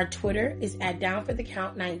 Our Twitter is at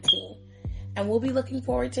DownForTheCount19. And we'll be looking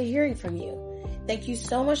forward to hearing from you. Thank you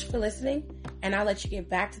so much for listening, and I'll let you get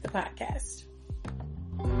back to the podcast.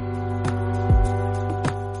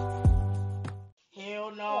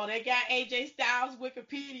 Hell no, they got AJ Styles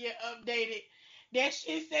Wikipedia updated. That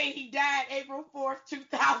shit say he died April 4th,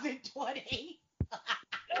 2020.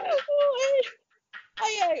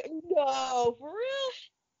 No, for real?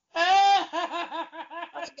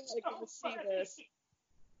 this.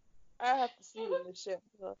 I have to see this shit.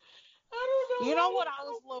 I don't know. You know what I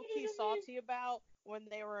was low-key salty about when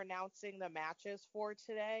they were announcing the matches for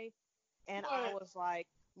today? And I was like,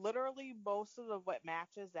 literally most of the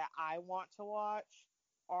matches that I want to watch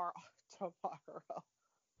are tomorrow.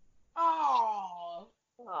 Oh.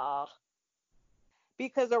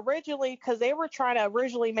 Because they were trying to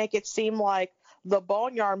originally make it seem like the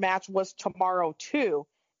Boneyard match was tomorrow too.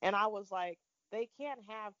 And I was like, they can't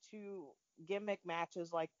have two gimmick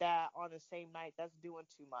matches like that on the same night. That's doing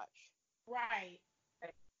too much. Right.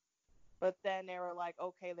 But then they were like,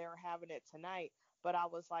 okay, they were having it tonight. But I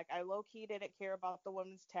was like, I low-key didn't care about the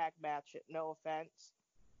women's tag match. No offense.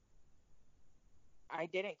 I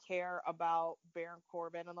didn't care about Baron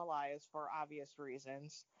Corbin and Elias for obvious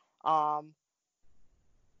reasons.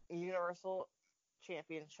 Universal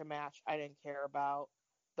Championship match, I didn't care about.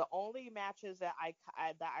 The only matches that I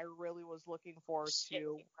really was looking forward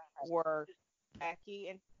to were Becky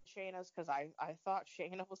and Shayna's, because I thought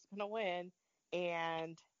Shayna was gonna win,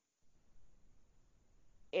 and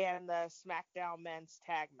the SmackDown men's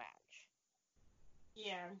tag match.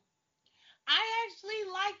 Yeah. I actually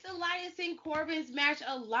liked Elias and Corbin's match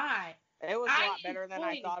a lot. It was a lot better than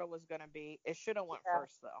I thought it was gonna be. It should have went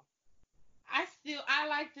first though. I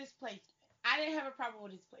like this placement. I didn't have a problem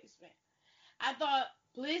with his placement. I thought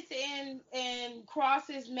Bliss and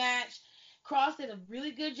Cross's match, Cross did a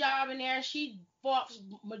really good job in there. She fought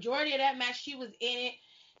majority of that match. She was in it.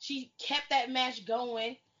 She kept that match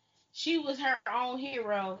going. She was her own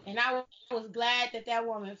hero, and I was glad that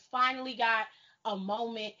woman finally got a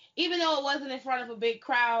moment. Even though it wasn't in front of a big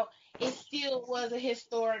crowd, it still was a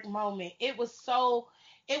historic moment. It was a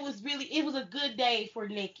good day for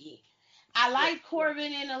Nikki. I liked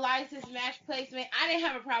Corbin and Elias's match placement. I didn't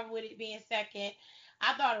have a problem with it being second.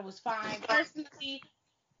 I thought it was fine. Personally,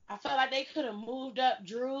 I felt like they could have moved up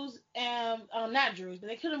not Drew's, but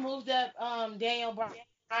they could have moved up Daniel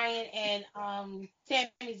Bryan and Sami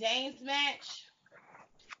Zayn's match.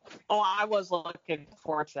 Oh, I was looking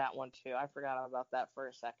forward to that one too. I forgot about that for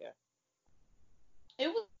a second. It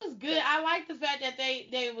was good. I like the fact that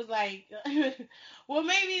they was like, what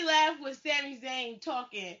made me laugh was Sami Zayn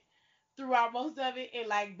talking throughout most of it and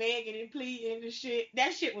like begging and pleading and shit.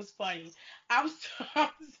 That shit was funny. I'm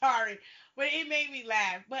sorry, but it made me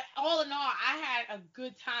laugh. But all in all, I had a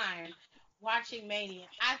good time watching Mania.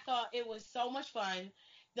 I thought it was so much fun.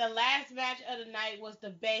 The last match of the night was the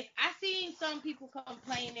best. I seen some people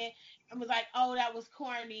complaining and was like, "Oh, that was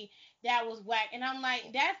corny, that was whack," and I'm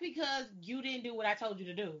like, "That's because you didn't do what I told you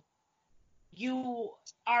to do. You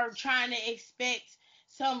are trying to expect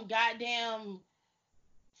some goddamn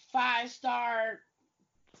 5-star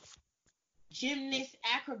gymnast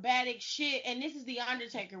acrobatic shit, and this is the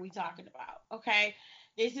Undertaker we talking about, okay?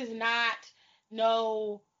 This is not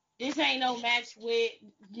this ain't no match with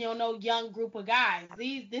no young group of guys.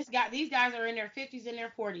 These guys are in their 50s and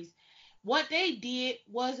their 40s. What they did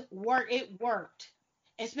was work. It worked,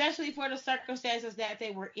 especially for the circumstances that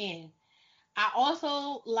they were in. I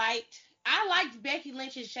liked Becky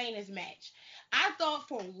Lynch and Shayna's match. I thought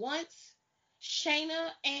for once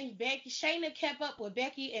Shayna kept up with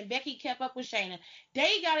Becky and Becky kept up with Shayna.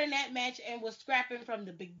 They got in that match and was scrapping from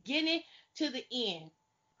the beginning to the end.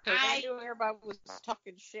 I knew everybody was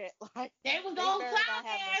talking shit. Like they was on clown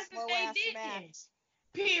ass if they didn't.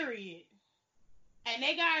 Period. And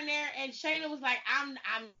they got in there and Shayna was like, I'm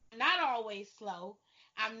not always slow.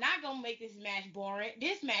 I'm not gonna make this match boring.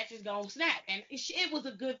 This match is gonna snap, and it was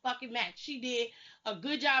a good fucking match. She did a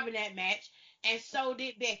good job in that match, and so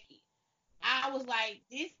did Becky. I was like,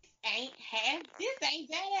 this ain't bad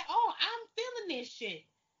at all. I'm feeling this shit.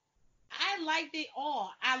 I liked it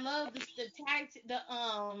all. I love the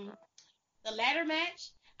ladder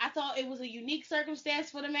match. I thought it was a unique circumstance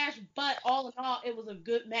for the match, but all in all, it was a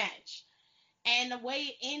good match. And the way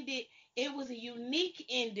it ended, it was a unique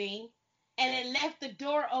ending, and it left the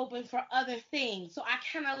door open for other things. So I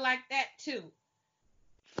kind of like that too.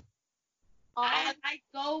 I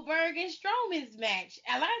liked Goldberg and Strowman's match.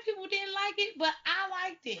 A lot of people didn't like it, but I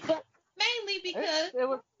liked it. Mainly because it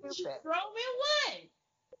was stupid. Strowman won.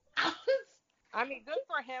 I mean, good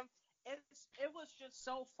for him. It was just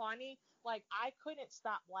so funny. Like, I couldn't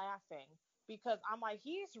stop laughing because I'm like,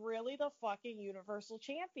 he's really the fucking Universal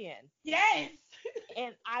Champion. Yes.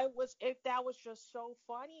 And that was just so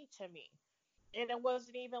funny to me. And it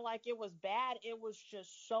wasn't even like it was bad. It was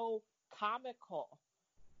just so comical.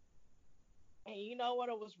 And you know what?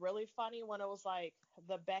 It was really funny when it was like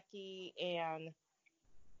the Becky and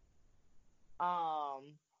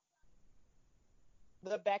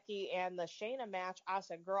the Shayna match. I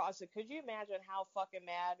said, could you imagine how fucking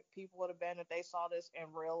mad people would have been if they saw this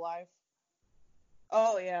in real life?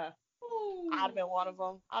 Oh yeah. Ooh. I'd have been one of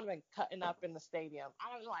them. I'd have been cutting up in the stadium.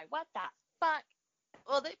 I'd have been like, what the fuck?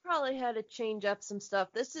 Well, they probably had to change up some stuff.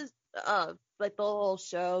 This is like the whole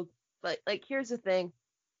show. But like, here's the thing.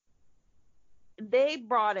 They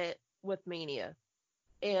brought it with Mania,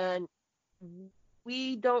 and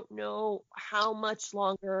we don't know how much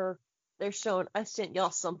longer they're showing. I sent y'all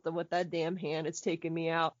something with that damn hand. It's taking me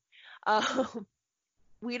out.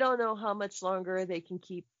 We don't know how much longer they can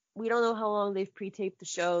keep. We don't know how long they've pre-taped the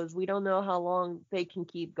shows. We don't know how long they can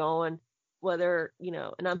keep going. Whether,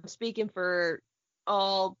 and I'm speaking for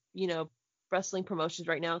all, wrestling promotions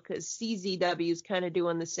right now, because CZW is kind of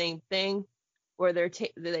doing the same thing where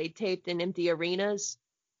they taped in empty arenas,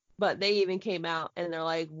 but they even came out and they're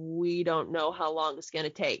like, we don't know how long it's going to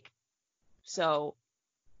take. So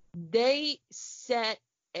they set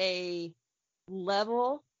a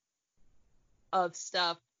level of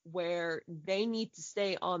stuff where they need to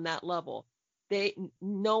stay on that level.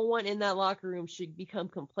 No one in that locker room should become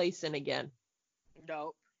complacent again.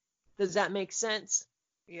 Nope. Does that make sense?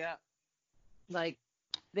 Yeah. Like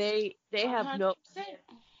they have 100%. no,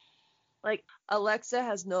 like Alexa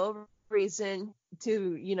has no reason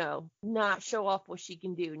to, not show off what she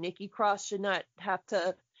can do. Nikki Cross should not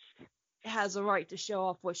has a right to show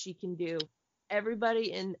off what she can do.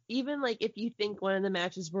 Everybody, and even like if you think one of the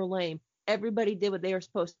matches were lame, everybody did what they were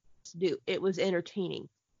supposed to do. It was entertaining.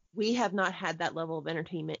 We have not had that level of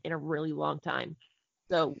entertainment in a really long time.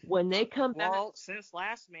 So when they come back, since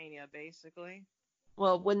last Mania, basically.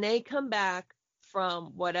 Well, when they come back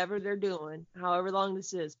from whatever they're doing, however long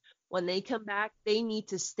this is, when they come back, they need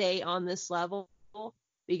to stay on this level,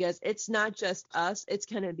 because it's not just us. It's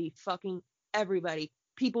going to be fucking everybody.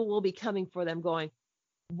 People will be coming for them going,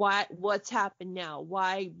 what's happened now?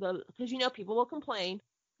 Why? Because, people will complain.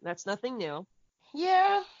 That's nothing new.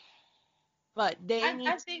 Yeah. But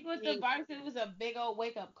I think with the Bucks, it was a big old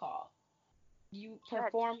wake-up call. You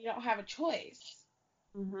perform, you don't have a choice.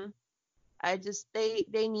 Mm-hmm.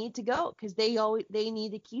 They need to go, because they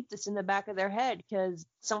need to keep this in the back of their head, because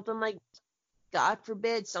something like, God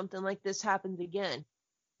forbid, something like this happens again.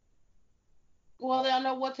 Well, they'll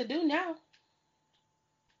know what to do now.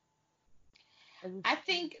 I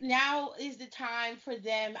think now is the time for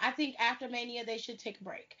them. I think after Mania, they should take a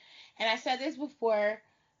break. And I said this before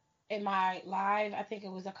in my live, I think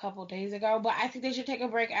it was a couple days ago, but I think they should take a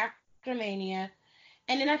break after Mania.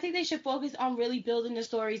 And then I think they should focus on really building the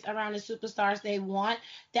stories around the superstars they want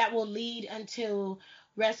that will lead until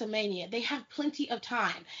WrestleMania. They have plenty of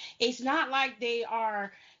time. It's not like they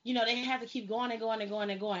are, they have to keep going and going and going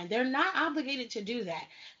and going. They're not obligated to do that.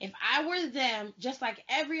 If I were them, just like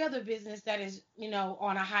every other business that is,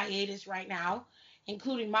 on a hiatus right now,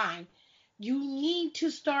 including mine, you need to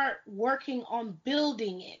start working on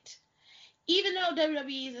building it. Even though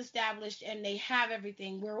WWE is established and they have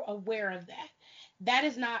everything, we're aware of that. That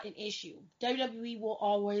is not an issue. WWE will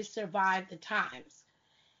always survive the times.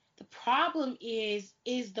 The problem is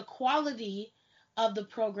the quality of the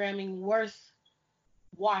programming worth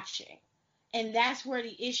watching? And that's where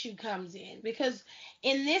the issue comes in. Because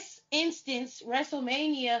in this instance,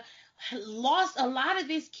 WrestleMania lost a lot of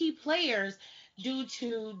its key players due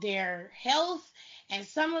to their health, and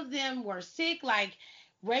some of them were sick, like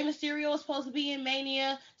Rey Mysterio was supposed to be in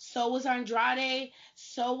Mania, so was Andrade,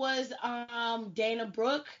 so was Dana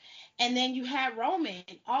Brooke, and then you had Roman.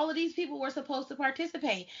 All of these people were supposed to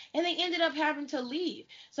participate, and they ended up having to leave.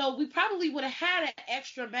 So we probably would have had an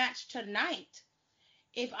extra match tonight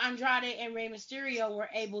if Andrade and Rey Mysterio were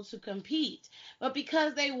able to compete. But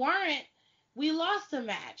because they weren't, we lost the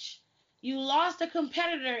match. You lost a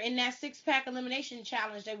competitor in that six-pack elimination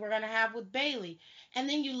challenge they were going to have with Bayley. And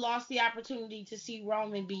then you lost the opportunity to see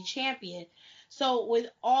Roman be champion. So with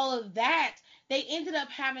all of that, they ended up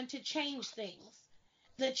having to change things.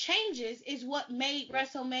 The changes is what made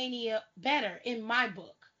WrestleMania better in my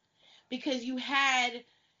book. Because you had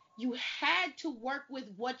to work with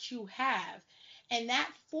what you have. And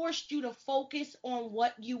that forced you to focus on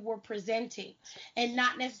what you were presenting and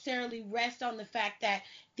not necessarily rest on the fact that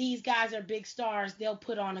these guys are big stars, they'll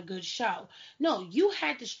put on a good show. No, you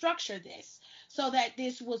had to structure this so that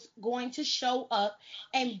this was going to show up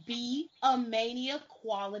and be a Mania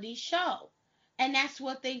quality show. And that's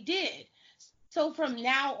what they did. So from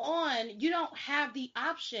now on, you don't have the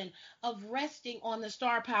option of resting on the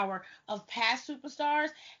star power of past superstars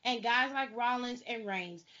and guys like Rollins and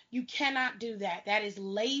Reigns. You cannot do that. That is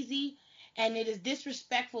lazy, and it is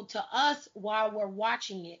disrespectful to us while we're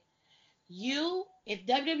watching it. If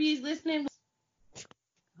WWE is listening,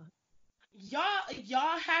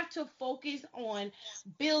 y'all have to focus on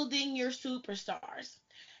building your superstars.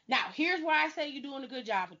 Now, here's why I say you're doing a good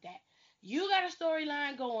job with that. You got a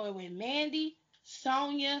storyline going with Mandy,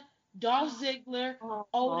 Sonya, Dolph Ziggler,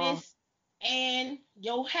 Otis, and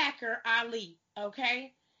your hacker Ali.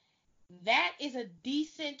 Okay, that is a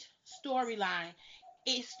decent storyline.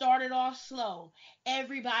 It started off slow.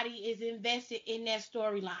 Everybody is invested in that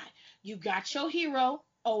storyline. You got your hero,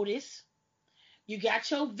 Otis. You got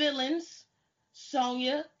your villains,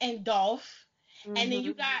 Sonya and Dolph. Mm-hmm. And then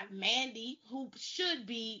you got Mandy, who should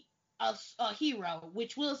be a hero,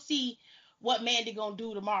 which we'll see what Mandy gonna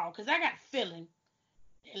do tomorrow. Because I got a feeling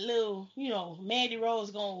that little, Mandy Rose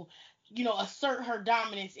gonna, assert her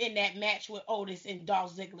dominance in that match with Otis and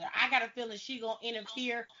Dolph Ziggler. I got a feeling she gonna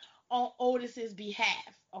interfere on Otis's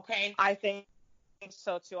behalf, okay? I think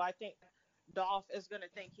so too. I think Dolph is gonna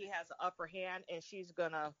think he has the upper hand, and she's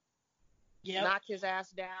gonna knock his ass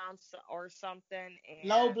down or something. And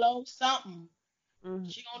low blow, something. Mm-hmm.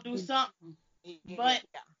 She gonna do something. But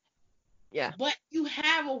But you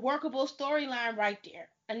have a workable storyline right there,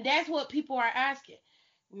 and that's what people are asking.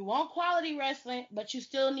 We want quality wrestling, but you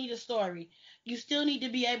still need a story. You still need to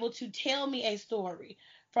be able to tell me a story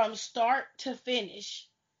from start to finish.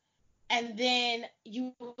 And then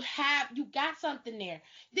you got something there.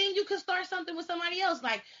 Then you can start something with somebody else.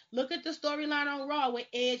 Like, look at the storyline on Raw with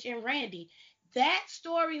Edge and Randy. That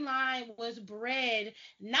storyline was bred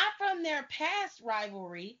not from their past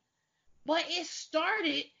rivalry, but it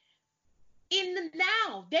started in the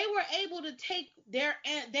now. They were able to take they're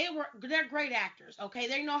great actors, okay?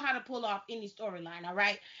 They know how to pull off any storyline, all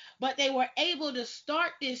right? But they were able to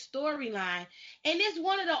start this storyline, and it's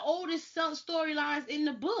one of the oldest storylines in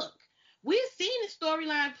the book. We've seen the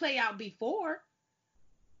storyline play out before,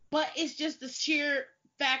 but it's just the sheer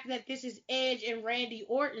fact that this is Edge and Randy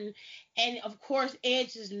Orton, and of course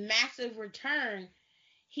Edge's massive return.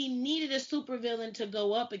 He needed a supervillain to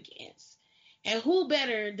go up against. And who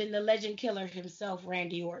better than the legend killer himself,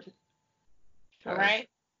 Randy Orton? Sure. All right?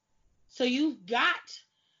 So you've got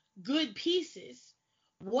good pieces.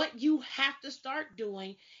 What you have to start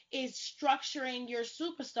doing is structuring your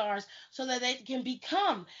superstars so that they can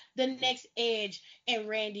become the next Edge and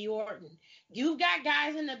Randy Orton. You've got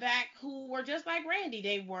guys in the back who were just like Randy.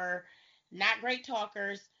 They were not great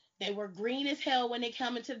talkers. They were green as hell when they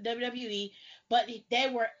come into the WWE, but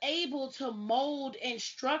they were able to mold and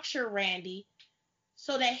structure Randy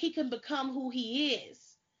so that he can become who he is.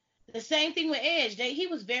 The same thing with Edge. He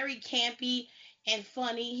was very campy and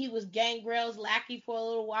funny. He was Gangrel's lackey for a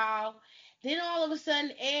little while. Then all of a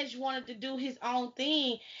sudden, Edge wanted to do his own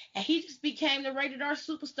thing, and he just became the rated R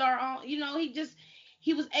superstar.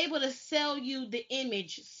 He was able to sell you the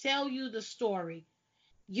image, sell you the story.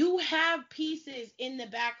 You have pieces in the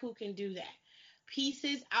back who can do that.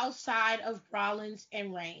 Pieces outside of Rollins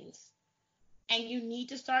and Reigns. And you need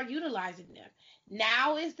to start utilizing them.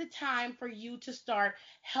 Now is the time for you to start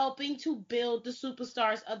helping to build the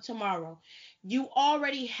superstars of tomorrow. You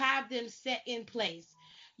already have them set in place.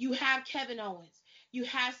 You have Kevin Owens. You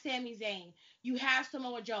have Sami Zayn. You have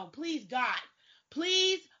Samoa Joe. Please, God,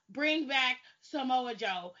 please bring back Samoa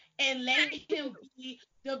Joe and let him be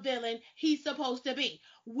the villain he's supposed to be.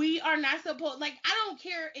 We are not supposed, I don't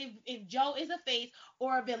care if Joe is a face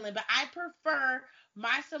or a villain, but I prefer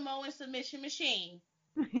my Samoan submission machine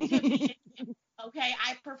to be, okay?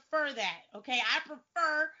 I prefer that, okay? I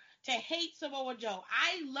prefer to hate Samoa Joe.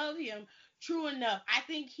 I love him, true enough. I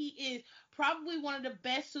think he is probably one of the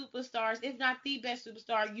best superstars, if not the best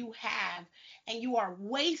superstar you have, and you are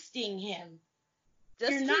wasting him.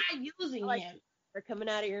 You're not using him. They're coming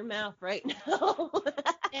out of your mouth right now.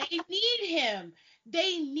 They need him.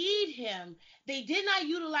 They need him. They did not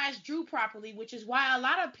utilize Drew properly, which is why a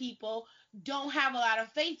lot of people don't have a lot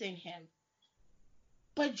of faith in him.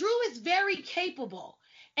 But Drew is very capable.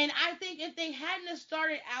 And I think if they hadn't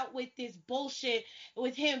started out with this bullshit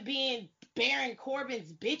with him being Baron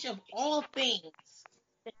Corbin's bitch of all things.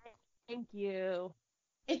 Thank you.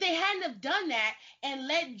 If they hadn't have done that and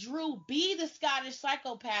let Drew be the Scottish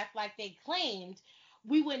psychopath like they claimed,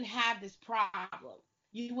 we wouldn't have this problem.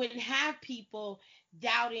 You wouldn't have people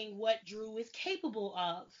doubting what Drew is capable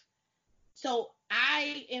of. So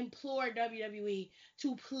I implore WWE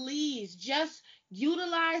to please just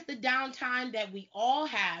utilize the downtime that we all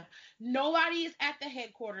have. Nobody is at the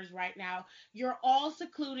headquarters right now. You're all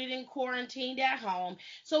secluded and quarantined at home.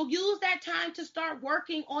 So use that time to start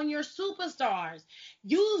working on your superstars.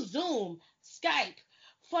 Use Zoom, Skype,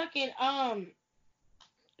 fucking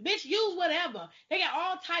bitch, use whatever. They got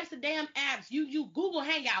all types of damn apps. You Google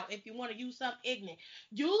Hangout if you want to use something ignorant.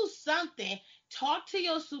 Use something. Talk to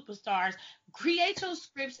your superstars. Create your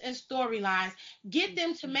scripts and storylines. Get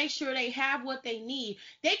them to make sure they have what they need.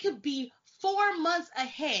 They could be 4 months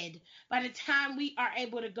ahead by the time we are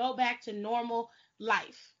able to go back to normal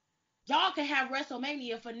life. Y'all can have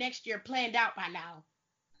WrestleMania for next year planned out by now.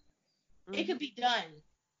 It could be done.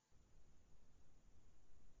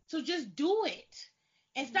 So just do it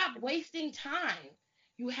and stop wasting time.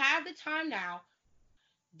 You have the time now.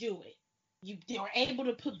 Do it. You were able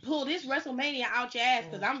to pull this WrestleMania out your ass,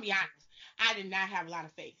 because I'm gonna be honest, I did not have a lot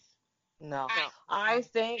of faith. No. I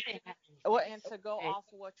think, and to go off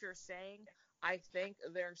of what you're saying, I think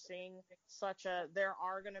they're seeing there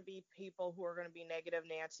are going to be people who are going to be negative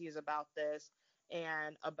Nancy's about this,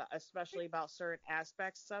 and especially about certain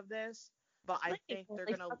aspects of this. But I think they're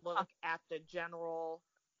going to look at the general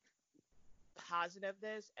positive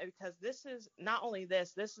this, because this is not only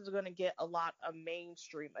this is going to get a lot of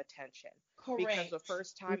mainstream attention. Correct. Because the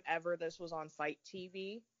first time ever this was on Fight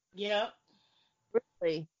TV. Yep.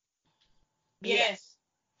 Really? Yes.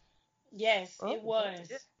 Yes, it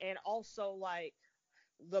was. And also, like,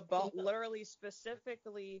 literally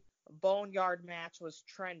specifically Boneyard match was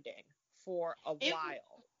trending for a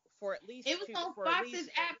while. For at least it was on Fox's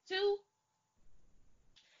app too?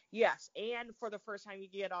 Yes, and for the first time you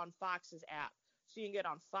get on Fox's app. So you can get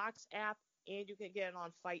on Fox app, and you can get it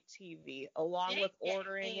on Fight TV, along with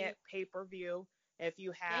ordering it pay-per-view if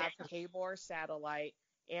you have cable or satellite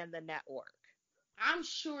and the network. I'm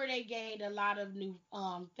sure they gained a lot of new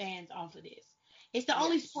fans off of this. It's the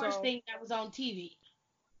only sports thing that was on TV.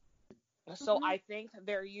 So I think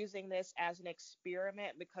they're using this as an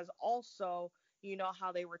experiment, because also, you know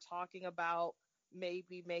how they were talking about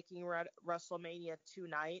maybe making WrestleMania 2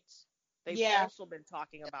 nights? They've also been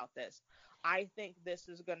talking about this. I think this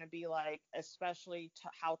is going to be like, especially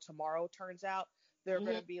how tomorrow turns out, they're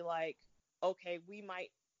going to be like, okay, we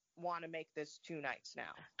might want to make this 2 nights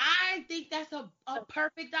now. I think that's a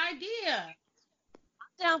perfect idea.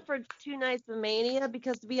 I'm down for 2 nights of Mania,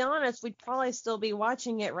 because to be honest, we'd probably still be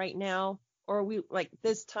watching it right now, or we like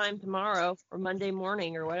this time tomorrow or Monday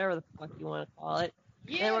morning or whatever the fuck you want to call it.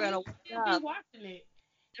 Yeah, and we're gonna be watching it.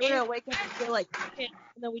 We're gonna wake up and feel like, and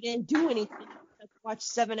then we didn't do anything. Let's watch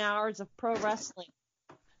 7 hours of pro wrestling.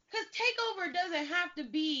 Because TakeOver doesn't have to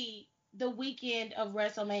be the weekend of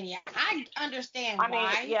WrestleMania. I understand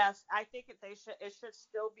why. Yes, I think it should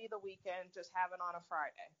still be the weekend, just have it on a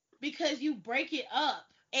Friday. Because you break it up.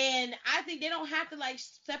 And I think they don't have to like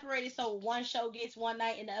separate it so one show gets one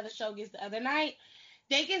night and the other show gets the other night.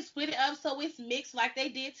 They can split it up so it's mixed like they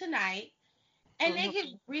did tonight. And they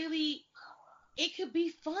can really, it could be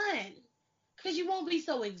fun. Because you won't be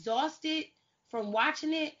so exhausted from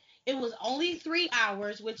watching it. It was only 3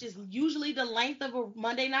 hours, which is usually the length of a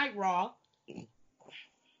Monday Night Raw. And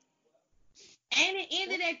it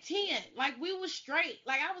ended at 10. Like, we were straight.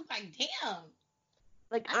 Like, I was like, damn.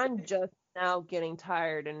 Like, I'm just now getting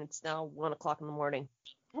tired, and it's now 1 o'clock in the morning.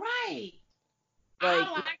 Right. Like,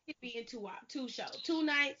 I like it being two shows, 2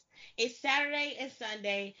 nights. It's Saturday and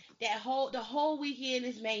Sunday. The whole weekend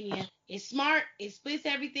is Mania. It's smart. It splits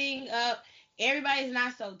everything up. Everybody's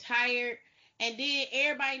not so tired. And then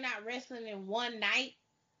everybody not wrestling in one night.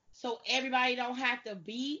 So everybody don't have to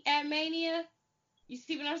be at Mania. You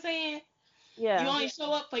see what I'm saying? Yeah. You only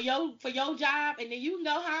show up for your job, and then you can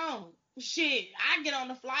go home. Shit, I get on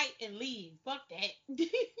the flight and leave. Fuck that. And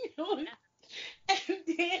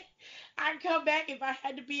then I come back if I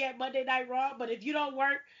had to be at Monday Night Raw. But if you don't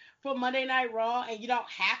work for Monday Night Raw and you don't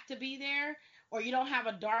have to be there, or you don't have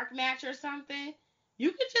a dark match or something, you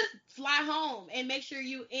can just fly home and make sure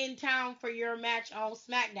you in town for your match on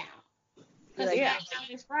SmackDown. Because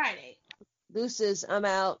SmackDown is Friday. Deuces, I'm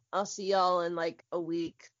out. I'll see y'all in like a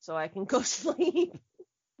week so I can go sleep.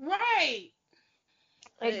 Right.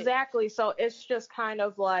 Exactly. So it's just kind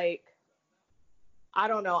of like, I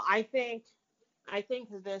don't know. I think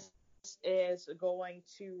this is going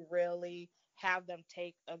to really have them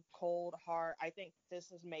take a cold hard. I think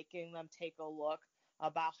this is making them take a look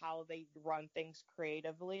about how they run things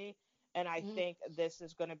creatively. And I think this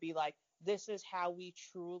is going to be like, this is how we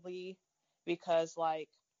truly, because like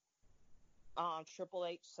Triple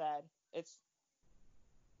H said, it's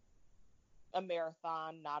a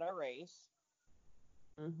marathon, not a race.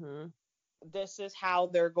 Mm-hmm. This is how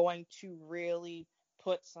they're going to really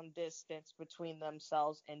put some distance between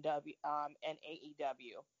themselves and AEW.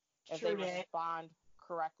 If they respond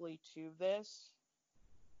correctly to this.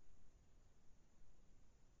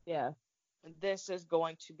 Yeah. This is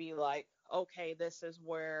going to be like, okay, this is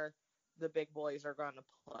where the big boys are going to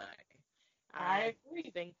play. I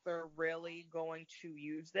think they're really going to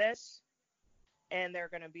use this, and they're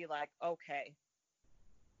going to be like, okay.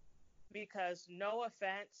 Because no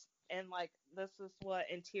offense, and like this is what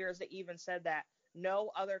in tears they even said that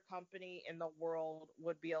no other company in the world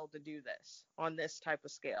would be able to do this on this type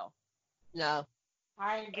of scale. No.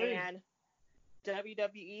 I agree. And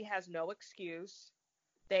WWE has no excuse.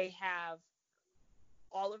 They have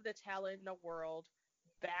all of the talent in the world,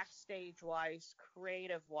 backstage wise,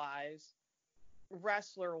 creative wise,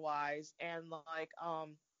 wrestler wise, and like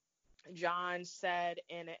John said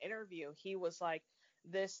in an interview, he was like,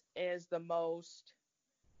 this is the most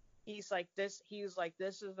this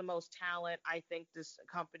is the most talent I think this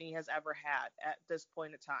company has ever had at this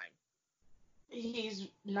point in time. He's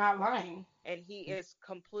not lying. And he is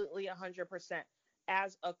completely 100%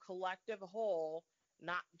 as a collective whole,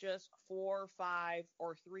 not just 4, 5,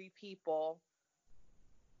 or 3 people.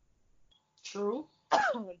 True.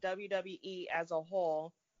 WWE as a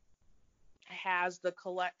whole has the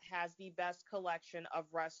best collection of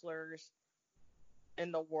wrestlers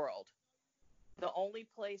in the world. The only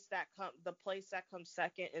place that comes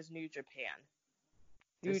second is New Japan.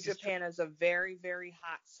 New Japan is a very, very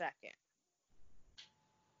hot second.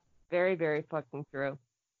 Very, very fucking true.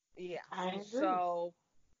 Yeah. I agree. So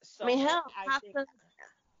I mean, hell, half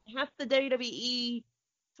the WWE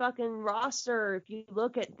fucking roster, if you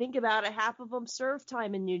think about it, half of them serve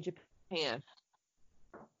time in New Japan.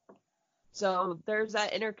 So there's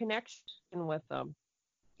that interconnection with them.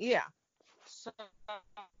 Yeah. So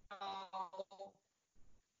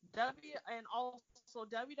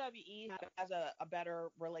WWE has a better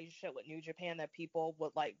relationship with New Japan than people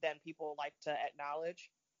like to acknowledge.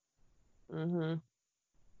 Mm-hmm.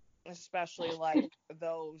 Especially like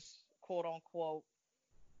those quote unquote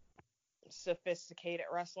sophisticated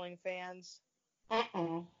wrestling fans.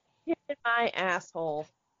 Hit my asshole.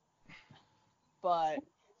 But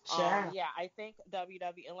sure. yeah, I think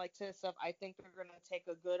WWE, and like to stuff, I think they're gonna take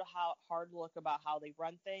a good hard look about how they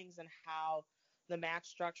run things and how the match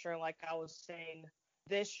structure. Like I was saying,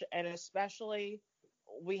 and especially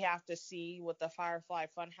we have to see what the Firefly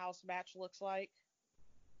Funhouse match looks like.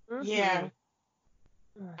 Mm-hmm. Yeah.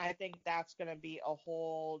 I think that's gonna be a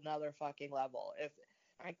whole nother fucking level.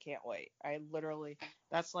 I can't wait.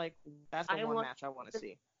 That's the one match I want to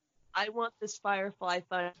see. I want this Firefly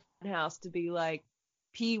Funhouse to be like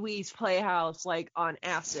Pee-wee's Playhouse, like on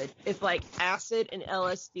acid. If like acid and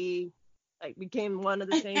LSD like became one of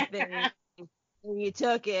the same thing, and you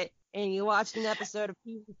took it and you watched an episode of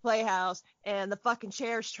Pee-wee's Playhouse and the fucking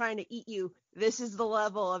chair's trying to eat you, this is the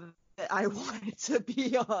level of it I want it to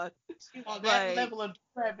be on. That level of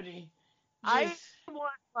depravity. I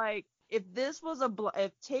want like if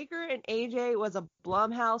Taker and AJ was a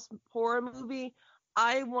Blumhouse horror movie,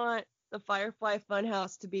 I want the Firefly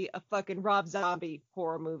Funhouse to be a fucking Rob Zombie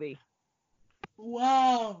horror movie.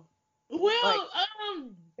 Wow. Well,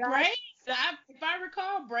 Bray, if I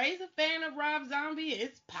recall, Bray's a fan of Rob Zombie.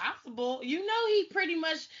 It's possible. You know, he pretty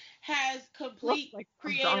much has complete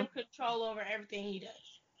creative control over everything he does.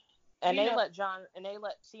 And they let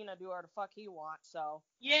Cena do whatever the fuck he wants, so.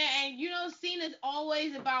 Yeah, and you know, Cena's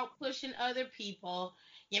always about pushing other people.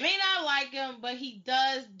 You may not like him, but he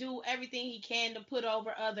does do everything he can to put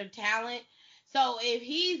over other talent. So if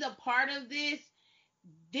he's a part of this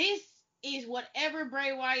is whatever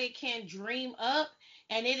Bray Wyatt can dream up,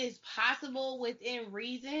 and it is possible within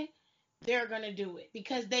reason, they're going to do it.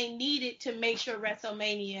 Because they need it to make sure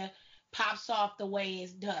WrestleMania pops off the way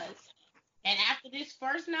it does. And after this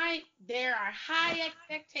first night, there are high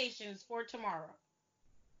expectations for tomorrow.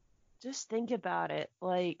 Just think about it.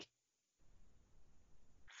 Like,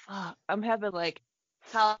 fuck. I'm having, like,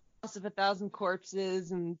 House of 1,000 Corpses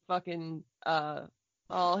and fucking,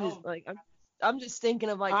 all his, like, I'm just thinking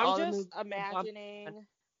of, like, all the movies. I'm just imagining.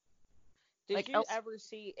 Did you ever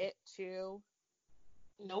see It Too?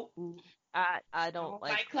 Nope. I don't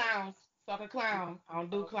like clowns. Fuck a clown. I don't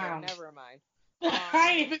do clowns. Never mind. I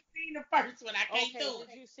ain't even seen the first one. I can't do it.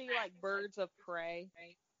 Did you see like Birds of Prey?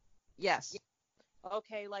 Yes.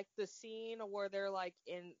 Okay, like the scene where they're like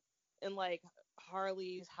in like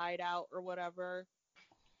Harley's hideout or whatever,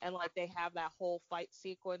 and like they have that whole fight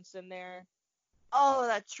sequence in there. Oh,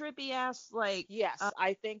 that trippy ass like. Yes,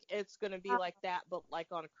 I think it's gonna be like that, but like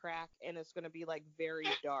on crack, and it's gonna be like very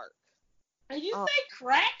dark. Did you say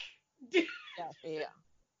crack? Yeah.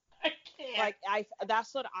 I can't. Like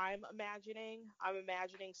that's what I'm imagining. I'm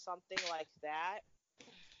imagining something like that,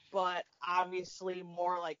 but obviously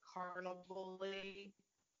more like carnival-y,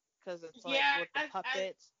 because it's like with the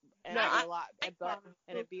puppets and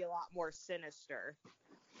it'd be a lot more sinister.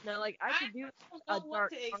 No, like I could do a dark.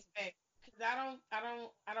 What to expect? Because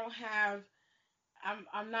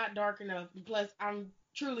I'm not dark enough. Plus, I'm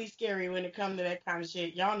truly scary when it comes to that kind of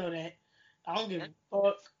shit. Y'all know that. I don't give a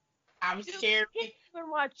fuck. I'm scary. I can't even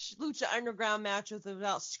watch Lucha Underground matches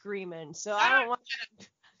without screaming, so I don't want.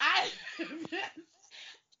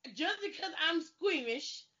 Just because I'm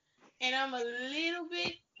squeamish and I'm a little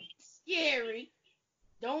bit scary,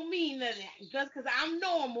 don't mean nothing. Just because I'm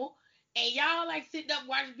normal and y'all like sitting up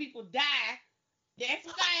watching people die, that's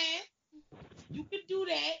fine. You can do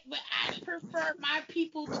that, but I prefer my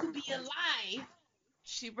people to be alive.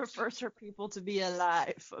 She prefers her people to be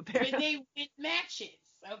alive, apparently. When they win matches,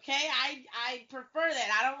 okay? I prefer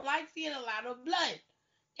that. I don't like seeing a lot of blood.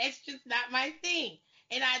 That's just not my thing.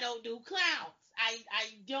 And I don't do clowns. I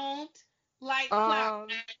don't like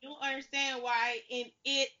clowns. I don't understand why in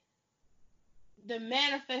it the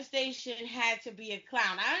manifestation had to be a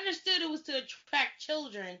clown. I understood it was to attract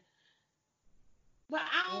children, but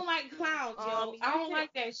I don't like clowns, yo. I don't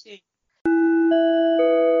like that shit.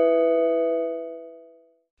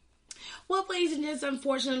 Well, ladies and gents,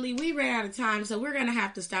 unfortunately, we ran out of time, so we're going to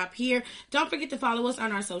have to stop here. Don't forget to follow us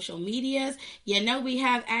on our social medias. You know we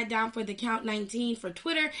have @DownForTheCount19 for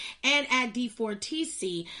Twitter and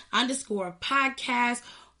 @D4TC_podcast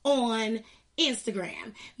on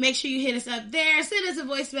Instagram. Make sure you hit us up there. Send us a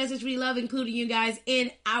voice message. We love including you guys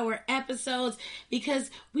in our episodes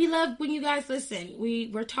because we love when you guys listen.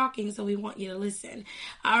 We're talking, so we want you to listen.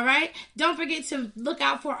 All right? Don't forget to look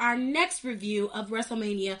out for our next review of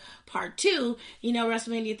WrestleMania Part 2. You know,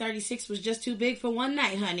 WrestleMania 36 was just too big for one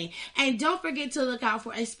night, honey. And don't forget to look out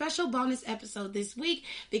for a special bonus episode this week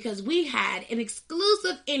because we had an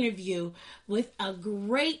exclusive interview with a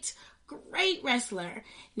great wrestler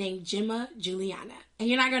named Gemma Juliana. And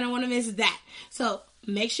you're not going to want to miss that. So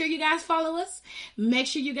make sure you guys follow us. Make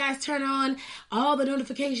sure you guys turn on all the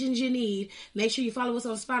notifications you need. Make sure you follow us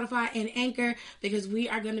on Spotify and Anchor because we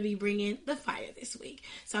are going to be bringing the fire this week.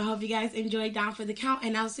 So I hope you guys enjoyed Down for the Count,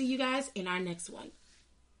 and I'll see you guys in our next one.